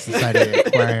death against the side of the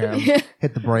aquarium.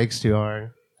 Hit the brakes too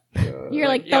hard. You're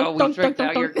like, yo, dunk, we dunk, tricked dunk,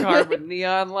 out your dunk. car with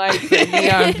neon lights and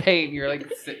neon paint. You're like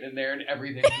sitting in there and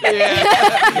everything.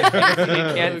 Yeah.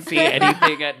 You can't see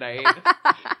anything at night.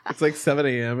 It's like 7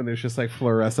 a.m. and there's just like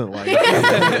fluorescent lights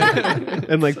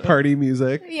and like party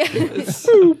music. Yeah.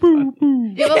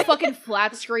 You have a fucking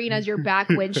flat screen as your back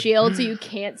windshield, so you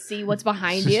can't see what's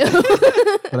behind you.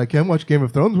 But I can watch Game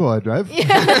of Thrones while I drive.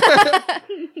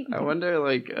 I wonder,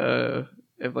 like,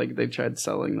 if like they tried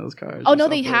selling those cars. Oh or no,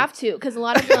 they something. have to, because a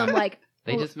lot of them like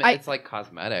They just it's like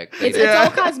cosmetic. it's Yeah.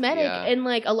 all cosmetic, Yeah. and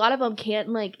like a lot of them can't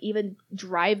like even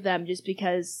drive them just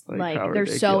because Like, like how they're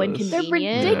so ridiculous. They're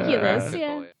inconvenient. ridiculous.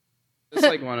 Yeah. Just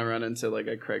like want to run into like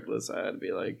a Craigslist ad and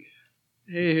be like,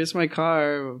 "Hey, here's my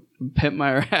car, Pimp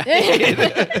My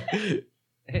Ride."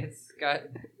 It's got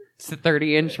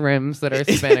 30-inch rims that are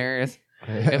spinners.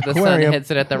 If the sun Aquarium.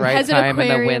 hits it at the right Has an time and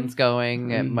the aquarium. wind's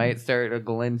going, it might start to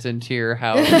glint into your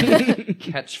house, and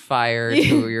catch fire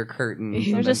to your curtains,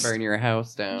 and then just- burn your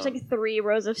house down. There's like 3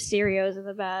 rows of stereos in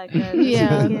the back. And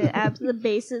Yeah. the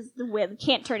bass is the width.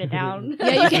 Can't turn it down. Yeah,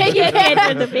 you can't. You can't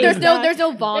turn the bass down. There's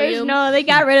no volume. No, they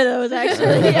got rid of those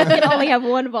actually. You can only have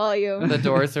one volume. The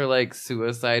doors are like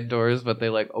suicide doors, but they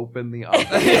like open the opposite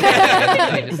way,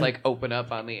 and they just like open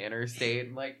up on the interstate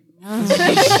and like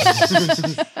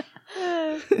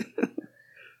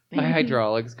my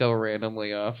hydraulics go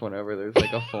randomly off whenever there's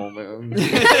like a full moon.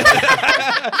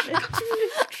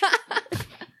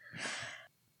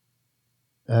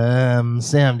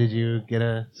 Sam, did you get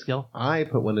a skill? I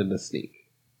put one in a sneak.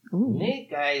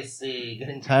 Nick, I see.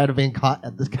 Getting tired of being caught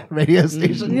at this kind of radio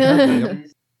station.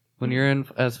 When you're in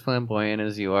as flamboyant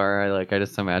as you are, I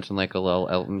just imagine like a little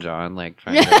Elton John like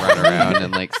trying to run around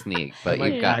and like sneak, but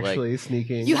Like you've got actually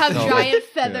sneaking. You have So, giant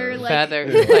feather yeah. like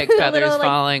feathers little, feathers like,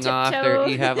 falling off. tiptoe.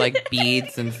 You have like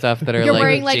beads and stuff that are You're like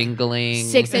wearing, like, jingling.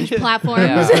 6-inch platforms.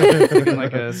 Yeah. Looking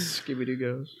like a Scooby Doo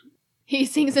ghost. He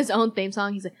sings his own theme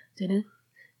song. He's like, "Da-da,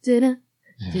 da-da,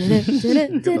 da-da,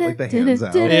 da-da, Like the hands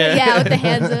out. da-da." Yeah, with the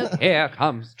hands up. Here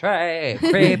comes Trey,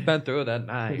 creeping through the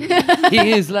night.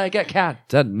 He's like a cat,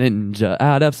 a ninja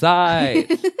out of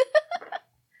sight.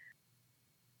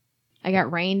 I got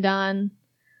rained on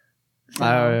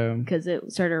Oh, because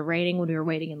it started raining when we were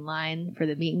waiting in line for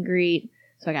the meet and greet.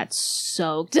 So I got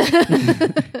soaked.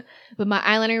 But my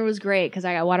eyeliner was great because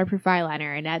I got waterproof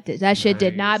eyeliner, and that shit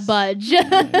did not Nice. budge.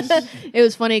 It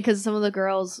was funny because some of the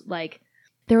girls, like,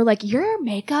 they were like, your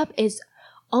makeup is,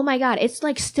 oh my God, it's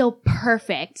like still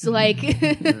perfect. Like,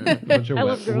 a bunch of I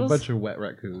wet, love girls. bunch of wet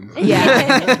raccoons.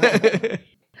 yeah.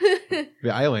 The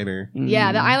eyeliner.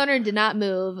 Yeah, the eyeliner did not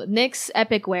move. NYX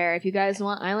Epic Wear. If you guys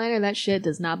want eyeliner, that shit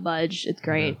does not budge. It's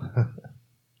great.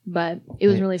 But it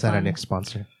was really Is that our fun. next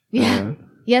sponsor? Yeah.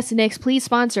 Yes, NYX, please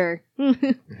sponsor.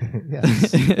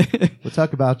 Yes. We'll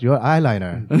talk about your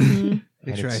eyeliner.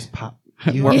 Make sure I pop.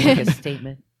 You More are like a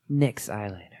statement. NYX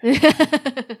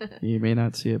eyeliner. You may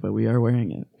not see it, but we are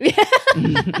wearing it.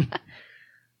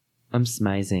 I'm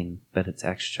smizing, but it's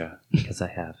extra because I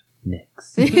have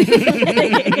NYX.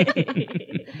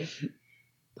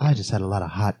 I just had a lot of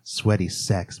hot, sweaty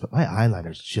sex, but my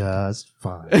eyeliner's just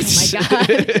fine. Oh my God.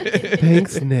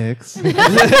 Thanks, Nix.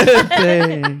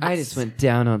 I just went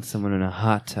down on someone in a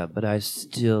hot tub, but I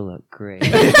still look great.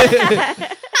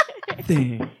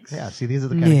 Thanks. Yeah, see, these are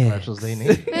the kind of commercials they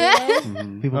need.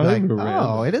 People I be like, remember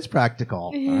oh, it is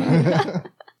practical.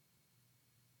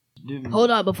 Hold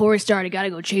on, before we start, I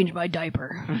gotta go change my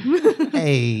diaper.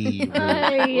 Hey.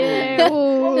 Yeah.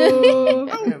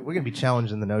 We're going to be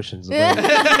challenging the notions of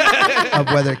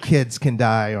whether kids can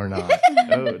die or not.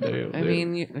 Oh, damn. I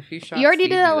mean, if you shot You already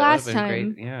Stevie, did that would've last been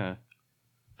time. Great. Yeah.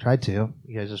 Tried to.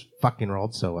 You guys just fucking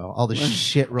rolled so well. All the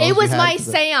shit rolls. It was you had my for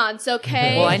the- seance,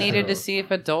 okay? Well, I needed to see if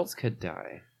adults could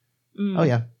die. Oh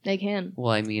yeah. They can.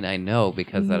 Well, I mean, I know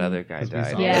because that other guy 'Cause we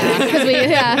died. saw Yeah, because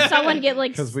we Someone get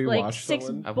like 'Cause we like watched 6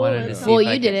 someone. I wanted to bullets. see Well, if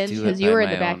I you could didn't, do 'cause it you by were in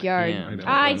my the own backyard. hand.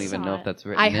 I I don't even saw know it. if that's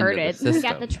written I heard into it. the You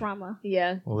got the system. trauma.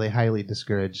 Yeah. Well, they highly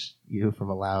discourage you from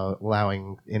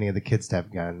allowing any of the kids to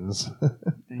have guns.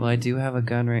 Well, I do have a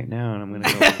gun right now, and I'm going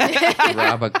to go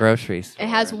rob a grocery store. It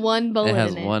has one bullet It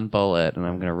has in it. one bullet, and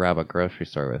I'm going to rob a grocery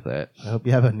store with it. I hope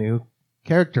you have a new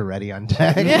character ready on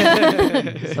deck.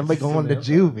 Somebody going to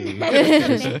juvie.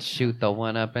 Just shoot the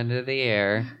one up into the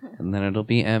air, and then it'll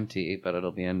be empty, but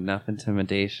it'll be enough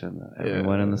intimidation that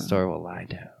everyone in the store will lie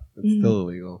down. It's still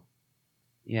illegal.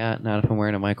 Yeah, not if I'm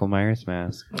wearing a Michael Myers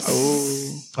mask.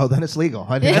 Oh, then it's legal.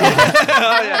 I didn't know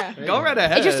that. Go right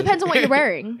ahead. It just depends on what you're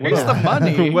wearing. Here's the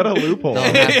money. What a loophole. They'll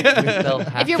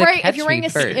have If you're to wearing catch a me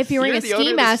first. if you're wearing You're a the owner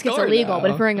ski of the mask, it's store illegal. But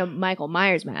now. if you're wearing a Michael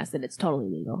Myers mask, then it's totally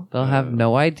legal. They'll have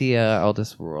no idea. I'll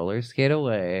just roller skate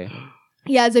away.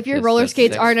 Yeah, as if your Just roller a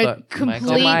skates aren't a 6-foot Michael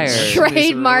complete Myers.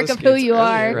 trademark of who Roller skates you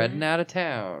are. Shredding out of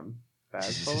town.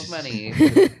 Bags full of money.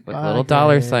 With little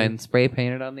dollar signs spray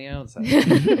painted on the outside.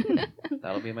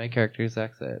 That'll be my character's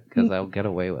exit, because I'll get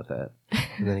away with it.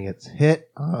 And then he gets hit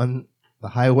on the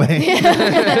highway. By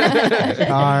a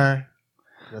car.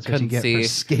 That's what you Couldn't get for see.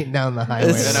 skating down the highway.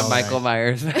 And then a all Michael night.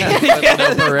 Myers mask with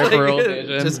no peripheral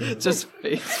vision. Just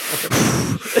face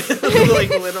like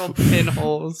little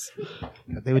pinholes.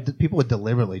 People would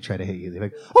deliberately try to hit you. They're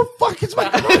like, "Oh fuck, it's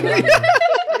Michael Myers!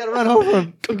 I gotta run over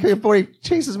him before he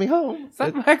chases me home." Is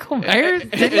that Michael Myers?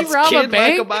 Did he It's rob a Kid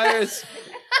bank? Michael Myers. Is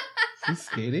he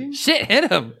skating? Shit hit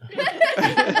him.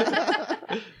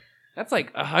 That's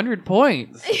like 100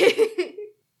 points.